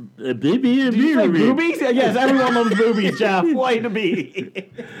Beetle. Did you say boobies? Yes, everyone loves boobies, Jeff. Why to be?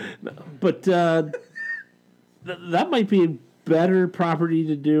 But that might be a better property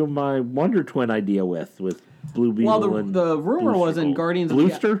to do my Wonder Twin idea with Blue Beetle. Well, and the rumor was in Gold. Guardians of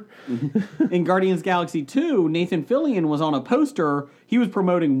Bluester? in Guardians Galaxy 2, Nathan Fillion was on a poster. He was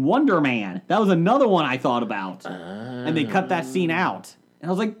promoting Wonder Man. That was another one I thought about. And they cut that scene out. And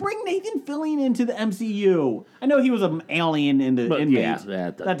I was like, bring Nathan Fillion into the MCU. I know he was an alien in the But inmate. yeah,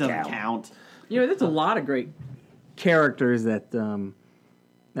 that doesn't doesn't count. count. You know, there's a lot of great characters that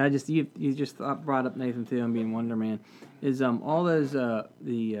I just you just brought up Nathan Fillion being Wonder Man. Is all those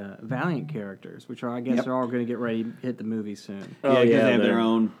the Valiant characters, which are I guess are all going to get ready to hit the movie soon. Yeah, because they have their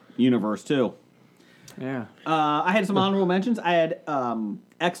own universe too. Yeah. I had some honorable mentions. I had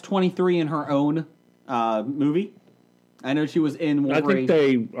X-23 in her own movie. I know she was in Wolverine. I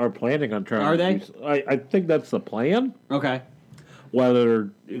think they are planning on trying. Are they? I think that's the plan. Okay. Whether,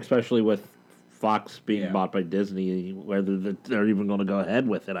 especially with Fox being bought by Disney, whether they're even going to go ahead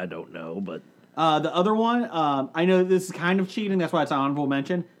with it, I don't know. But the other one, I know this is kind of cheating. That's why it's an honorable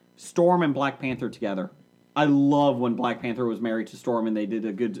mention. Storm and Black Panther together. I love when Black Panther was married to Storm, and they did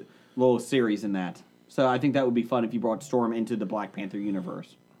a good little series in that. So I think that would be fun if you brought Storm into the Black Panther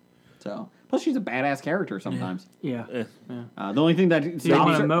universe. So plus she's a badass character sometimes. Yeah. The only thing that Do you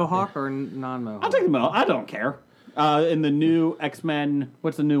want a mohawk or non-mohawk? I'll take the mohawk. I don't care. In the new X-Men,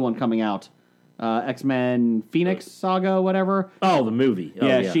 what's the new one coming out? X-Men Phoenix Saga, whatever. Oh, the movie. Oh,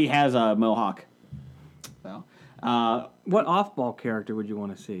 yeah, she has a mohawk. So, what off-ball character would you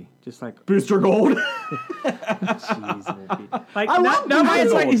want to see? Just like Booster Gold. Jeez, like I love no, Booster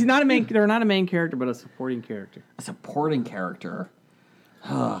it's like Gold. he's not a main. They're not a main character, but a supporting character. A supporting character.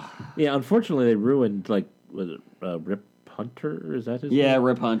 Yeah, unfortunately, they ruined was it Rip Hunter? Is that his name?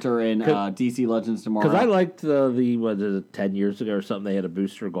 Rip Hunter and DC Legends Tomorrow. Because I liked the what is it, 10 years ago or something, they had a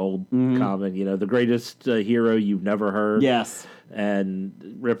Booster Gold comic, the greatest hero you've never heard. Yes.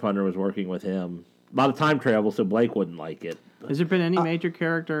 And Rip Hunter was working with him. A lot of time travel, so Blake wouldn't like it. Has there been any major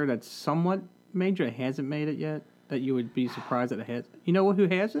character that's somewhat major that hasn't made it yet that you would be surprised that it has? You know who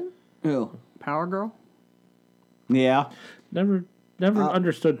hasn't? Who? Power Girl? Yeah. Never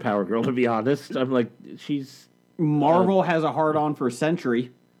understood Power Girl, to be honest. I'm like, she's... Marvel has a hard-on for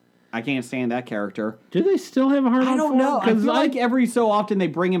Sentry. I can't stand that character. Do they still have a hard-on I don't for know. him? I feel like every so often they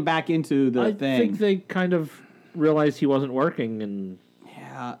bring him back into the I thing. think they kind of realized he wasn't working, and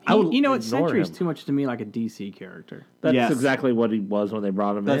You know what? ignore Sentry's him. too much to me like a DC character. that's Yes. exactly what he was when they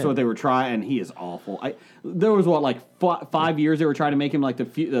brought him in. That's what they were trying, and he is awful. There was, 5 years they were trying to make him like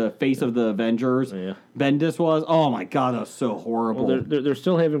the face of the Avengers. Yeah. Bendis was. Oh, my God, that was so horrible. Well, they're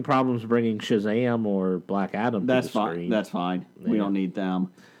still having problems bringing Shazam or Black Adam That's to the fine. screen. That's fine. We Yeah. don't need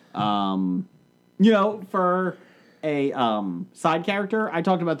them. For a side character, I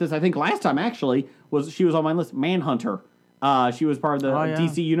talked about this, I think, last time, actually, she was on my list, Manhunter. She was part of the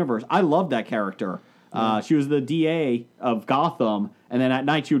DC Universe. I love that character. She was the DA of Gotham, and then at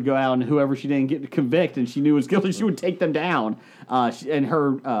night she would go out, and whoever she didn't get to convict and she knew was guilty, she would take them down. And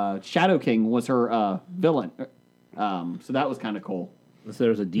her Shadow King was her villain. So that was kind of cool. So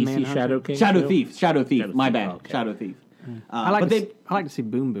there's a DC Manhunter? Shadow King? Shadow too? Thief. My Thief. bad. Okay. Shadow Thief. I like but to see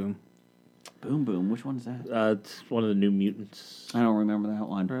Boom Boom. Boom Boom. Which one is that? It's one of the New Mutants. I don't remember that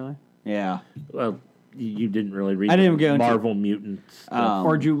one. Really? Yeah. Well, you didn't really read I didn't the go into- Marvel Mutants.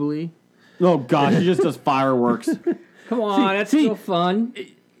 Or Jubilee? Oh gosh, she just does fireworks. Come on, that's so fun.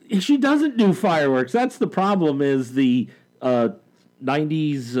 She doesn't do fireworks. That's the problem. Is the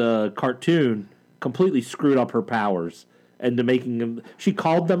 90s cartoon completely screwed up her powers into making them. She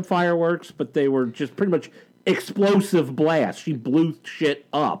called them fireworks, but they were just pretty much explosive blasts. She blew shit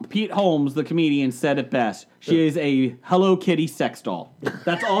up. Pete Holmes, the comedian, said it best. She is a Hello Kitty sex doll.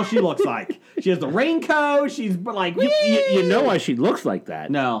 That's all she looks like. She has the raincoat. She's like, You know why she looks like that?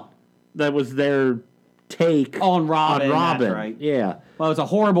 no, That was their take on Robin. Robin. That's right. Yeah. Well, it was a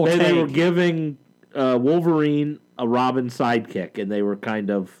horrible They take. were giving Wolverine a Robin sidekick, and they were kind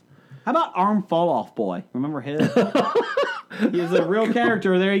of... How about Arm Fall Off Boy? Remember him? He's a real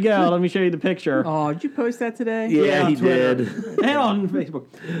character. There you go. Let me show you the picture. Oh, did you post that today? Yeah, on he Twitter. did. And on Facebook.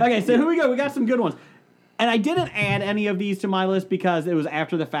 Okay, so here we go. We got some good ones. And I didn't add any of these to my list because it was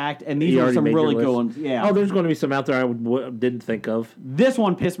after the fact, and these You are already some made your really list? good ones. Yeah. Oh, there's going to be some out there I didn't think of. This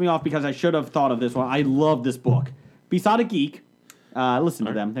one pissed me off because I should have thought of this one. I love this book. Beside a Geek. Listen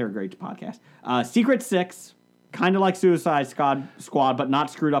to them. They're a great podcast. Secret Six. Kind of like Suicide Squad, but not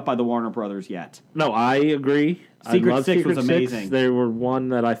screwed up by the Warner Brothers yet. No, I agree. Secret I love Six was Six. amazing. They were one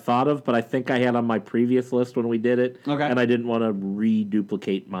that I thought of, but I think I had on my previous list when we did it. Okay. And I didn't want to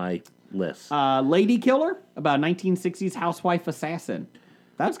reduplicate my list. Lady Killer, about 1960s housewife assassin.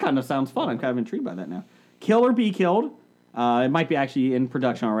 That kind of sounds fun. I'm kind of intrigued by that now. Kill or Be Killed. It might be actually in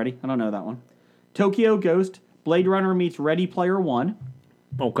production already. I don't know that one. Tokyo Ghost. Blade Runner meets Ready Player One.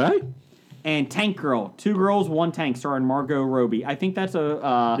 Okay. And Tank Girl. 2 Girls, 1 Tank, starring Margot Robbie. I think that's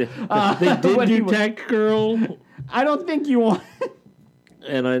a... They did what he do was- Tank Girl, I don't think you want...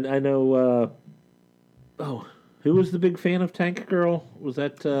 and I know... who was the big fan of Tank Girl? Was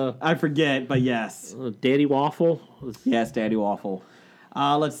that I forget, but yes. Daddy Waffle? Yes, Daddy Waffle.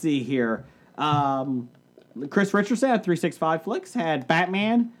 Let's see here. Chris Richardson at 365 Flicks had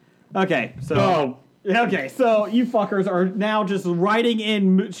Batman. Okay, so Oh. Okay, so you fuckers are now just writing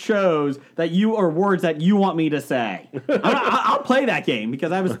in shows that you or words that you want me to say. I'll play that game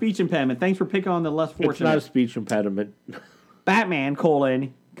because I have a speech impediment. Thanks for picking on the less It's not a fortunate. speech impediment. Batman,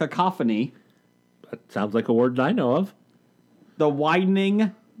 cacophony, That sounds like a word I know of. the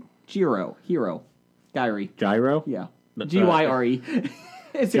widening hero. Gyre. Gyro? Yeah. That's Gyre.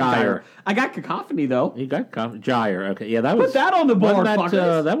 It's Gyre. Gyre. I got cacophony, though. You got gyre. Okay, yeah, that was. Put that on the board, wasn't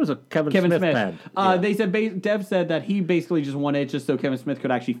fuckers. that was a Kevin Smith pen. Yeah. They said Dev said that he basically just wanted it just so Kevin Smith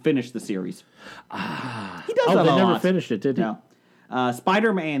could actually finish the series. He does Oh, that they a never lot. finished it, did they? No.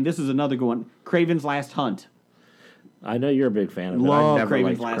 Spider-Man. This is another good one. Kraven's Last Hunt. I know you're a big fan of it. I Love never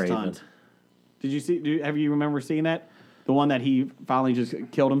Kraven's liked Last Kraven. Hunt. Did you see? Have you remember seeing that? The one that he finally just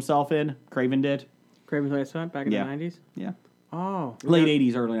killed himself in. Craven did. Kraven's Last Hunt back in Yeah. the 90s? Yeah. Oh. Late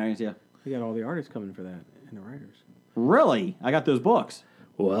 80s, early 90s. Yeah. We got all the artists coming for that and the writers. Really? I got those books.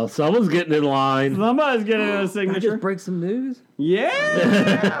 Well, someone's getting in line. Somebody's getting a I signature. just break some news?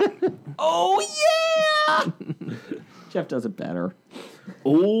 Yeah. Oh yeah. Jeff does it better.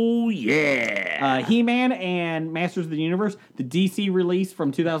 Oh yeah. He-Man and Masters of the Universe, the DC release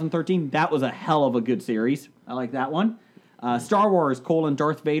from 2013. That was a hell of a good series. I like that one. Star Wars: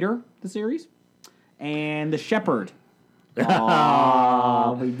 Darth Vader, the series, and The Shepherd.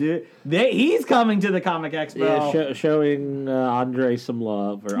 Oh, we did. He's coming to the Comic Expo. Yeah, showing Andre some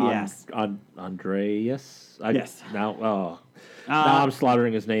love, or Yes. Andreas. Yes. Now I'm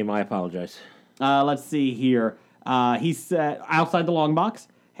slaughtering his name. I apologize. Let's see here. He said outside the long box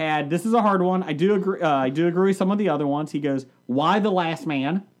had this is a hard one. I do agree. I do agree with some of the other ones. He goes, "Why the Last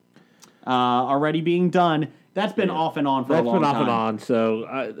Man?" Already being done. That's been off and on for a long time. That's been off and on.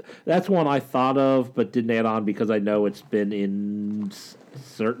 So that's one I thought of, but didn't add on because I know it's been in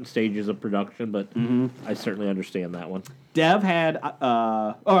certain stages of production. But I certainly understand that one. Dev had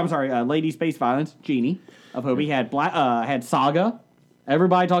Lady Space Violence, Genie of Hobie had Saga.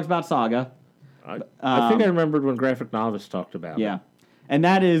 Everybody talks about Saga. I think I remembered when Graphic Novice talked about it. Yeah, and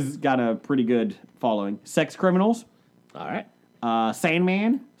that is got a pretty good following. Sex Criminals, All right.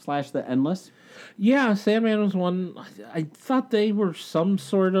 Sandman / The Endless. Yeah, Sandman was one. I thought they were some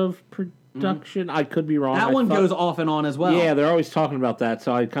sort of production. I could be wrong. That one goes off and on as well. Yeah, they're always talking about that,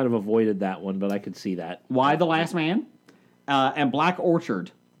 so I kind of avoided that one, but I could see that. Why the Last Man, and Black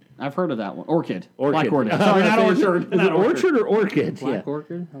Orchid. I've heard of that one. Orchid. Orchid. Black Orchid. Sorry, not Orchard. Is Not it Orchard or Orchid? Black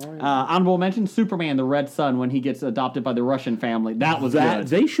Orchid? How are you? Honorable mention: Superman, the Red Sun, when he gets adopted by the Russian family. That was good.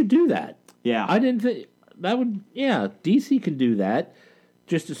 They should do that. Yeah. I didn't think that would. Yeah, DC can do that.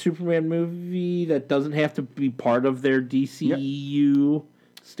 Just a Superman movie that doesn't have to be part of their DCU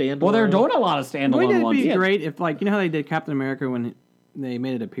standalone. Well, they're doing a lot of standalone Wouldn't it ones. be Yeah. great if, like, you know how they did Captain America when they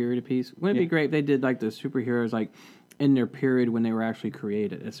made it a period piece? Wouldn't it be great if they did, like, the superheroes, like, in their period when they were actually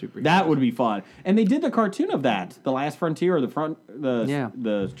created as superheroes? That would be fun. And they did the cartoon of that, The Last Frontier, or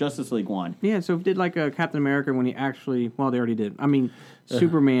the Justice League one. Yeah, so if they did, like, a Captain America when he actually... Well, they already did. I mean,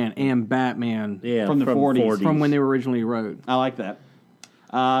 Superman and Batman from the 40s. from when they were originally wrote. I like that.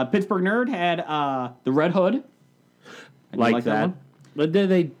 Pittsburgh Nerd had the Red Hood. I like that. one. But then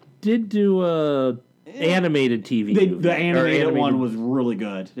they did do a animated TV. movie, The or animated one was really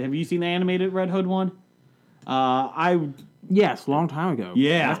good. Have you seen the animated Red Hood one? Yes, a long time ago.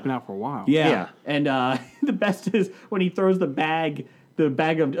 Yeah. That's been out for a while. Yeah. And the best is when he throws the bag of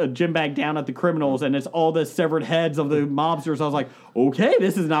a gym bag down at the criminals, and it's all the severed heads of the mobsters. I was like, okay,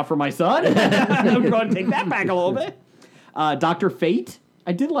 this is not for my son. I'm going to take that back a little bit. Dr. Fate.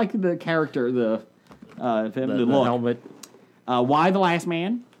 I did like the character, the look. helmet. Why the Last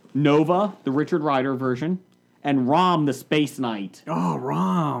Man? Nova, the Richard Rider version, and Rom, the Space Knight. Oh,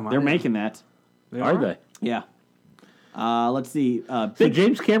 Rom. They're making that. Are they? Yeah. Let's see. So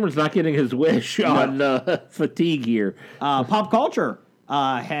James Cameron's not getting his wish on fatigue here. Pop culture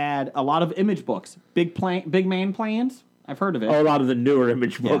had a lot of image books. Big Man Plans. I've heard of it. Oh, a lot of the newer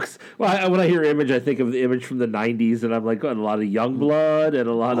Image books. Well, when I hear Image, I think of the Image from the 90s, and I'm like, a lot of Youngblood and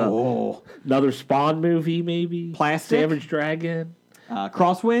a lot of another Spawn movie, maybe. Plastic. Savage Dragon.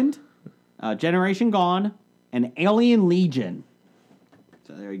 Crosswind, Generation Gone, and Alien Legion.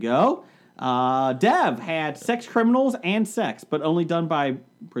 So there you go. Dev had Sex Criminals and Sex, but only done by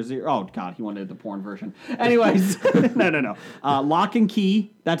Brazil. Oh, God, he wanted the porn version. Anyways, no. Lock and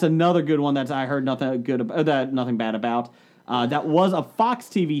Key, that's another good one that I heard nothing bad about. That was a Fox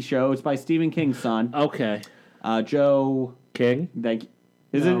TV show. It's by Stephen King's son. Okay. Joe King. Thank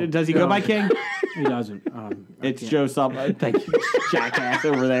you. Does he go by King? He doesn't. It's Joe Thank you, jackass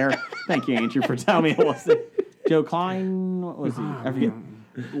over there. Thank you, Andrew, for telling me it wasn't. Joe Klein, what was he? I forget.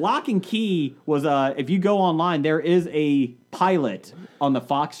 Lock and Key was if you go online, there is a pilot on the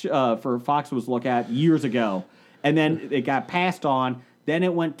Fox for Fox was look at years ago, and then it got passed on. Then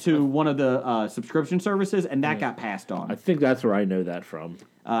it went to one of the subscription services, and that got passed on. I think that's where I know that from.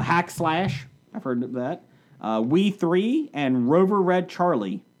 Hack Slash, I've heard of that. We 3 and Rover Red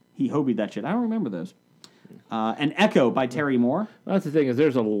Charlie. He hobied that shit. I don't remember those. And Echo by Terry Moore. That's the thing is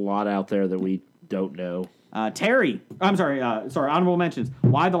there's a lot out there that we don't know. Honorable mentions.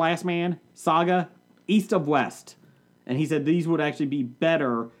 Why the Last Man, Saga, East of West. And he said these would actually be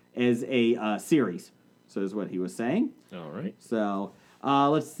better as a series. So is what he was saying. All right. So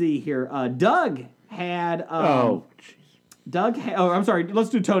let's see here. Doug had... I'm sorry. Let's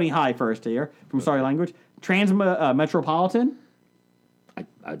do Tony High first here from Sorry Language. Metropolitan.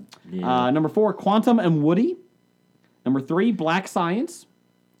 Number 4, Quantum and Woody. Number 3, Black Science.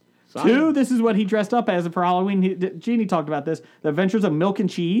 2, this is what he dressed up as for Halloween. Jeannie talked about this. The Adventures of Milk and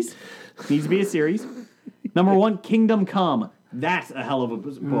Cheese. Needs to be a series. Number 1, Kingdom Come. That's a hell of a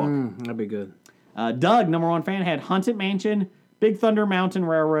book. That'd be good. Doug, number 1 fan, had Haunted Mansion, Big Thunder Mountain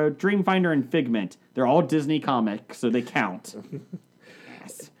Railroad, Dreamfinder, and Figment. They're all Disney comics, so they count.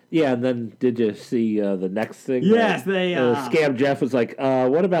 Yes. Yeah, and then did you see the next thing? Yes, they... Scam Jeff was like,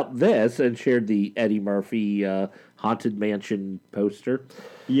 what about this? And shared the Eddie Murphy Haunted Mansion poster.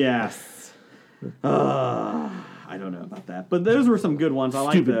 Yes. I don't know about that. But those were some good ones. I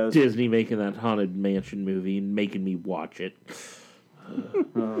like Stupid those. Disney making that Haunted Mansion movie and making me watch it.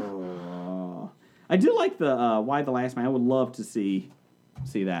 I do like the Why the Last Man. I would love to see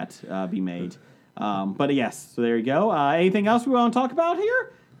that be made. But yes, so there you go. Anything else we want to talk about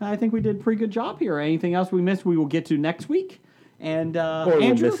here? I think we did a pretty good job here. Anything else we missed, we will get to next week. And or we'll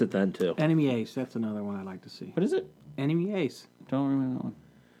Andrew? miss it then, too. Enemy Ace. That's another one I'd like to see. What is it? Enemy Ace. Don't remember that one.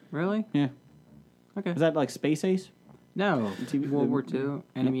 Really? Yeah. Okay. Is that like Space Ace? No. World War II.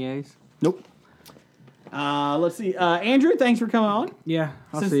 Enemy Ace. Nope. Let's see. Andrew, thanks for coming on. Yeah,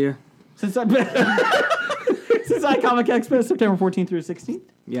 I'll see you. Since Cincinnati Comic Expo, September 14th through 16th.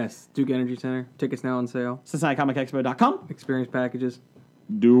 Yes, Duke Energy Center. Tickets now on sale. CincinnatiComicExpo.com. Experience packages.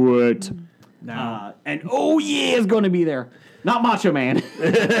 Do it. Now. And oh yeah, is going to be there. Not Macho Man.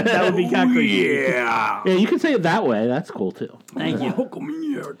 That would be kind of crazy. Yeah, you can say it that way. That's cool, too. Thank you.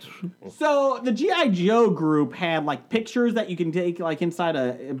 So the G.I. Joe group had like pictures that you can take like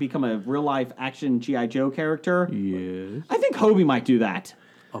inside become a real life action G.I. Joe character. Yes. I think Hobie might do that.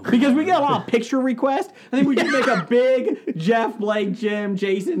 Because we get a lot of picture requests. I think we can make a big Jeff, Blake, Jim,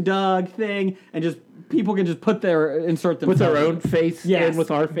 Jason, Doug thing, and just people can just insert themselves. Put their own face in with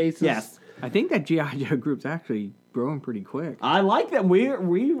our faces. Yes. I think that G.I. Joe group's actually growing pretty quick. I like that. We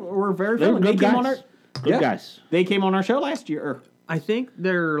were very They're friendly. good They came guys. on our Good guys. They came on our show last year. I think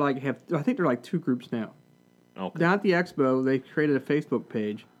they're like two groups now. Okay. Down at the expo, they created a Facebook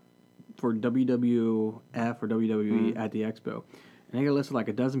page for WWF or WWE at the expo. And they got listed like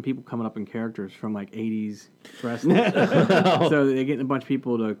a dozen people coming up in characters from like 80s wrestling. So they're getting a bunch of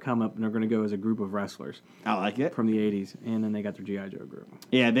people to come up and they're going to go as a group of wrestlers I like it. from the 80s. And then they got their G.I. Joe group.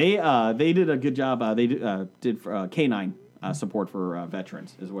 Yeah, they did a good job. They did K9 support for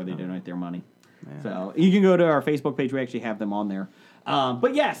veterans is where they donate their money. Yeah. So you can go to our Facebook page. We actually have them on there.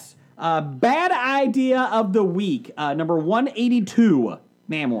 But yes, bad idea of the week. Number 182,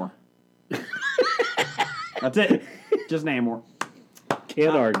 Namor. That's it. Just Namor.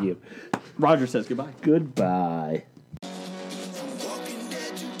 Can't argue. Roger says goodbye. Goodbye. Walking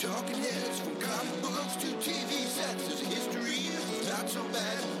Dead to Talking Heads, from comic books to TV sets, there's a history. It's not so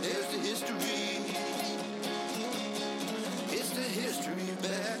bad. There's the history. It's the history of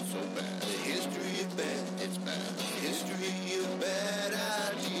bad, so bad. The history of bad, it's bad. The history of bad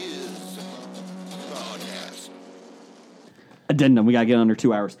ideas. Podcast. Addendum. We gotta get under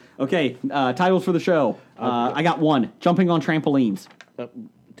 2 hours. Okay. Titles for the show. I got one. Jumping on trampolines.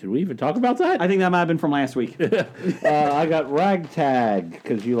 Did we even talk about that? I think that might have been from last week. I got ragtag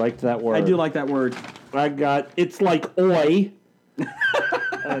because you liked that word. I do like that word. I got it's like oi.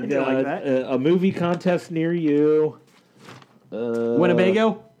 I do like that. A movie contest near you.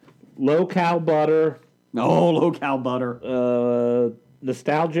 Winnebago. Low cow butter. Oh, low cow butter.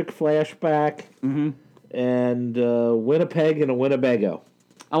 Nostalgic flashback. Mm-hmm. And Winnipeg and a Winnebago.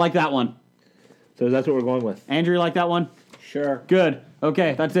 I like that one. So that's what we're going with. Andrew, you like that one? Sure. Good.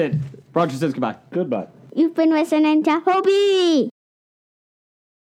 Okay, that's it. Roger says goodbye. Goodbye. You've been listening to Hobie.